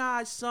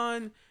T.I.'s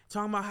son,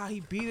 talking about how he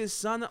beat his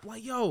son up.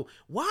 Like, yo,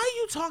 why are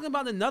you talking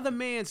about another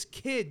man's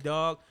kid,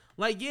 dog?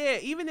 Like, yeah,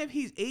 even if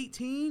he's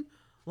 18,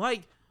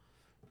 like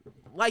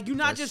you're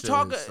not That's just still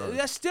talking. his son.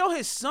 That's still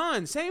his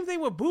son. Same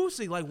thing with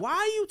Boosie. Like, why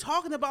are you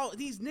talking about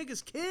these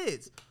niggas'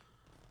 kids?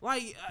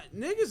 Like,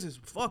 niggas is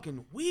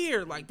fucking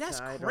weird. Like, that's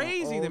Entitled,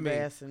 crazy to me.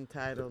 Old-ass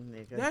entitled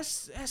nigga.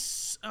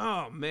 That's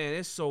oh man,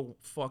 it's so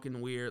fucking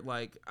weird.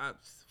 Like,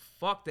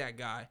 fuck that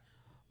guy.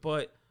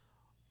 But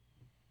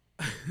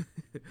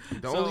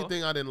The only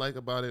thing I didn't like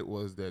about it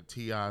was that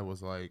T.I.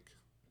 was like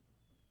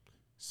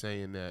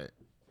saying that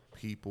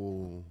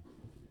people,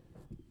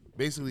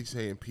 basically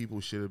saying people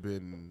should have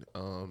been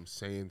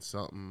saying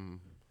something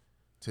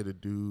to the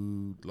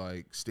dude,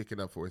 like sticking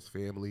up for his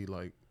family.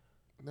 Like,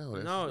 no,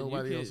 that's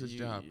nobody else's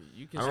job.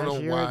 You can I don't That's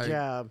know your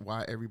job.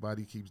 why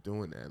everybody keeps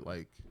doing that.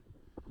 Like,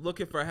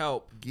 looking for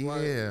help.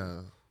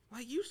 yeah.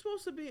 Like you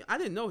supposed to be. I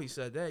didn't know he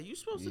said that. You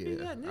supposed to be Yeah,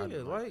 that I nigga.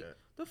 didn't like Like that.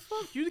 the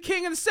fuck, you the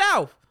king of the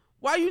South.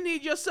 Why you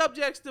need your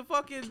subjects to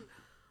fucking?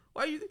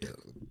 Why you?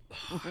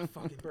 I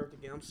fucking burped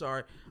again. I'm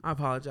sorry. I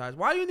apologize.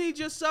 Why you need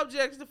your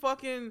subjects to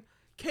fucking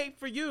cape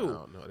for I you?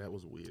 don't know. That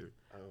was weird.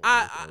 I don't know what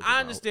that I was about.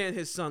 understand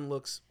his son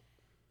looks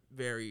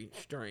very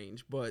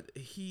strange, but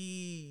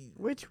he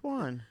Which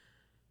one?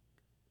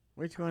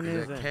 Which one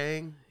Is is that it?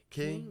 King?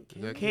 King?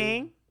 Is that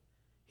King?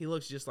 he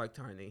looks just like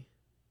Tiny,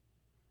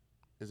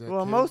 Is that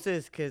Well, King? most of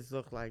his kids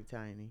look like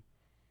Tiny.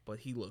 but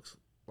he looks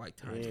like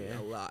Tiny Yeah.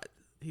 a lot.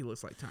 He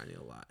looks like Tiny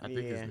a lot. I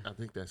think Yeah. I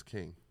think that's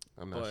King.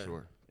 I'm not But-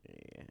 sure.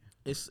 Yeah.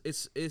 It's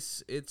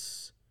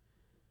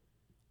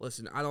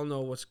listen, I don't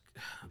know what's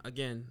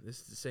again,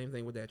 it's the same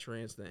thing with that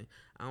trans thing.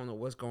 I don't know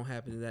what's gonna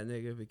happen to that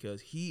nigga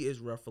because he is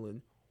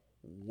ruffling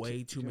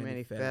way too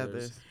many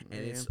feathers.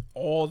 And yeah. it's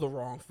all the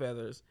wrong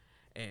feathers.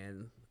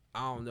 And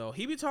I don't know.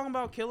 He be talking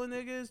about killing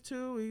niggas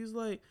too. He was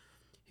like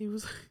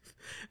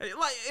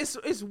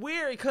it's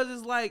weird because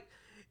it's like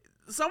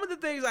some of the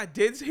things I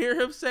did hear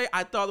him say,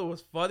 I thought it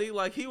was funny.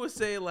 Like he was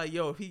saying like,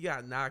 yo, if he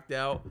got knocked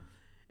out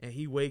and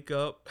he wake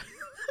up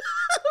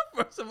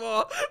first of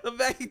all, the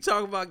fact he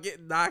talking about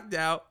getting knocked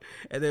out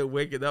and then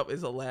waking up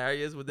is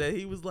hilarious. But then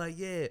he was like,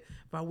 yeah,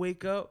 if I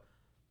wake up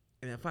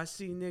and if I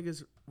see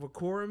niggas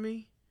recording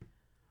me,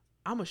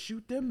 I'ma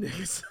shoot them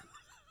niggas.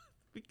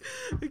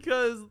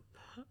 Because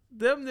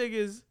them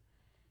niggas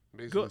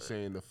Basically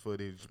saying the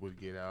footage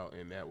would get out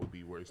and that would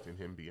be worse than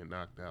him being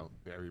knocked out.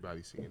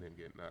 Everybody seeing him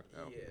get knocked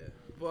out. yeah.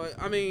 But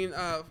I mean,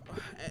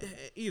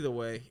 either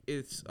way,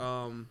 it's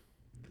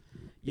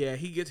yeah,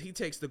 he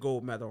takes the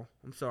gold medal.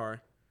 I'm sorry.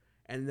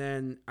 And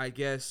then I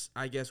guess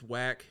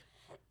Whack.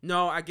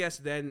 No, I guess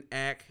then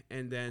Ack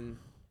and then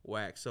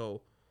Whack.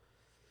 So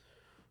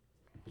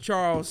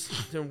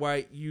Charleston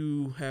White,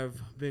 you have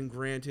been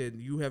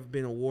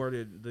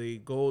awarded the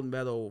gold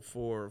medal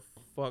for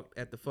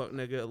at the Fuck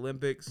Nigga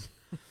Olympics.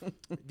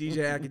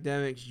 DJ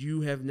Academics,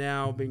 you have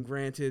now been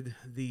granted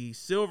the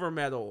silver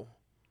medal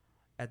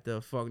at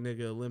the Fuck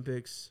Nigga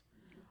Olympics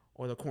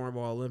or the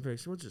Cornball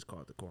Olympics. We'll just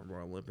call it the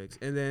Cornball Olympics.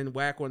 And then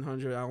Whack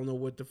 100, I don't know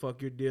what the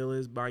fuck your deal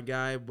is, my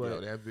guy, but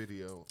Yo, that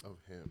video of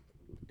him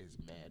is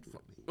mad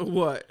funny.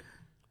 what?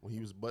 When he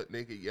was butt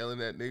naked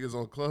yelling at niggas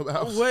on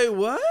Clubhouse. Wait,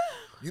 what?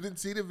 You didn't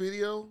see the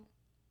video?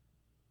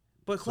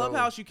 But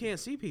Clubhouse, you can't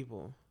see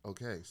people.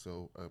 Okay,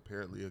 so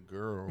apparently a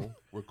girl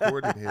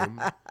recorded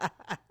him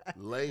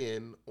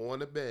laying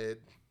on a bed,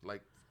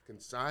 like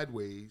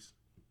sideways,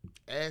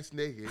 ass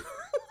naked,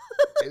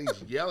 and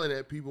he's yelling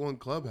at people in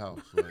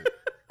Clubhouse. Like,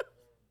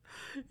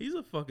 He's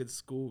a fucking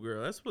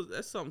schoolgirl. That's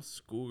something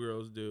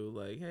schoolgirls do.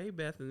 Like, hey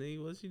Bethany,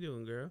 what's you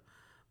doing, girl?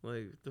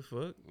 Like, the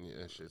fuck? yeah,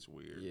 that shit's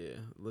weird. Yeah,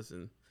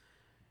 listen.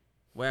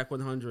 WAC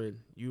 100,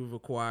 you've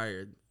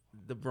acquired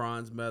the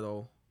bronze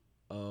medal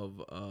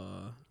of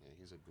Yeah,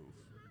 he's a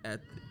goof.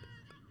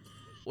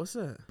 What's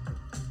that?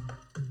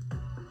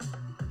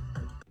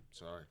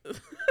 Sorry.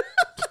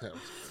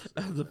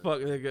 The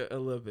fucking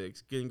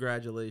Olympics.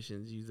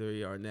 Congratulations, you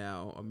three are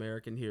now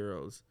American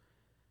heroes.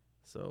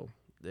 So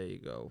there you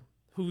go.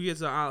 Who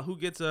gets a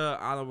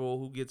honorable?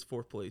 Who gets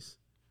fourth place?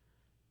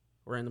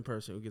 Random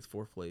person who gets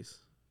fourth place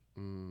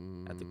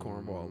at the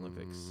Cornball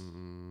Olympics.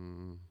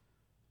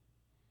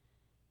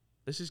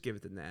 Let's just give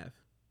it to Nav.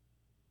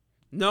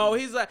 No,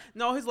 his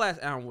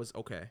last album was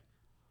okay.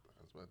 I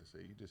was about to say,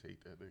 you just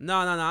hate that nigga. No,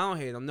 I don't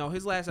hate him. No,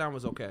 his last album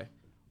was okay.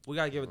 We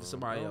gotta give it to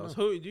somebody else.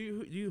 Who do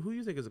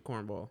you think is a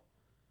cornball?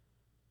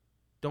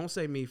 Don't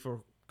say me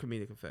for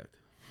comedic effect.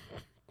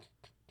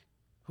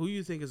 Who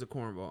you think is a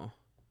cornball?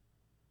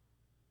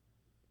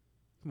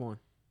 Come on,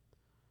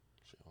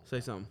 say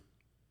something.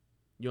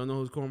 You don't know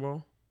who's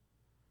cornball?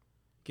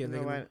 Can't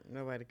think of it?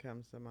 Nobody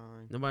comes to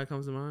mind. Nobody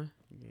comes to mind.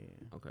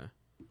 Yeah. Okay.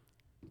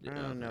 I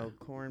don't know.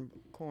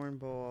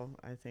 Cornball.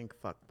 I think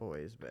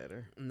fuckboy is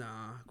better.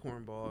 Nah,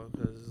 cornball,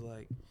 because it's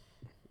like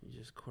you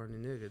just corny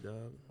nigga,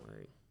 dog.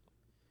 Like,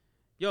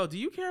 yo, do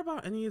you care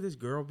about any of this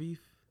girl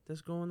beef that's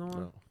going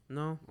on?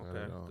 No?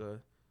 Okay, good.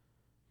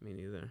 Me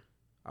neither.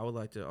 I would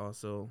like to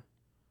also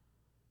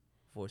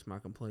voice my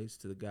complaints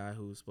to the guy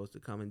who was supposed to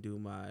come and do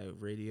my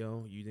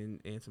radio. You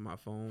didn't answer my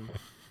phone,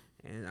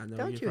 and I know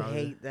Don't you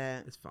hate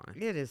that? It's fine.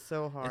 It is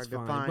so hard to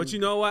find. But you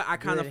know what? I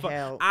kind of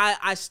help.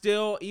 I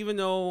still, even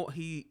though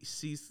he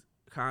ceased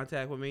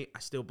contact with me, I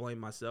still blame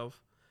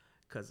myself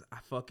because I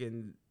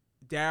fucking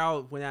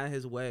Daryl went out of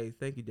his way.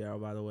 Thank you, Daryl,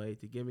 by the way,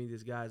 to give me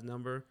this guy's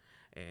number,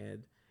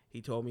 and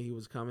he told me he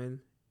was coming.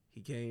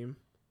 He came.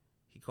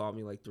 He called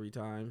me like 3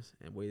 times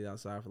and waited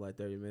outside for like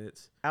 30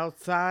 minutes.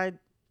 Outside?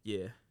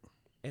 Yeah.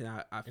 And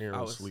I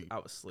was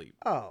asleep.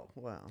 Oh,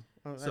 well.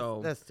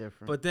 That's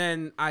different. But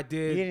then I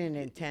did. You didn't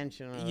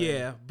intentionally.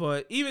 Yeah,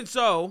 but even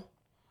so,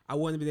 I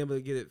wouldn't have been able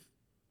to get it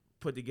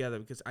put together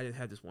because I didn't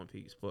have this one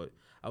piece. But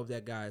I hope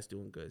that guy is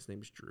doing good. His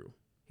name is Drew.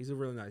 He's a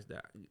really nice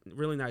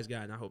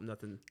guy, and I hope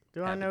nothing.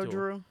 Do I know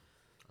Drew?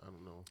 I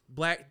don't know.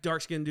 Black,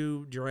 dark-skinned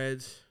dude,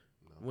 dreads.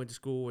 No. Went to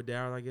school with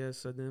Daryl, I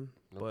guess. I did.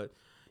 Nope. But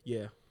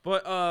yeah,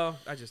 but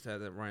I just had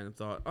that random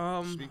thought.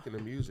 Speaking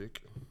of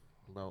music.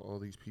 About all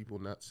these people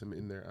not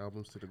submitting their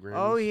albums to the Grammys.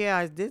 Oh yeah,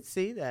 I did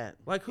see that.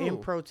 Like who? In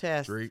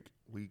protest. Drake,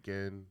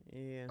 Weeknd.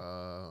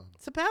 Yeah.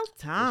 It's about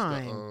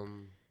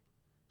time.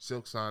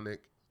 Silk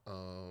Sonic.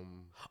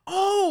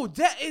 Oh,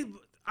 that is.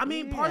 I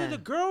mean, part of the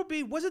girl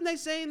beat. Wasn't they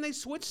saying they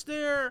switched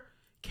their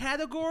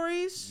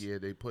categories? Yeah,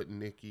 they put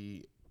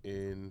Nicki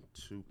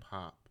into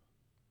pop.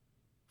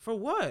 For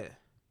what?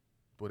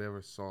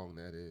 Whatever song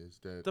that is.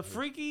 The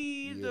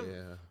freaky.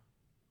 Yeah.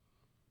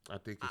 I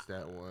think it's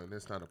that one.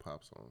 That's not a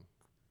pop song.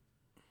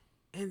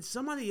 And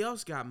somebody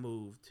else got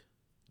moved.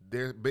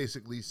 They're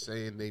basically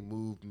saying they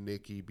moved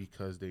Nicki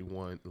because they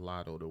want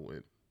Lotto to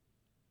win.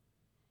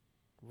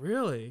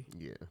 Really?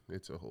 Yeah,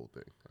 it's a whole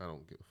thing. I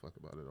don't give a fuck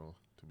about it all,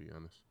 to be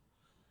honest.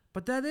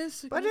 But that is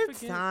significant. But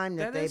it's time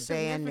that they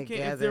band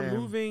together. If they're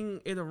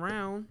moving it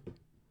around.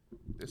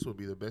 This would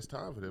be the best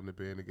time for them to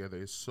band together.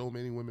 There's so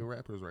many women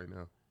rappers right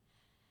now.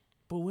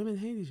 But women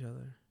hate each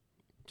other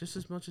just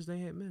as much as they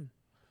hate men.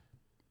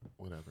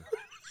 Whatever.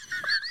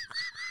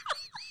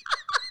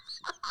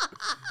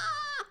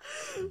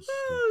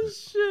 Oh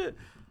shit!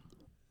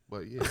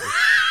 But yeah.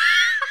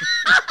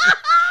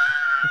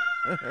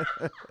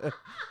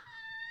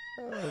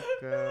 Oh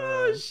god.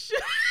 Oh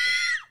shit!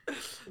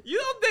 You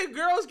don't think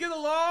girls get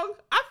along?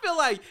 I feel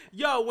like,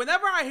 yo,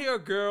 whenever I hear a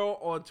girl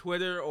on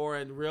Twitter or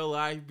in real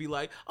life be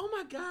like, "Oh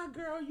my god,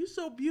 girl, you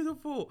so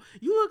beautiful.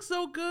 You look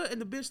so good," and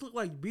the bitch look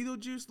like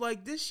Beetlejuice,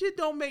 like this shit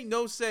don't make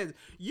no sense.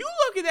 You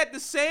looking at the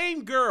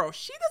same girl?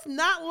 She does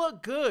not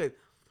look good.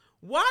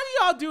 Why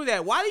do y'all do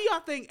that? Why do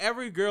y'all think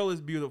every girl is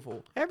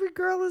beautiful? Every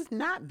girl is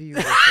not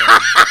beautiful.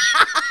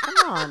 Come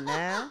on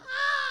now.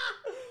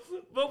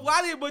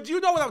 But you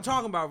know what I'm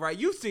talking about, right?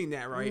 You've seen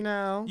that, right?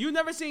 No. You've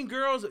never seen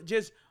girls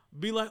just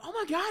be like, "Oh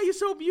my god, you're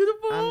so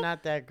beautiful." I'm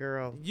not that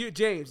girl.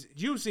 James,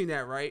 you've seen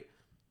that, right?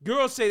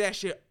 Girls say that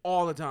shit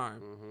all the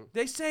time. Mm-hmm.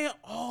 They say it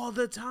all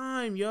the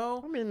time,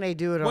 yo. I mean, they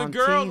do it when on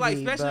girls, TV, like,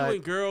 especially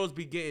when girls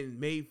be getting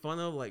made fun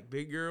of, like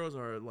big girls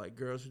or like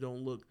girls who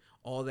don't look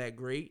all that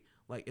great.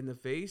 Like in the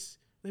face,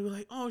 they were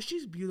like, "Oh,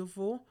 she's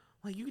beautiful."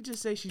 Like you could just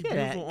say she's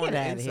beautiful on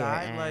the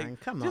inside. Here, like,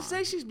 come just on.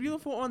 say she's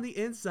beautiful on the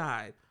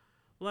inside.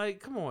 Like,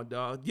 come on,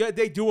 dog. Yeah,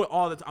 they do it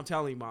all the time. I'm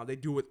telling you, Mom, they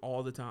do it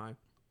all the time,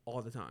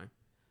 all the time.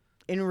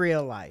 In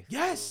real life.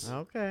 Yes.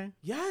 Okay.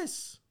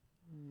 Yes.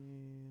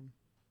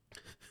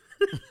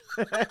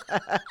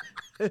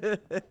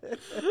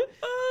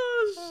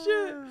 Oh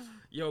shit.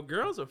 Yo,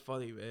 girls are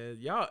funny, man.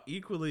 Y'all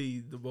equally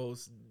the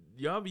most.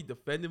 Y'all be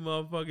defending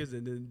motherfuckers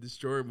and then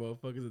destroying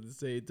motherfuckers at the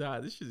same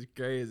time. This shit is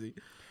crazy.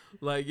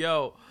 Like,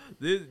 yo,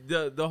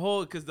 the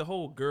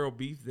whole girl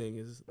beef thing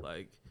is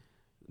like,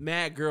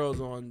 mad girls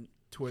on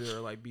Twitter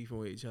are like beefing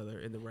with each other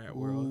in the rap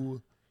world.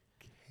 Who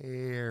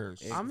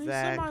cares? I mean,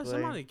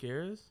 somebody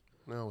cares.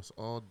 No, it's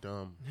all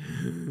dumb.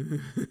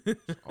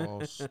 It's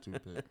all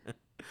stupid.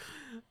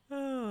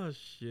 Oh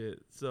shit.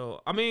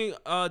 So I mean,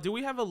 do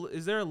we have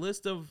is there a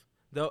list of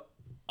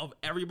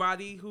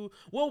everybody who?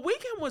 Well,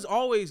 Weeknd was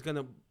always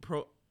gonna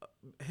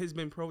has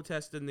been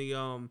protesting the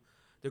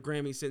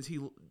Grammy since he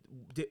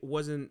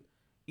wasn't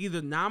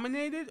either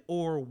nominated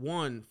or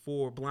won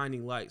for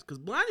Blinding Lights. Because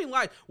Blinding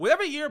Lights,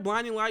 whatever year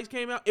Blinding Lights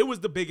came out, it was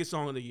the biggest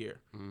song of the year.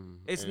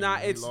 It's and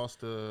not. He lost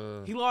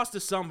to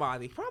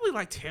somebody, probably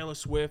like Taylor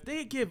Swift.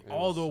 They give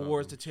all the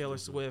awards to Taylor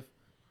Swift.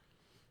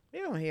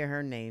 You don't hear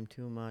her name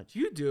too much.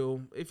 You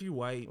do if you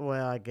white.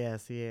 Well, I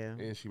guess, yeah.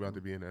 And she about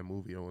to be in that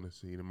movie I want to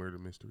see, the murder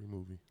mystery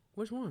movie.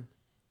 Which one?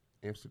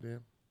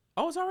 Amsterdam.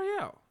 Oh, it's already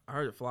out. I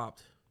heard it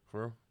flopped.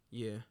 For real?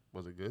 Yeah.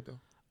 Was it good though?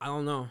 I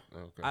don't know.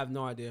 Okay. I have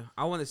no idea.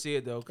 I want to see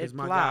it though because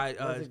my flopped.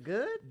 guy, was it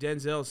good?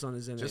 Denzel's son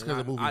is in Just it.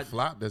 because a movie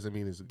flopped doesn't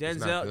mean it's not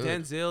good.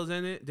 Denzel's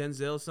in it.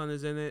 Denzel's son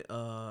is in it.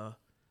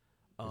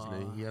 His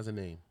name. He has a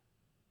name.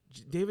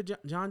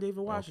 John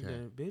David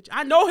Washington, bitch.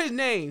 I know his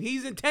name.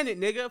 He's in Tenet,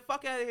 nigga.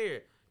 Fuck out of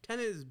here.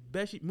 Tenet is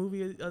best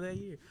movie of that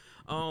year.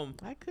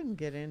 I couldn't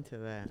get into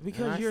that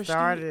because you're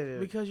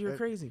because you're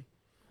crazy.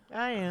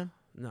 I am.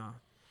 Nah.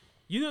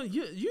 You know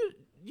you know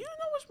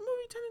which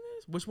movie Tenet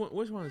is? Which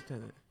one is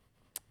Tenet?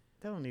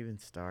 Don't even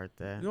start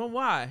that. You know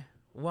why?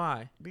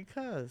 Why?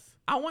 Because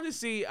I want to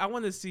see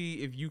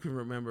if you can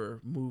remember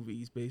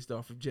movies based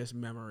off of just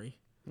memory.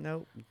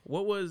 Nope.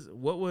 What was Get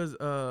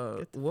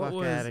the fuck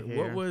outta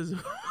here.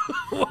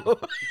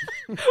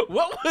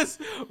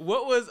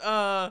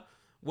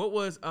 What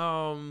was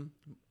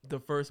the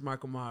first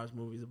Michael Myers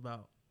movies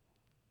about?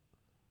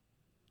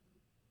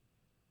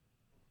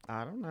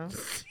 I don't know.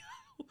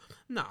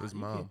 Nah, His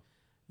mom.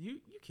 You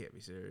can't be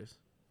serious.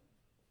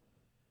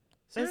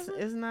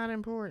 It's not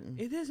important.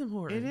 It is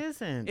important. It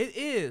isn't. It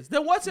is.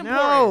 Then what's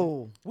important?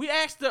 No. We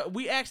asked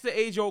the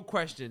age-old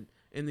question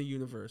in the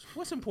universe.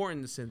 What's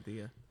important to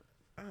Cynthia?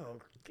 Oh,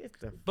 get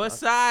the fuck.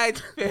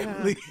 Besides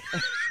family.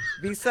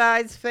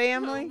 Besides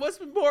family? What's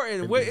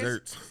important? And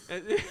desserts.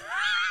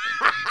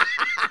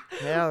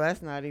 Hell,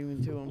 that's not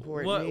even too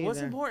important. What's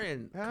either.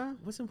 important? Huh?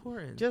 What's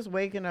important? Just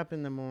waking up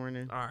in the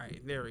morning. All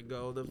right, there we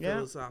go. The Yeah.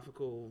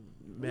 philosophical.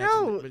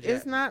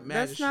 It's not.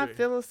 That's not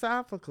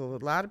philosophical. A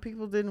lot of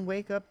people didn't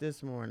wake up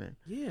this morning.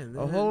 Yeah,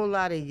 A whole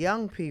lot of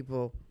young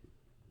people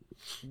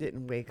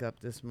didn't wake up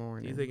this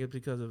morning. You think it's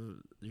because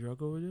of drug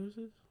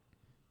overdoses?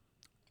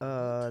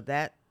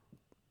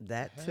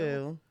 That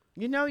too.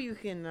 You know you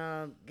can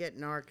get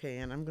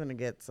Narcan. I'm gonna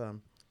get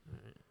some.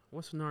 Right.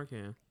 What's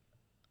Narcan?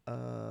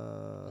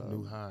 A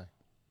new high.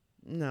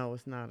 No,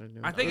 it's not a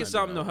new. I think high. it's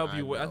something to help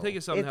you. I think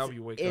it's something to help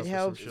you wake up. It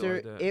helps or some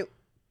shit like that. It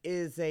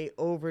is a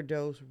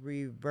overdose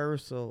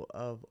reversal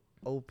of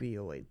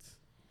opioids.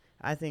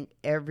 I think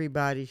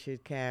everybody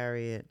should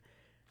carry it.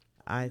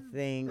 I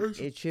think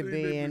it should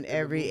be in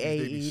every They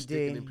be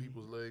sticking in AED.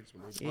 people's legs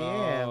when they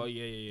Yeah. Oh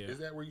yeah. Is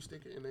that where you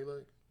stick it in their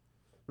leg?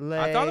 Leg,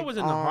 I thought it was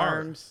in the heart.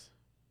 arms,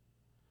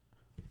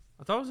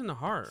 I thought it was in the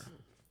heart.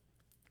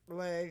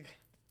 leg,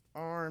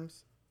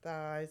 arms,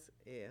 thighs.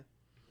 Yeah.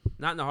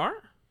 Not in the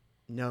heart.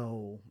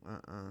 No.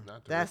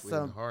 Not That's directly in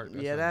some. the heart.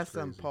 That Yeah, sounds that's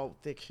some crazy.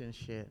 Pulp Fiction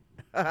shit.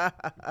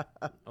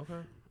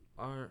 Okay.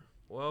 All right.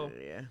 Well,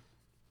 Yeah.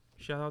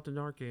 shout out to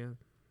Narcan.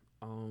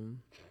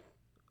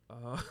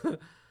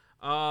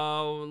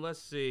 Let's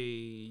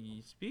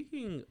see.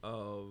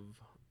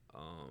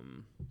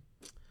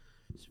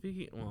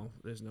 Well,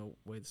 there's no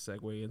way to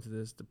segue into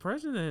this. The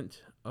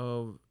president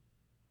of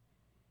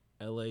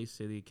LA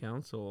City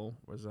Council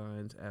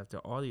resigns after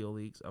audio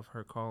leaks of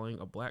her calling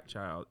a black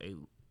child a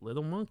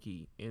little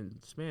monkey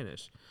in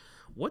Spanish.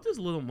 What does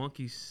little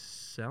monkey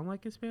sound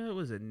like in Spanish?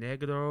 Was it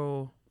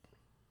negro?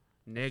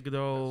 That's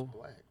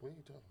black. What are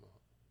you talking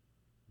about?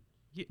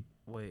 Yeah,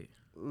 wait.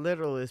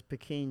 Little is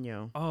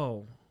pequeño.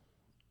 Oh,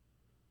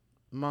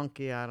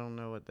 Monkey, I don't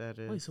know what that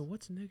is. wait. So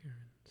what's nigger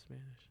in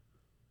Spanish?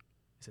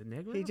 Is it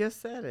negro? He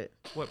just said it.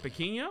 What,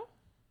 pequeño?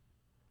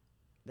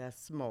 That's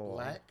small.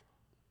 Black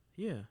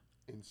Yeah,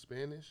 in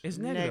Spanish it's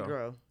negro.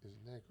 Negro. is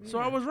negro. So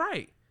I was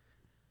right.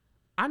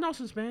 I know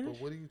some But Spanish.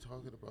 what are you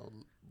talking about?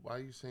 Why are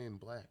you saying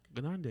black?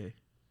 Grande.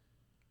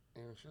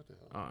 Aaron, shut the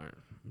hell up. All right.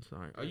 I'm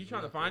sorry. Are There's you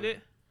trying to nothing. find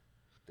it?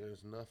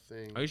 There's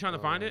nothing. Are you trying to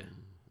find it?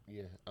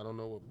 Yeah, I don't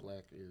know what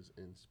black is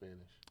in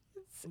Spanish.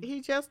 He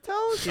just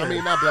told you. I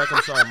mean, not black.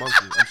 I'm sorry,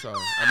 monkey. I'm sorry.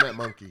 I meant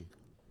monkey,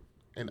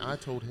 and I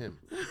told him.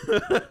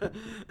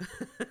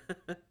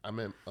 I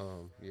meant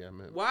yeah, I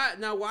meant. Why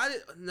now?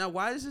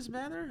 Why does this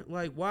matter?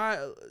 Like why?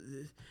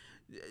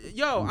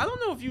 Yo, I don't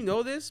know if you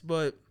know this,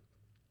 but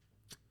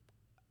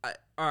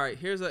all right.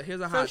 Here's a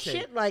so hot take.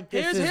 shit like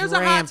this Here's is a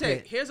hot rampant.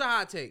 take. Here's a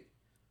hot take.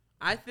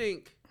 I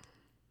think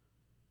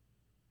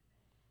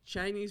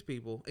Chinese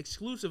people,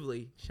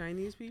 exclusively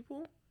Chinese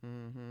people,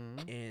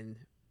 and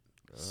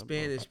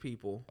Spanish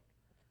people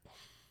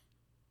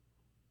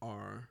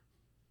are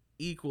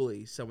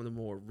equally some of the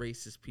more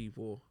racist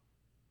people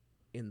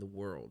in the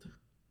world.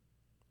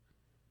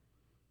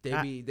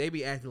 They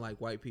be acting like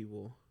white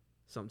people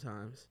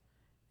sometimes,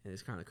 and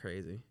it's kind of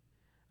crazy.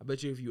 I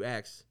bet you if you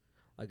ask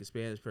like a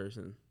Spanish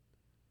person,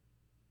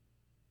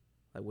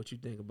 like what you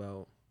think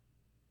about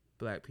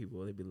black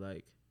people, they'd be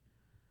like,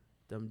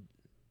 them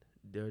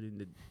dirty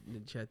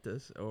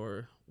ninchetas,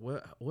 or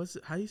what's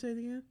how do you say it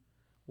again?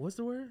 What's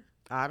the word?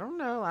 I don't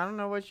know. I don't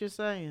know what you're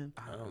saying.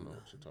 I don't know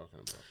what you're talking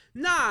about.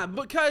 Nah,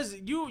 because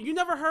you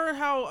never heard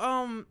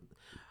how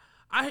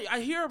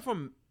I hear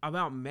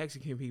about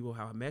Mexican people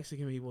how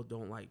Mexican people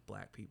don't like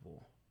black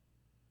people.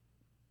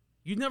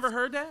 You never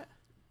heard that?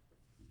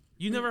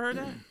 You never heard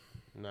that?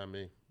 Not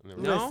me. I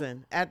never No?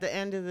 Listen, at the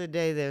end of the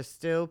day, there's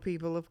still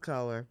people of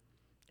color,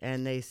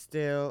 and they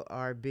still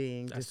are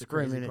being That's the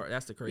crazy discriminated. part.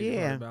 That's the crazy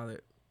part about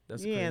it.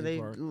 That's the crazy they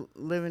part.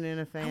 living in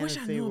a I fantasy wish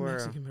I knew a world.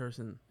 Mexican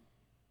person.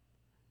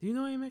 Do you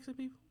know any Mexican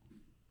people?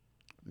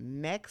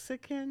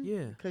 Mexican?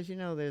 Yeah. Because you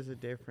know there's a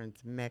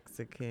difference,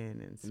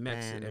 Mexican and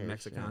Spanish. And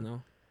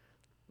Mexicano.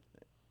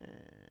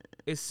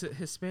 Is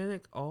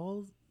Hispanic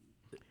all?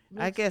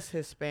 I guess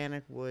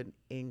Hispanic would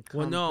encompass.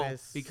 Well, no,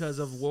 because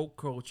of woke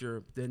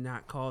culture, they're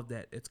not called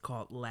that. It's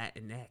called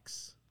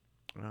Latinx.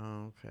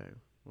 Oh, okay.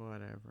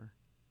 Whatever.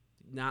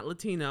 Not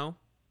Latino,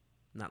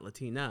 not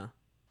Latina,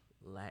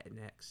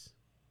 Latinx.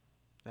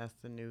 That's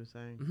the new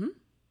thing.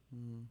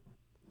 Mm-hmm.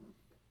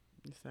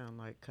 You sound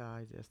like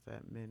Kai just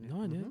that minute.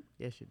 No, I didn't.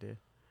 Yes, you did.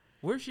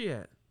 Where's she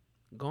at?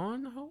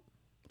 Gone, I hope?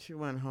 She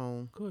went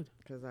home. Good.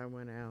 Because I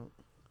went out.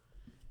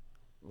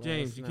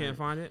 James, you can't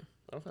find it?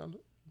 I found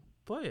it.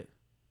 Play it.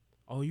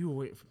 Oh, you were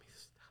waiting for me to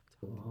stop.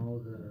 All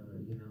the,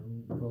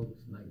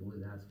 folks, like,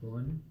 with that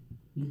scoring,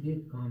 he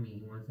did call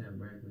me. He wants to have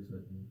breakfast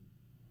with me.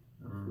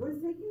 What's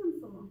taking him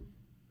so long?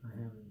 I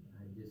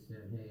just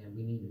said, hey,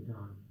 we need to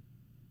talk.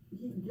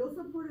 You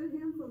supported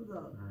him from the...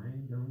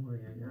 Alright, don't worry,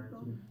 I got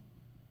you.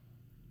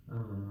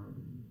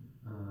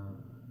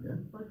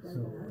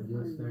 So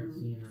you'll start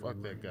seeing...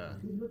 Fuck that guy.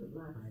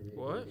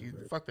 What?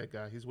 Fuck that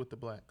guy. He's with the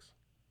blacks.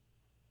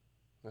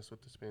 That's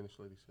what the Spanish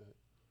lady said.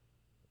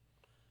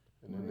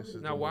 And then this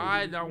is Now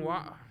why? It's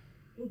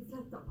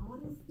like the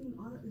oddest thing.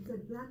 It's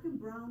like black and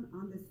brown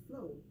on this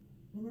float.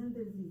 And then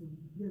there's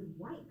this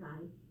white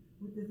guy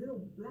with this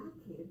little black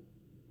kid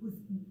who's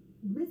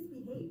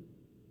misbehaved.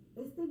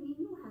 Este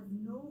niño has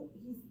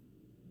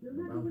they're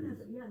not doing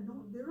it. Yeah,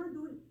 no, they're not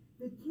doing it.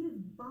 The kid is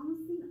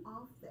bouncing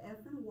off the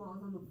effing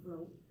walls on the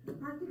float,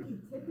 practically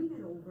tipping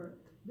it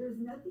over. There's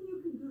nothing you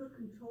can do to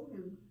control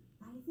him.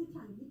 Parece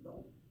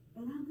changuito.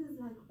 And I'm just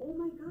like, oh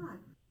my God.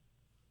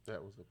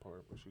 That was the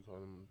part where she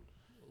called him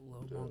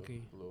Little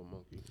monkey. Little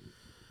monkey.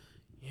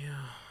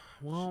 Yeah.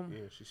 Well.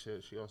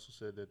 She also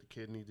said that the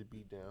kid needed to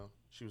be down.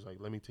 She was like,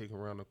 let me take him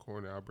around the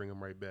corner. I'll bring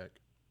him right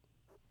back.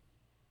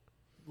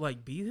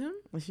 Like beat him?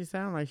 Well, she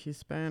sounds like she's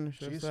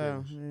Spanish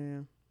herself.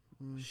 Yeah.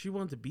 She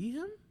wanted to beat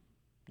him?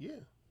 Yeah.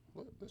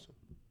 What? Listen.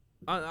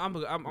 I'm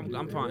fine.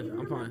 I'm fine.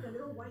 Like a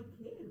little white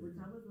kid, which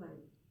I was like,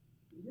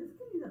 this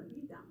kid needs a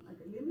beat down. Like,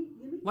 let me.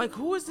 Like,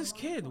 who is this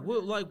kid?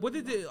 What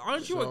did they?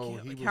 Aren't you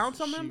a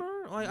council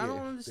member? Like, I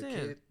don't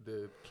understand.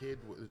 The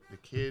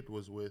kid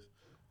was with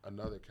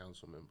another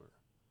council member.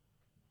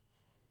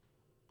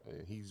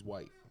 And he's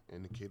white,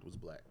 and the kid was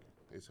black.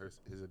 It's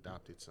his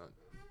adopted son.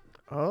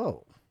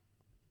 Oh.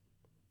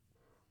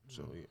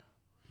 So yeah.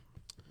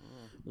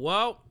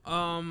 Well,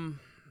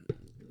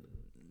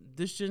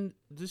 this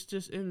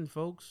just in,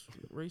 folks.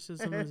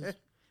 Racism is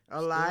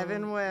alive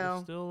and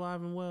well. Still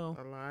alive and well.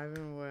 Alive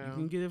and well. You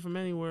can get it from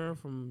anywhere,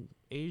 from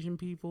Asian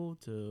people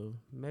to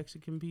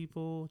Mexican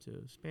people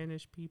to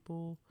Spanish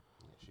people,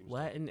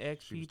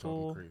 Latinx She was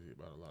people, talking crazy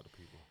about a lot of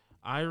people.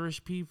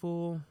 Irish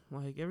people.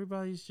 Like,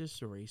 everybody's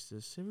just a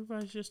racist.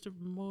 Everybody's just a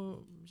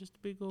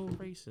big old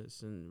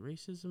racist, and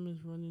racism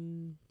is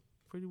running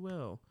pretty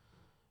well.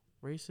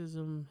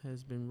 Racism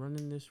has been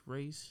running this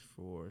race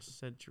for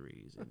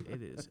centuries, and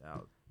it is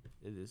out.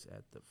 It is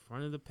at the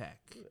front of the pack.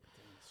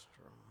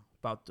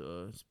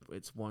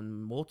 It's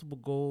won multiple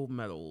gold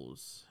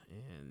medals,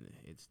 and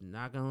it's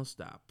not gonna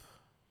stop.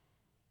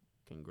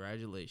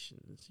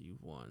 Congratulations,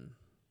 you've won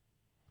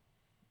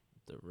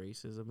the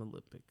Racism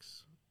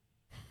Olympics.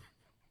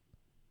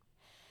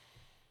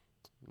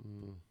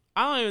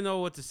 I don't even know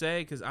what to say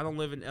because I don't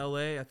live in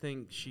LA. I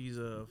think she's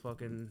a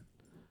fucking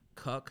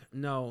cuck.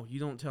 No, you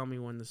don't tell me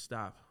when to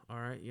stop. All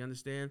right, you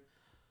understand?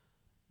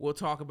 We'll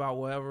talk about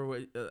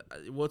whatever.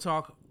 We'll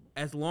talk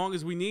as long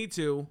as we need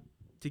to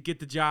get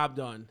the job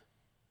done.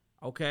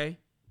 Okay?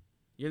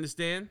 You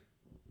understand?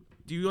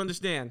 Do you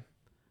understand?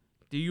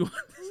 Do you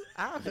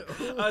understand?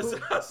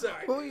 I'm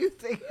sorry. Who you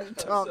think you're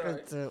talking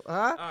to?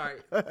 Huh? All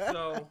right.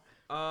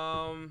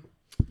 So,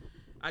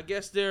 I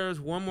guess there's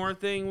one more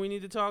thing we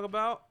need to talk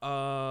about,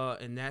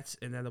 and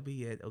that'll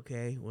be it.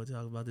 Okay, we'll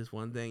talk about this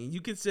one thing.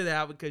 You can sit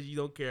out because you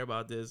don't care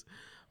about this,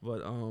 but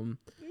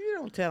You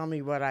Don't tell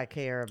me what I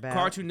care about.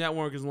 Cartoon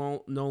Network is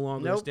no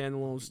longer a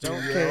standalone studio.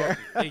 Don't care.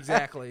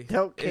 Exactly.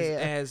 Don't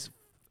care.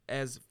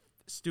 As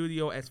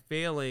studio as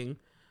failing,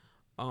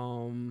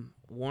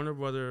 Warner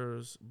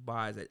Brothers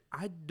buys it.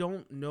 I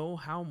don't know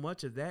how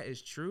much of that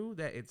is true,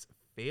 that it's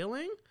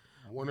failing.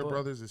 Warner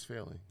Brothers is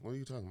failing. What are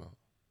you talking about?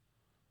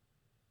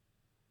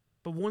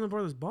 But Warner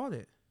Brothers bought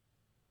it.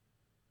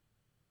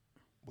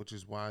 Which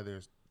is why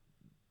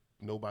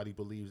nobody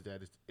believes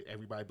that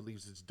everybody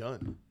believes it's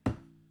done.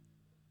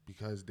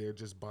 Because they're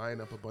just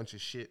buying up a bunch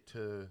of shit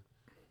to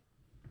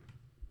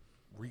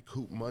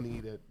recoup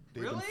money that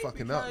they've been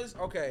fucking up.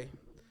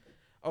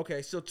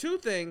 Okay, so two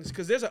things,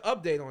 because there's an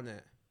update on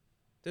that.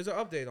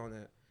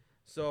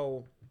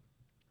 So,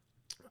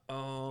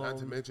 not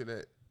to mention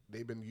that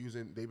they've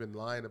been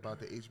lying about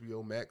the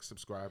HBO Max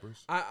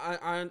subscribers.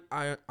 I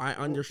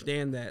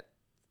understand that.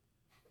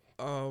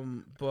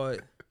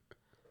 But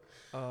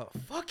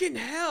fucking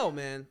hell,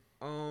 man.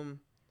 Come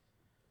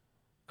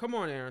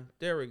on, Aaron.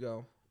 There we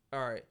go.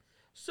 All right.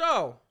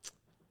 So,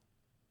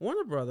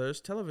 Warner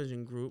Brothers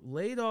Television Group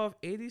laid off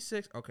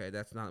 86. Okay,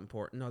 that's not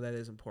important. No, that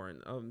is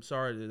important. I'm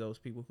sorry to those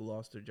people who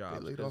lost their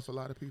jobs. They laid off a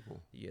lot of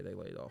people. Yeah, they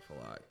laid off a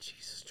lot.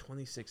 Jesus,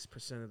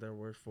 26% of their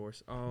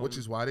workforce. Which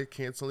is why they're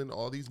canceling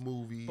all these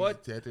movies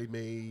that they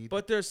made.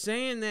 But they're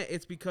saying that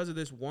it's because of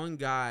this one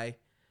guy,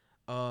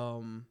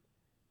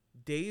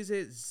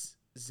 David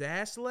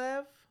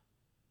Zaslav.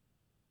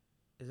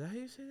 Is that how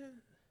you say that?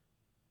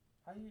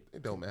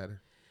 It don't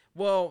matter.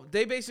 Well,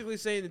 they basically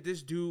saying that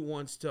this dude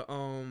wants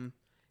to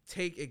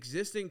take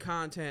existing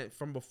content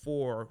from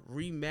before,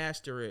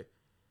 remaster it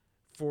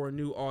for a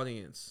new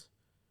audience,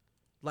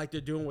 like they're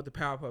doing with the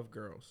Powerpuff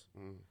Girls.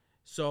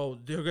 So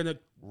they're gonna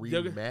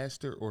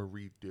remaster or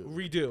redo.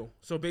 Redo.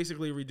 So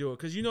basically redo it,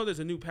 because there's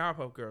a new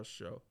Powerpuff Girls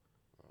show.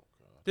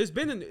 It's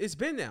been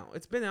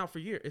out for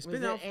years. It's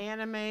been out.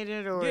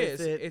 Animated or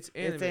it's animated.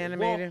 It's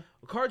animated.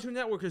 Well, Cartoon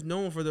Network is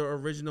known for their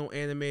original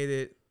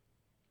animated.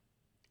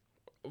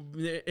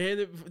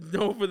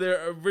 Known for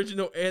their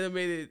original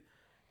animated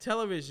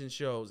television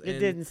shows. It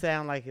didn't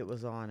sound like it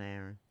was on,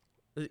 Aaron.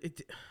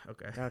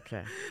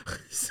 Okay.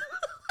 Just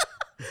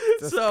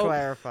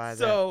clarify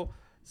that.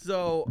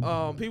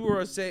 So people are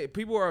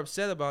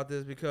upset about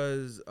this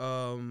because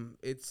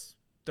it's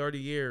 30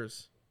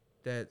 years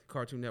that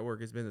Cartoon Network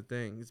has been a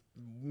thing. It's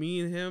me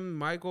and him,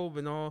 Michael,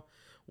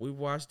 we've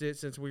watched it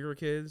since we were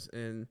kids,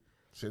 and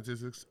since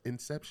its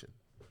inception.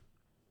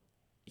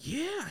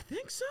 Yeah, I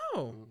think so.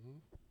 Mm-hmm.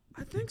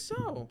 I think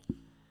so.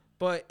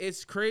 But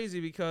it's crazy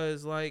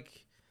because they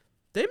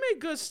make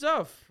good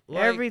stuff.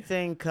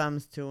 Everything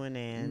comes to an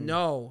end.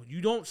 No, you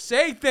don't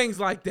say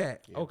things like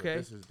that. Yeah, okay,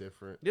 this is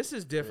different. This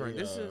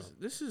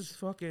is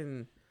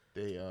fucking.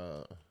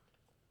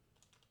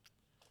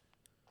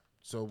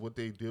 So what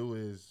they do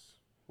is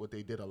what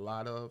they did a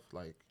lot of.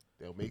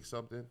 They'll make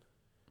something,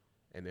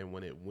 and then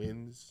when it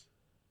wins,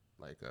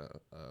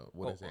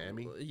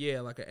 Emmy?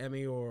 Yeah, like an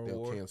Emmy or they'll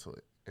award. cancel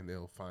it and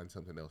they'll find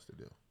something else to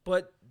do.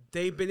 But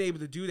they've been able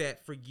to do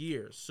that for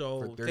years.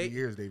 So for 30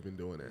 years they've been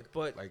doing it.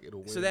 But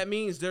it'll win. So that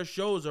means their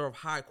shows are of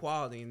high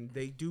quality and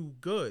they do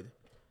good.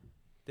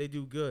 She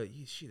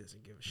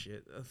doesn't give a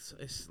shit.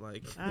 It's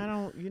like I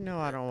don't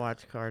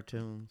watch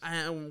cartoons.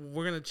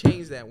 We're gonna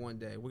change that one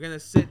day. We're gonna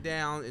sit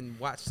down and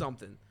watch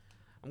something.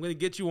 I'm gonna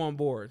get you on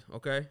board,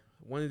 okay?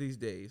 One of these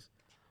days.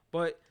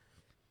 But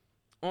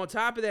on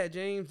top of that,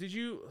 James,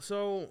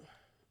 so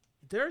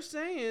they're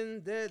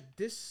saying that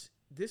this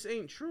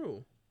ain't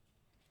true.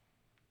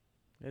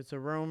 It's a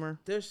rumor.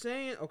 They're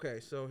saying, okay,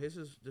 so this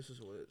is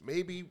what it,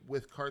 maybe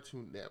with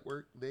Cartoon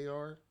Network they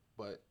are,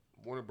 but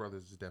Warner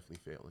Brothers is definitely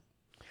failing.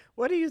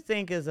 What do you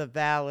think is a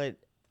valid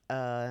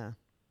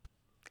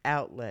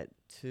outlet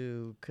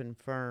to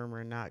confirm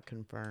or not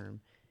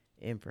confirm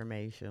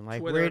information?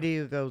 Like, Twitter. where do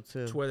you go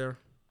to? Twitter,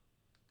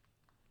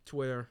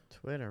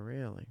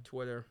 really?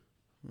 Twitter.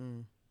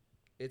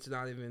 It's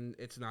not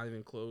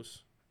even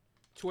close.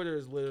 Twitter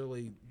is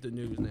literally the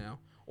news now.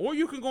 Or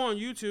you can go on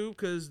YouTube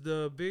because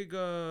the big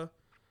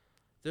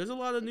there's a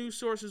lot of news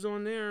sources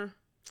on there.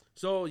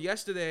 So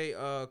yesterday,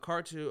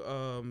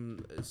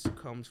 Cartoon this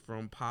comes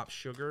from Pop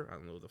Sugar. I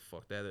don't know what the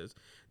fuck that is.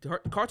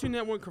 Cartoon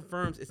Network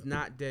confirms it's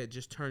not dead,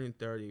 just turning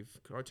 30.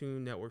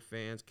 Cartoon Network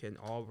fans can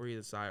all breathe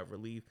a sigh of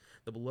relief.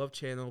 The beloved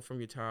channel from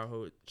your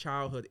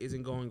childhood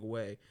isn't going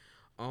away.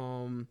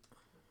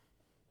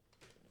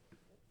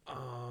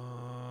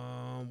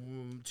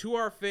 To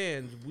our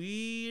fans,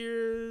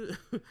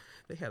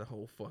 they had a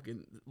whole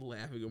fucking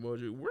laughing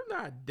emoji. We're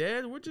not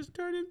dead. We're just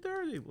turning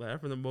 30.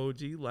 Laughing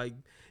emoji. Like,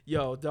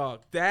 yo,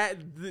 dog,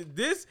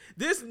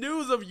 this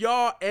news of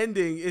y'all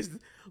ending is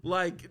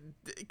like,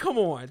 come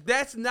on.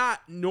 That's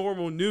not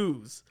normal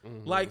news.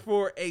 Mm-hmm. Like,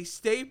 for a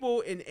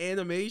staple in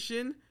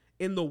animation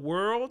in the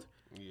world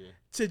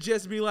to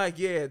just be like,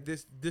 yeah,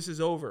 this is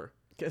over.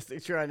 Guess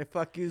they're trying to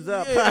fuck you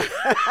up. Yeah.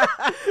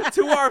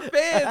 To our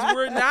fans,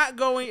 we're not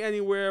going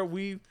anywhere.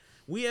 We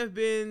We have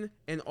been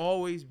and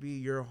always be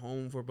your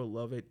home for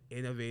beloved,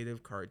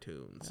 innovative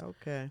cartoons.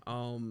 Okay.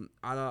 I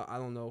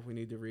don't know if we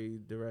need to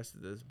read the rest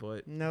of this,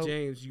 but Nope.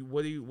 James, you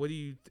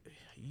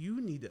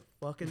need to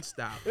fucking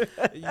stop.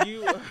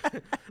 You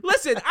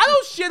listen. I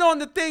don't shit on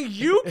the things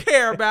you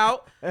care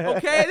about.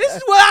 Okay, this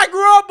is what I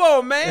grew up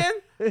on, man.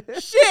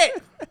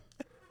 Shit.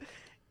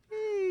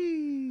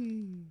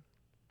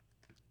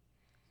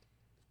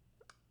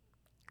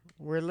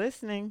 We're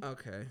listening.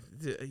 Okay.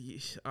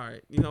 All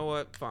right. You know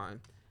what?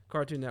 Fine.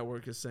 Cartoon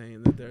Network is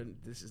saying that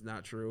this is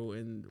not true,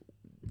 and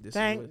this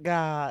Thank is what,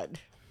 God.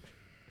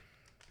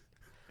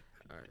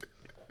 all right.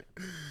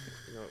 You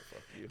know what?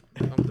 Fuck you.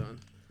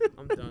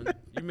 I'm done.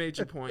 You made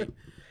your point.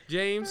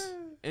 James,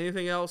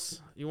 anything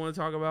else you want to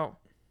talk about?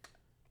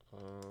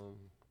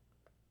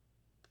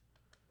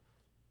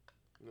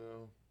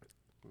 No.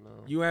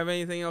 You have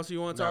anything else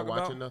you want to talk Not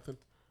about? watching nothing.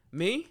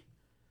 Me?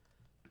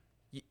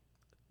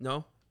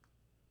 No.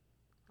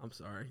 I'm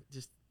sorry.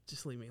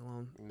 Just leave me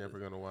alone. You're never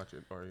gonna watch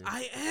it, are you?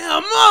 I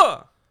am.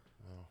 Oh,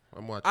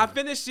 I'm watching. I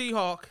finished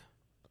She-Hulk.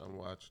 I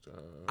watched.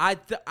 I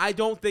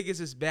don't think it's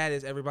as bad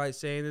as everybody's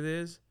saying it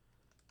is.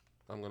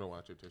 I'm gonna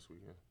watch it this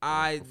weekend.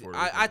 I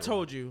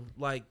told you,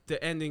 like,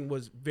 the ending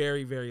was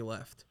very, very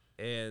left,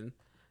 and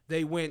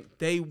they went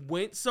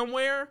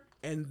somewhere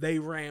and they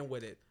ran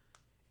with it,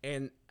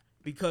 and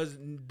because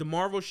the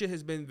Marvel shit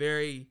has been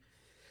very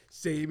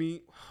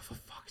samey. Oh, for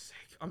fuck's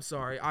sake, I'm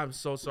sorry. I'm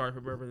so sorry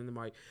for burping in the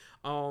mic.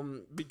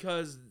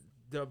 Because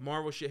the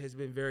Marvel shit has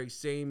been very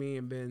samey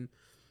and been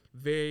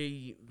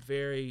very,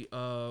 very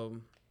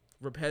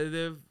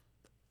repetitive.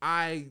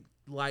 I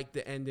like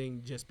the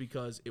ending just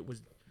because it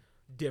was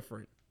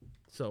different.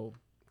 So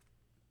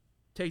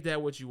take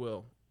that what you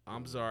will.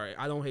 I'm sorry.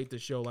 I don't hate the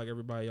show like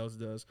everybody else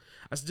does.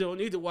 I still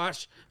need to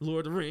watch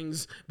Lord of the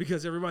Rings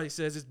because everybody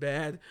says it's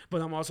bad,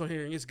 but I'm also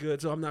hearing it's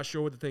good, so I'm not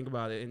sure what to think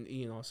about it. And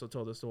Ian also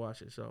told us to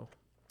watch it, so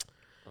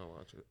I'll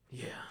watch it.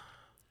 yeah.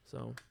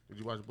 So Did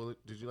you watch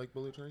Bullet? Did you like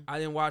Bullet Train? I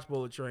didn't watch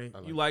Bullet Train.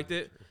 You liked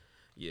it? Train.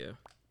 Yeah.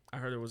 I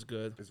heard it was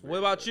good. It's very What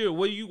about good. you?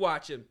 What are you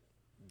watching?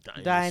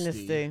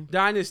 Dynasty.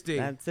 Dynasty.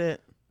 That's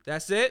it.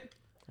 That's it?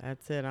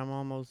 That's it. I'm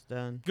almost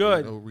done.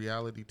 Good. No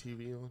reality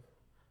TV on.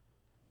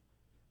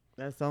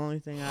 That's the only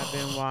thing I've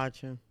been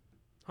watching.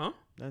 Huh?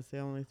 That's the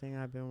only thing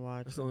I've been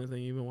watching. That's the only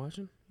thing you've been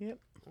watching? Yep.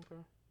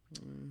 Okay.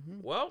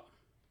 Mm-hmm. Well,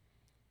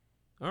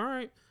 all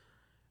right.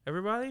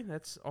 Everybody,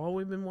 that's all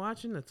we've been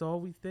watching. That's all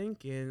we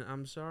think. And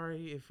I'm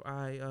sorry if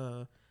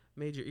I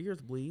made your ears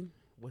bleed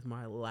with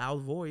my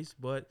loud voice,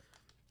 but,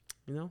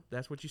 you know,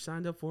 that's what you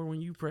signed up for when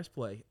you press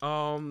play.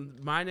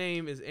 My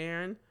name is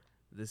Aaron.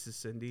 This is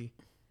Cindy.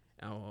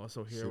 I'm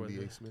also here Cindy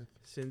with A. Smith.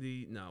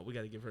 Cindy. No, we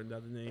got to give her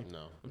another name.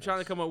 No, I'm trying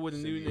to come up with a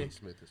new Cindy name. A.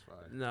 Smith is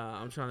fine.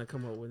 Nah, I'm trying to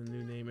come up with a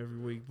new name every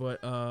week.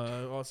 But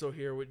also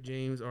here with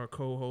James, our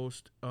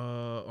co-host,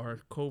 our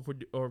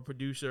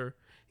producer.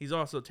 He's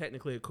also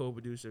technically a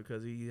co-producer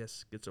because he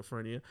has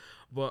schizophrenia.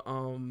 But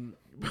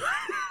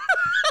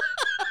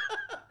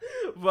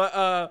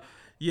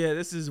yeah,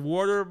 this is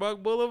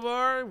Waterbuck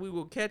Boulevard. We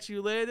will catch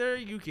you later.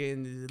 You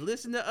can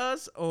listen to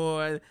us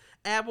on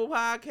Apple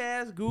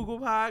Podcasts, Google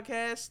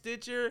Podcasts,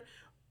 Stitcher,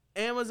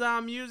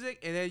 Amazon Music,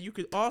 and then you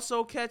can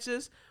also catch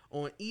us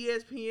on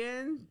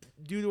ESPN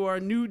due to our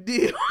new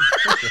deal.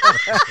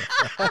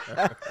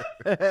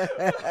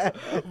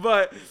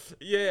 But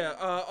yeah,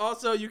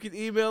 also you can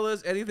email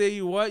us anything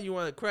you want. You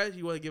want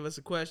to give us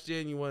a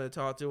question, you want to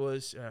talk to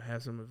us,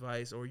 have some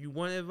advice, or you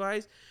want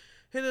advice,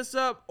 hit us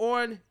up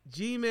on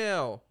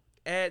Gmail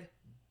at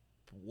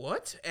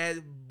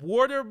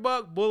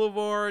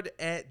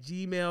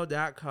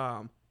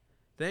waterbuckboulevard@gmail.com.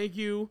 Thank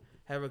you.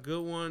 Have a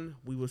good one.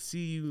 We will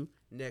see you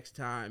next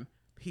time.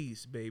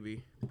 Peace,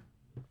 baby.